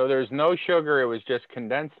 So there's no sugar. It was just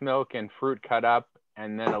condensed milk and fruit cut up,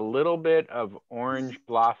 and then a little bit of orange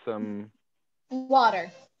blossom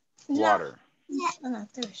water. Water. No.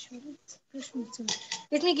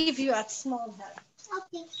 Let me give you a small bag.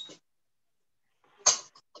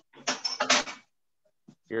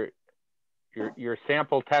 Okay. Your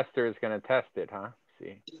sample tester is going to test it, huh?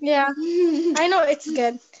 See. Yeah, I know it's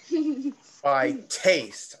good. By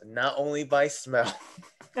taste, not only by smell.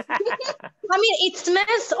 I mean, it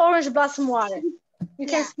smells orange blossom water. You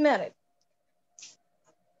can smell it.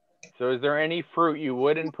 So is there any fruit you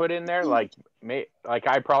wouldn't put in there? Like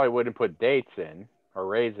I probably wouldn't put dates in, or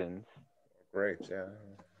raisins. Grapes, yeah.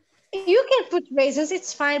 You can put raisins,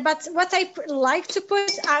 it's fine. But what I like to put,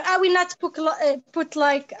 I will not put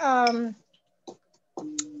like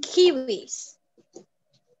kiwis.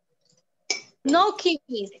 No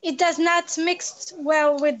kiwis. It does not mix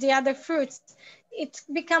well with the other fruits. It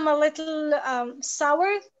become a little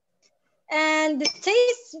sour, and the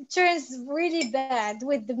taste turns really bad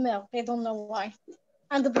with the milk. I don't know why.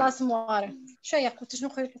 And the blossom water. So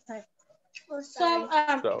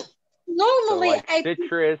normally like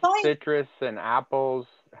citrus and apples.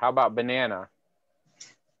 How about banana?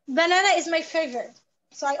 Banana is my favorite.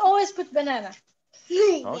 So I always put banana.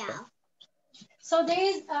 Okay. So there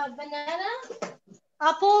is banana,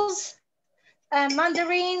 apples,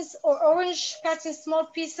 mandarins or orange cut in small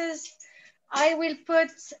pieces. I will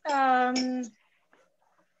put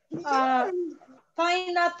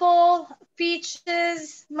pineapple,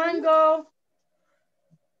 peaches, mango,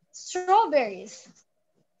 strawberries.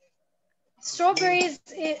 Strawberries,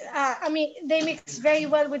 I mean, they mix very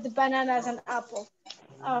well with the bananas and apple.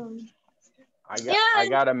 I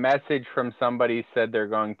got a message from somebody said they're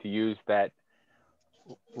going to use that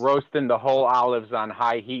roasting the whole olives on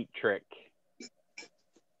high heat trick.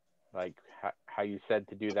 Like how you said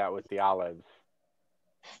to do that with the olives.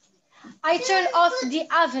 I turn off the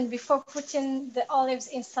oven before putting the olives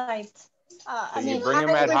inside. So you bring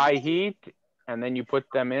them at high heat, and then you put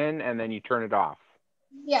them in, and then you turn it off.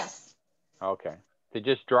 Yes. Okay. To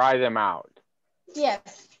just dry them out.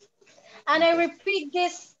 Yes. And I repeat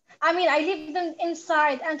this. I mean, I leave them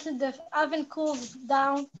inside until the oven cools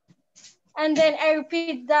down. And then I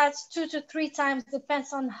repeat that 2 to 3 times,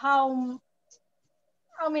 depends on how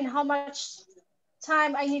much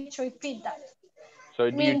time I need to repeat that. So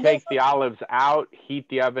do you take the olives out, heat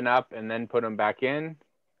the oven up, and then put them back in?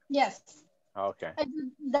 Yes. Okay. I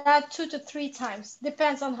do that 2 to 3 times.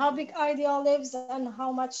 Depends on how big are the olives and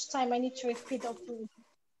how much time I need to repeat of food.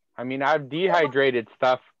 I mean, I've dehydrated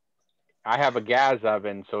stuff. I have a gas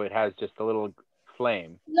oven, so it has just a little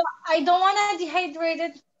flame. No, I don't want to dehydrate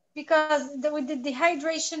it because with the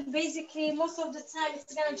dehydration, basically, most of the time,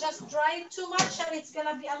 it's going to just dry too much and it's going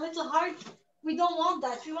to be a little hard. We don't want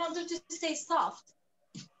that. We want them to stay soft.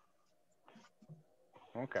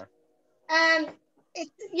 Okay. And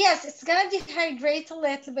yes, it's going to dehydrate a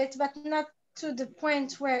little bit, but not to the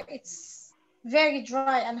point where it's very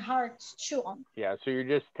dry and hard to chew on. Yeah, so you're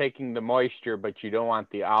just taking the moisture, but you don't want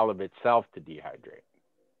the olive itself to dehydrate.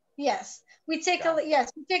 Yes, we take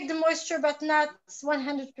we take the moisture, but not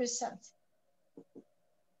 100%.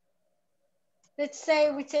 Let's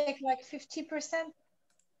say we take like 50%.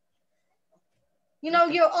 You know,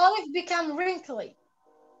 your olive become wrinkly,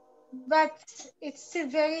 but it's still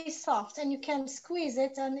very soft, and you can squeeze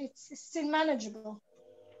it, and it's still manageable.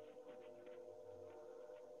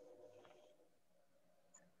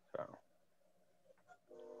 So,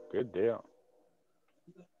 good deal.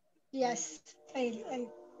 Yes, I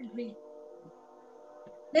agree.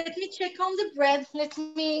 Let me check on the bread. Let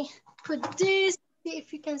me put this, see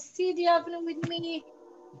if you can see the oven with me.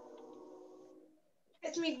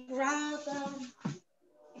 Let me grab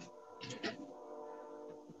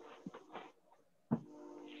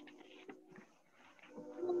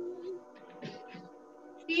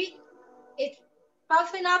see, it's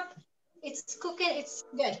puffing up, it's cooking, it's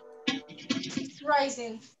good. It's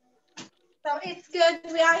rising. So it's good.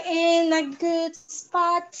 We are in a good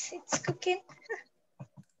spot. It's cooking.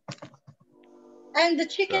 And the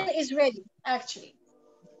chicken is ready, actually.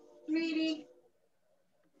 Really.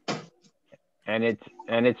 And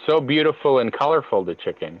it's so beautiful and colorful, the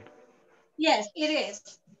chicken. Yes, it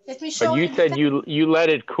is. Let me show you. But you said you let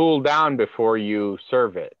it cool down before you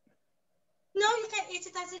serve it. No, you can eat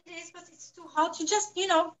it as it is, but it's too hot. You just, you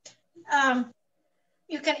know,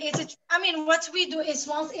 you can eat it. I mean, what we do is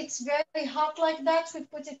once it's very hot like that, we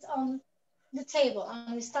put it on the table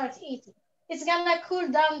and we start eating. It's gonna cool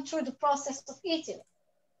down through the process of eating.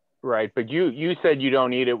 Right, but you said you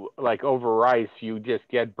don't eat it like over rice. You just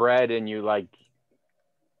get bread and you like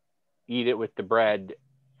eat it with the bread,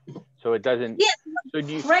 so it doesn't. Yes. So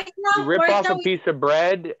you right rip off now a piece of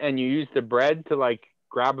bread and you use the bread to like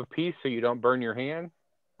grab a piece so you don't burn your hand?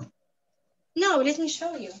 No, let me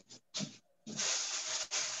show you.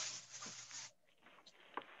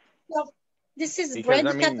 Well, this is bread.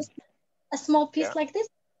 You cut a small piece like this.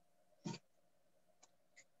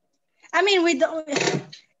 I mean,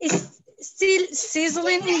 it's still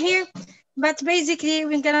sizzling in here, but basically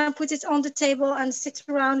we're gonna put it on the table and sit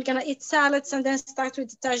around. We're gonna eat salads and then start with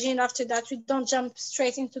the tagine. After that, we don't jump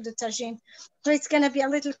straight into the tagine. So it's gonna be a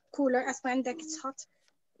little cooler as when that gets hot.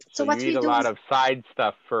 So what you eat a lot of side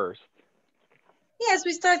stuff first. Yes,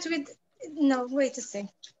 we start with. No, wait a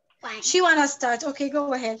second. She wanna start. Okay,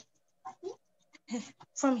 go ahead.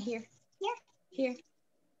 From here. Here.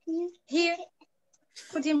 Here.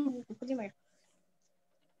 Put him here.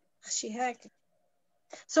 She hacked it.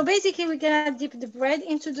 So basically, we're gonna dip the bread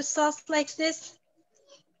into the sauce like this.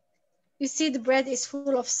 You see the bread is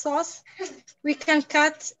full of sauce. We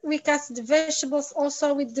cut the vegetables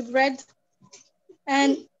also with the bread,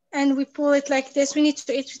 and we pull it like this. We need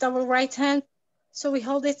to eat with our right hand, so we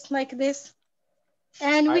hold it like this,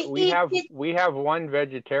 and we have one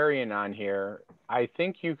vegetarian on here. I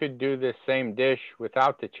think you could do this same dish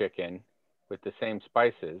without the chicken, with the same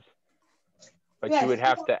spices, but you would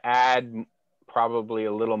have to add probably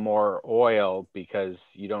a little more oil because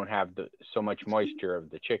you don't have so much moisture of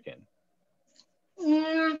the chicken.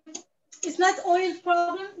 It's not oil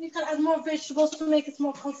problem. You can add more vegetables to make it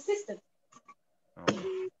more consistent.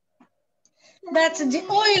 Oh. But the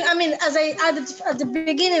oil, I mean, as I added at the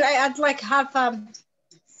beginning, I add like half a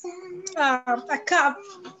cup.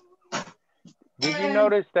 Did you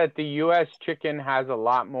notice that the U.S. chicken has a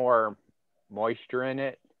lot more moisture in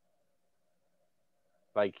it?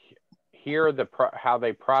 Like here, how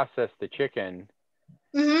they process the chicken,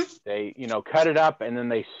 they cut it up and then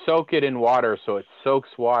they soak it in water so it soaks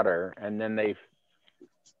water, and then they,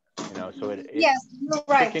 so yes, you're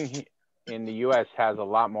right. Chicken in the U.S. has a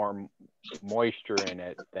lot more moisture in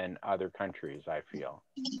it than other countries, I feel.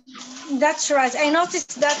 That's right. I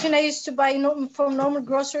noticed that when I used to buy from normal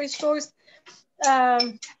grocery stores.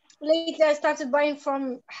 Lately, I started buying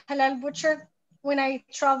from halal butcher. When I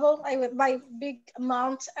travel, I would buy big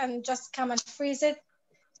amount and just come and freeze it.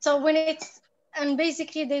 So and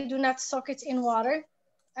basically they do not soak it in water.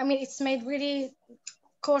 I mean, it's made really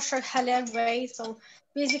kosher halal way. So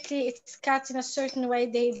basically it's cut in a certain way.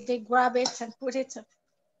 They grab it and put it,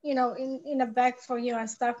 in a bag for you and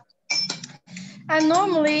stuff. And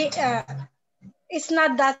normally it's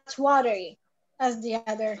not that watery as the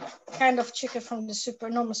other kind of chicken from the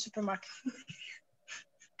normal supermarket.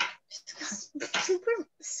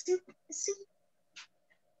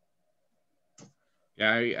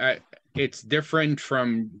 Yeah, it's different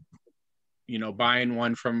from, buying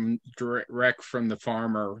one from direct from the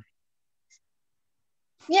farmer.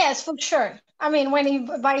 Yes, for sure. I mean, when you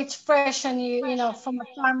buy it fresh and from a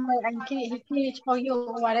farmer and he clean it for you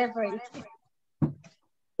or whatever,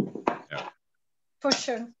 yeah. For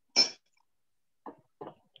sure.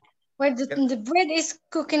 Where the bread is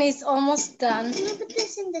cooking is almost done. Can you put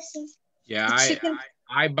this in the sink? Yeah,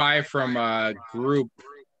 I buy from a group.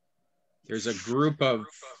 There's a group of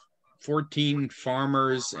 14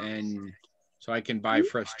 farmers, and so I can buy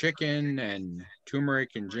fresh chicken and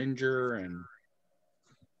turmeric and ginger and.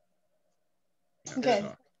 Good.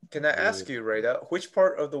 So. Can I ask you, Radia, which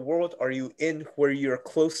part of the world are you in where you're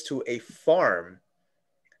close to a farm?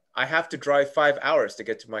 I have to drive 5 hours to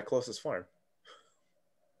get to my closest farm.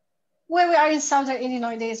 Where we are in Southern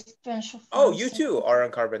Illinois, there is a bunch of farms. Oh, you too are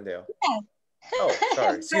in Carbondale. Yeah. Oh,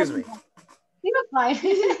 sorry. Excuse me. You're fine.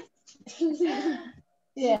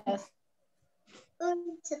 Yes.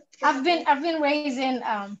 I've been raising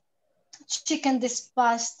chicken this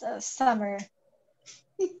past summer.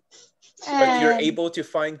 But you're able to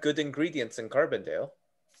find good ingredients in Carbondale.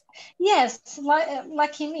 Yes,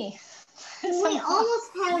 lucky me. We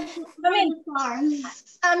almost have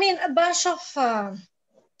farms. I mean, a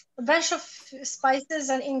bunch of spices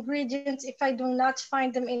and ingredients. If I do not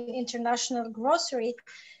find them in international grocery,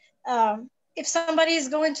 if somebody is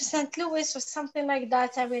going to St. Louis or something like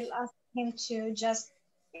that, I will ask him to just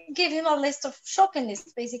give him a list of shopping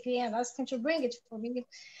list, basically, and ask him to bring it for me.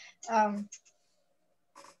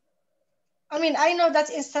 I mean, I know that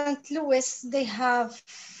in St. Louis, they have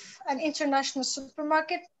an international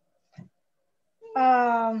supermarket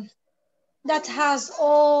that has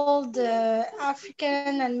all the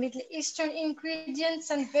African and Middle Eastern ingredients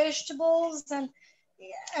and vegetables. And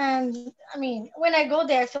I mean, when I go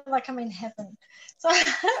there, I feel like I'm in heaven. So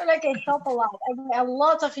like I help a lot. I buy a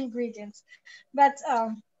lot of ingredients. But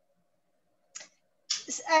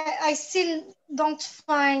I still don't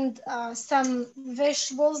find some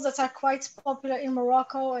vegetables that are quite popular in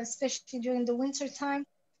Morocco, especially during the winter time.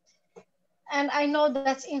 And I know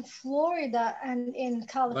that in Florida and in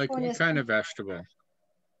California. Like what kind of vegetable?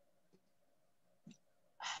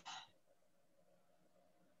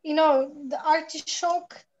 You know, the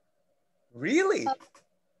artichoke. Really?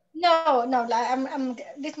 No,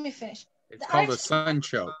 let me finish. It's called a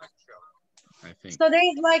sunchoke, I think. So there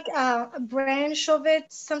is like a branch of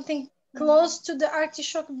it, something close to the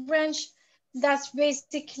artichoke branch. That's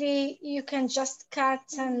basically you can just cut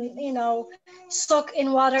and, you know, soak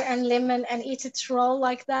in water and lemon and eat it raw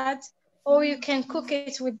like that. Or you can cook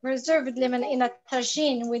it with preserved lemon in a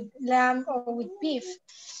tajine with lamb or with beef.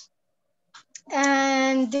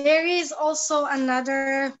 And there is also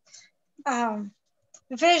another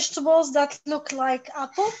vegetables that look like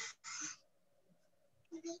apple.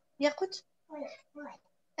 Yakut.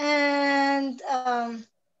 And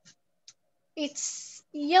it's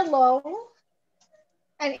yellow.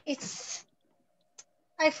 And it's,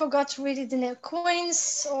 I forgot really the name,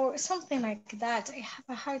 coins or something like that. I have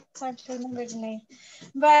a hard time to remember the name.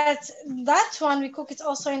 But that one, we cook it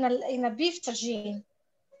also in a beef tagine.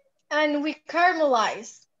 And we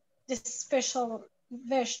caramelize this special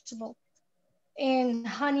vegetable in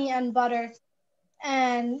honey and butter.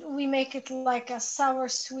 And we make it like a sour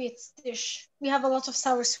sweet dish. We have a lot of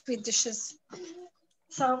sour sweet dishes.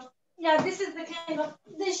 So yeah, this is the kind of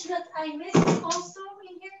dish that I miss also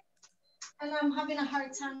in here. And I'm having a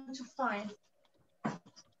hard time to find.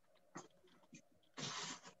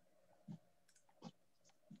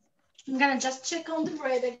 I'm gonna just check on the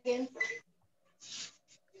bread again.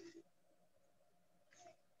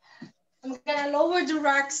 I'm gonna lower the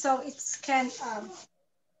rack so it can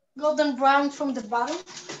golden brown from the bottom.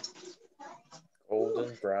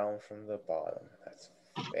 Golden brown from the bottom. That's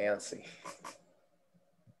fancy.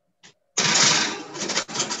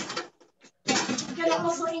 I'm gonna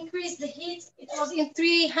also increase the heat. It was in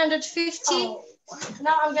 350. Oh.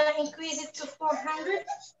 Now I'm gonna increase it to 400.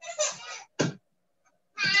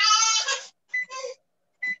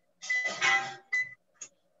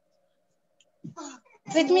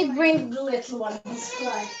 Let me bring the little one.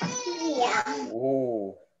 Yeah.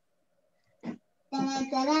 Ooh.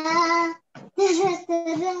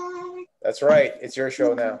 That's right. It's your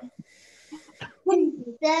show now.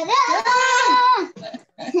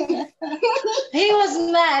 He was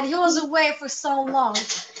mad. He was away for so long.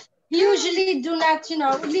 He usually do not, you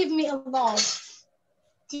know, leave me alone.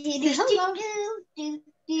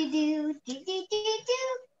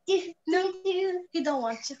 No, he don't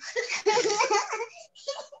want to.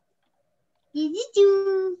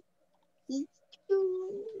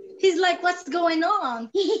 He's like, what's going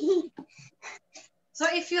on? So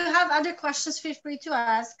if you have other questions, feel free to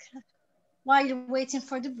ask while you're waiting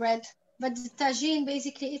for the bread. But the tagine,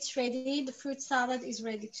 basically, it's ready. The fruit salad is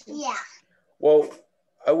ready too. Yeah. Well,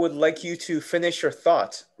 I would like you to finish your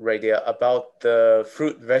thought, Radia, about the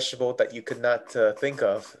fruit vegetable that you could not think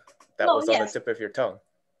of that was on the tip of your tongue.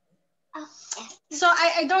 So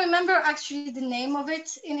I don't remember actually the name of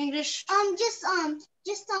it in English.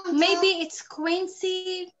 Maybe it's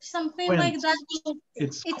quincy, something Quince. like that.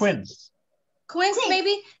 It's quince. Quince,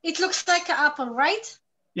 maybe. It looks like an apple, right?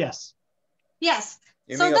 Yes. Yes.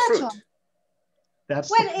 You so mean a that fruit? one.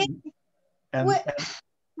 That's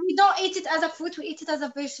we don't eat it as a fruit. We eat it as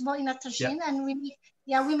a vegetable in a tagine, and we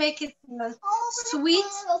make it sweet.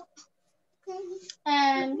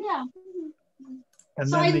 And yeah. And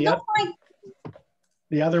so then I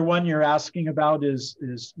the other one you're asking about is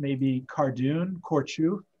maybe cardoon,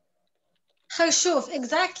 corchu. Kharchouf,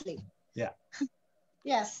 exactly. Yeah.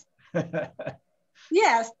 Yes.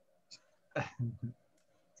 Yes.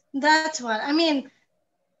 That one. I mean,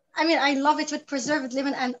 I love it with preserved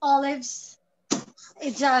lemon and olives.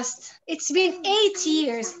 It's been 8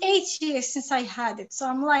 years since I had it. So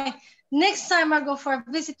I'm like, next time I go for a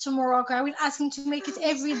visit to Morocco, I will ask him to make it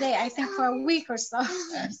every day, I think for a week or so.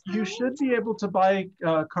 You should be able to buy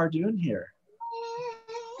cardoon here.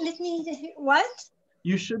 What?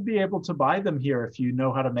 You should be able to buy them here if you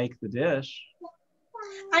know how to make the dish.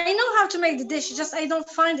 I know how to make the dish, just I don't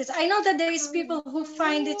find it. I know that there is people who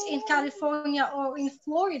find it in California or in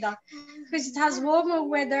Florida because it has warmer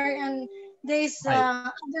weather and there's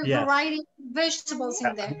other variety of vegetables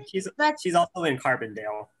in there. She's also in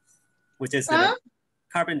Carbondale, which is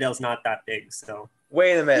Carbondale's not that big, so.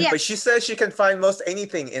 Wait a minute, but she says she can find most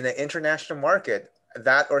anything in an international market.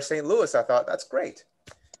 That or St. Louis, I thought that's great.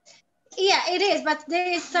 Yeah, it is, but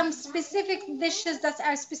there is some specific dishes that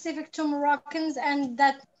are specific to Moroccans, and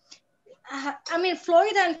that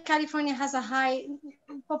Florida and California has a high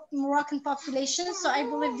Moroccan population, so I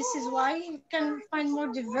believe this is why you can find more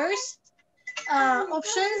diverse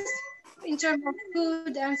options in terms of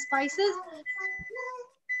food and spices.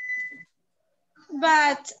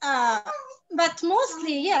 But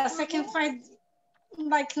mostly, yes, I can find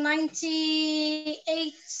like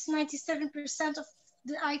 97% of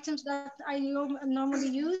the items that I normally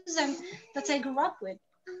use and that I grew up with.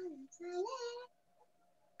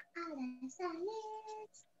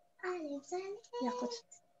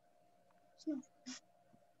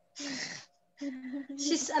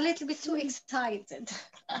 She's a little bit too excited.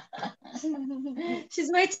 She's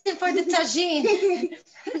waiting for the tagine.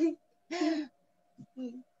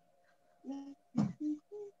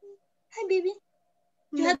 Hi, baby.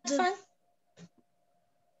 You had fun?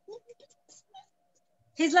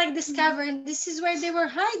 He's like discovering this is where they were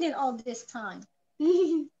hiding all this time.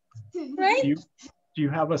 Right? Do you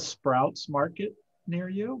have a Sprouts market near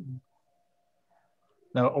you?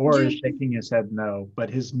 No, or is shaking his head no,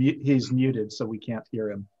 but he's muted, so we can't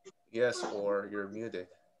hear him. Yes, or you're muted.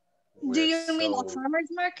 Do you mean a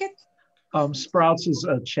farmer's market? Sprouts is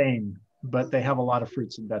a chain, but they have a lot of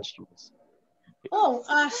fruits and vegetables. Oh,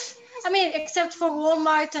 except for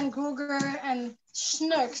Walmart and Kruger and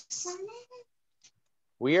Schnucks.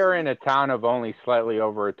 We are in a town of only slightly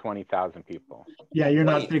over 20,000 people. Yeah, you're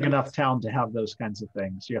not big enough town to have those kinds of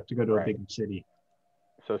things. You have to go to a bigger city.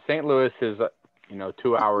 So St. Louis is,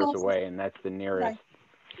 2 hours away, and that's the nearest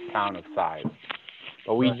town of size.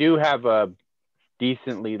 But we do have a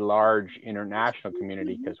decently large international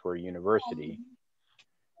community because we're a university.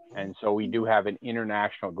 And so we do have an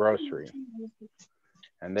international grocery.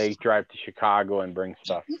 And they drive to Chicago and bring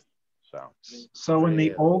stuff. So in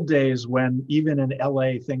the old days, when even in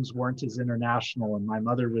LA things weren't as international and my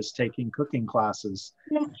mother was taking cooking classes,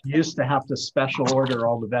 she used to have to special order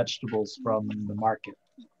all the vegetables from the market.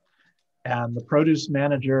 And the produce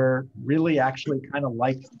manager really actually kind of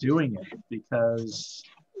liked doing it because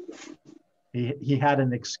he had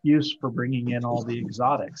an excuse for bringing in all the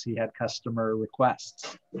exotics. He had customer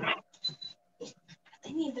requests.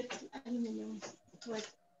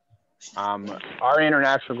 Our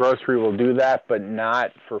international grocery will do that, but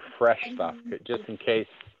not for fresh stuff, just in case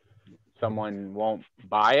someone won't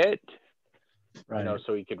buy it,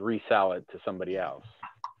 so he could resell it to somebody else.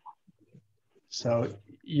 So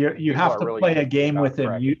you have to play a game with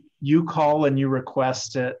him. You call and you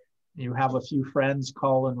request it. You have a few friends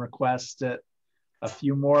call and request it. A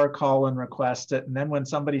few more call and request it. And then when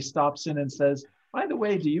somebody stops in and says, by the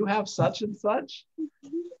way, do you have such and such?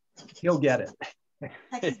 He'll get it.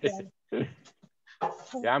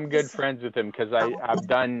 Yeah, I'm good friends with him because I've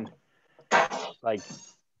done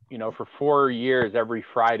for 4 years, every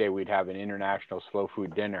Friday we'd have an international slow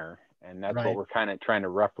food dinner. And that's what we're kind of trying to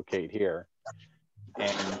replicate here.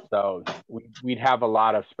 And so we'd have a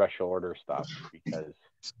lot of special order stuff because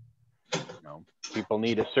people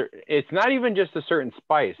need it's not even just a certain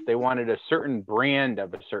spice. They wanted a certain brand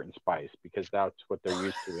of a certain spice because that's what they're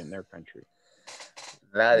used to in their country.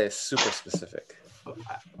 That is super specific.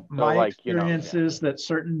 My experience is that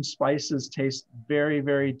certain spices taste very,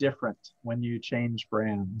 very different when you change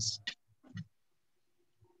brands.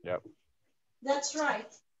 Yep. That's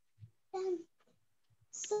right.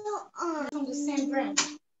 So from the same brand.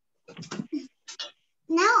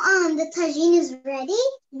 Now the tagine is ready.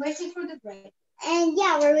 Waiting for the bread. And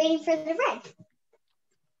yeah, we're waiting for the bread.